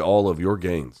then, may all of your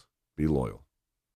gains be loyal.